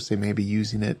Cersei may be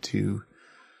using it to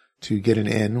get an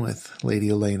in with Lady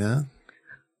Olenna.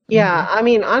 Yeah, I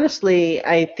mean, honestly,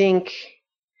 I think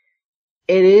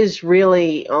it is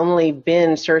really only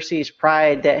been Cersei's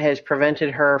pride that has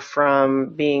prevented her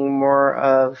from being more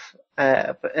of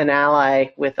an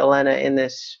ally with Olenna in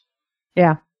this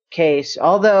case.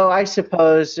 Although I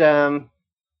suppose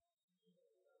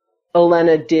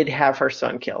Olenna did have her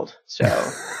son killed, so.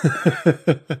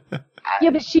 Yeah,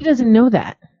 but she doesn't know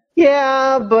that.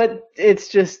 Yeah, but it's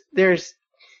just there's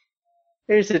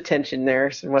a tension there.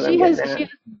 So what she has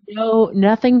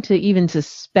nothing to even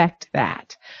suspect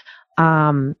that.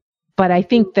 But I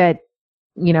think that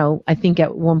I think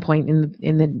at one point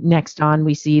in the next on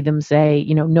we see them say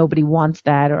nobody wants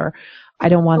that, or I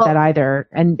don't want that either,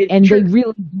 and they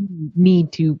really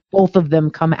need to both of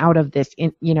them come out of this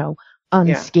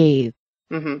unscathed.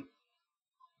 Yeah.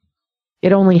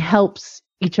 It only helps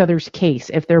each other's case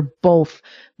if they're both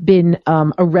been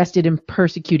arrested and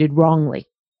persecuted wrongly.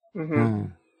 Yeah.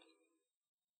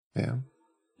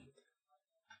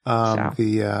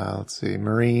 Let's see,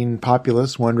 Marine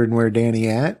populace wondering where Dany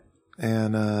at,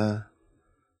 and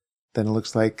then it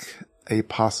looks like a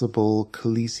possible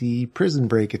Khaleesi prison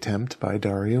break attempt by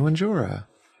Daario and Jorah.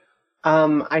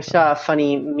 I saw a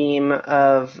funny meme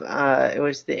of it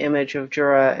was the image of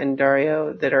Jorah and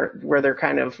Daario where they're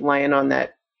kind of lying on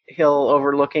that hill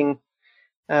overlooking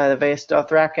the Vaes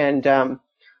Dothrak, and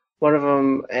one of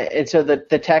them, and so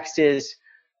the text is,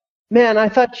 "Man, I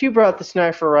thought you brought the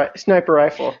sniper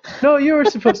rifle. No, you were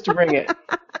supposed to bring it."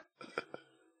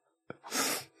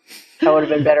 That would have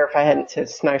been better if I hadn't said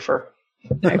sniper.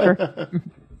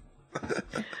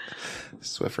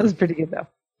 Swiffer. That was pretty good though.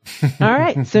 All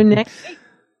right, so next week,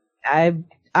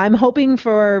 I'm hoping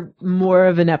for more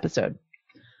of an episode.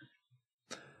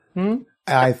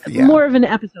 More of an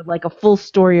episode, like a full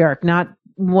story arc, not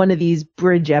one of these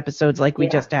bridge episodes like we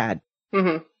just had.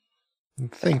 Yeah,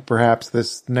 think perhaps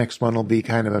this next one will be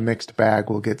kind of a mixed bag.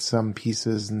 We'll get some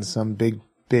pieces and some big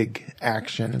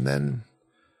action, and then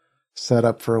set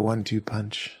up for a 1-2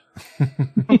 punch.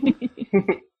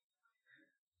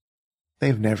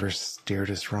 They've never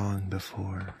steered us wrong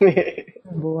before.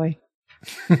 Oh boy.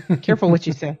 Careful what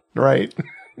you say. Right.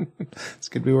 This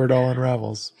could be where it all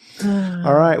unravels.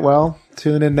 All right. Well,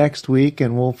 tune in next week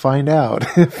and we'll find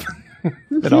out if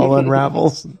it all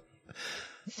unravels.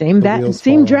 Same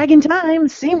dragon time,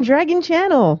 same dragon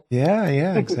channel.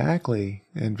 Yeah, exactly.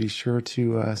 And be sure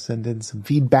to send in some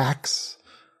feedbacks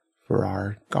for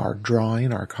our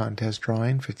drawing, our contest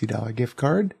drawing, $50 gift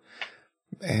card.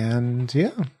 And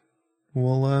yeah,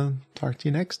 we'll talk to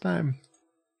you next time.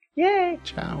 Yay!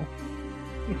 Ciao.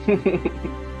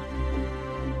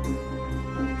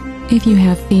 If you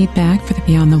have feedback for the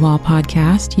Beyond the Wall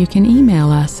podcast, you can email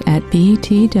us at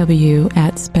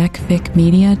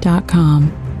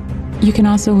btw@specficmedia.com. You can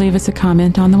also leave us a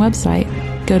comment on the website.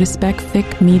 Go to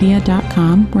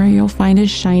specficmedia.com where you'll find a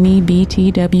shiny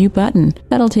BTW button.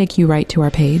 That'll take you right to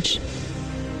our page.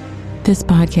 This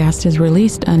podcast is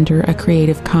released under a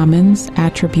Creative Commons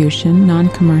Attribution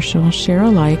Non-Commercial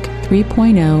Share-alike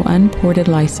 3.0 Unported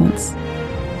license.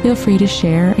 Feel free to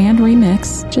share and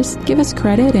remix. Just give us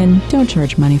credit and don't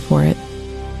charge money for it.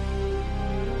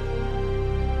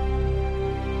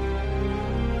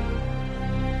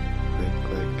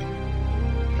 Click.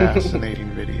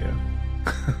 Fascinating video.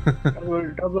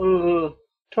 Double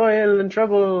toil and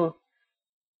trouble.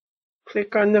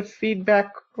 Click on the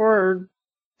feedback word.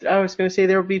 I was going to say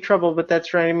there will be trouble, but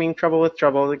that's rhyming trouble with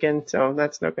trouble again, so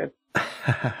that's no good.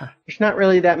 There's not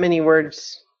really that many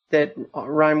words that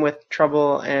rhyme with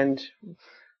trouble and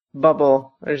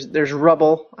bubble. There's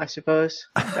rubble, I suppose.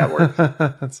 That works.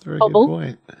 That's a very Hubble.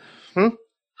 good point.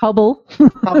 Hubble.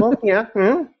 Hubble, yeah.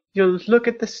 You'll look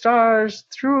at the stars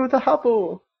through the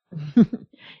Hubble.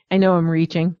 I know I'm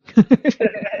reaching.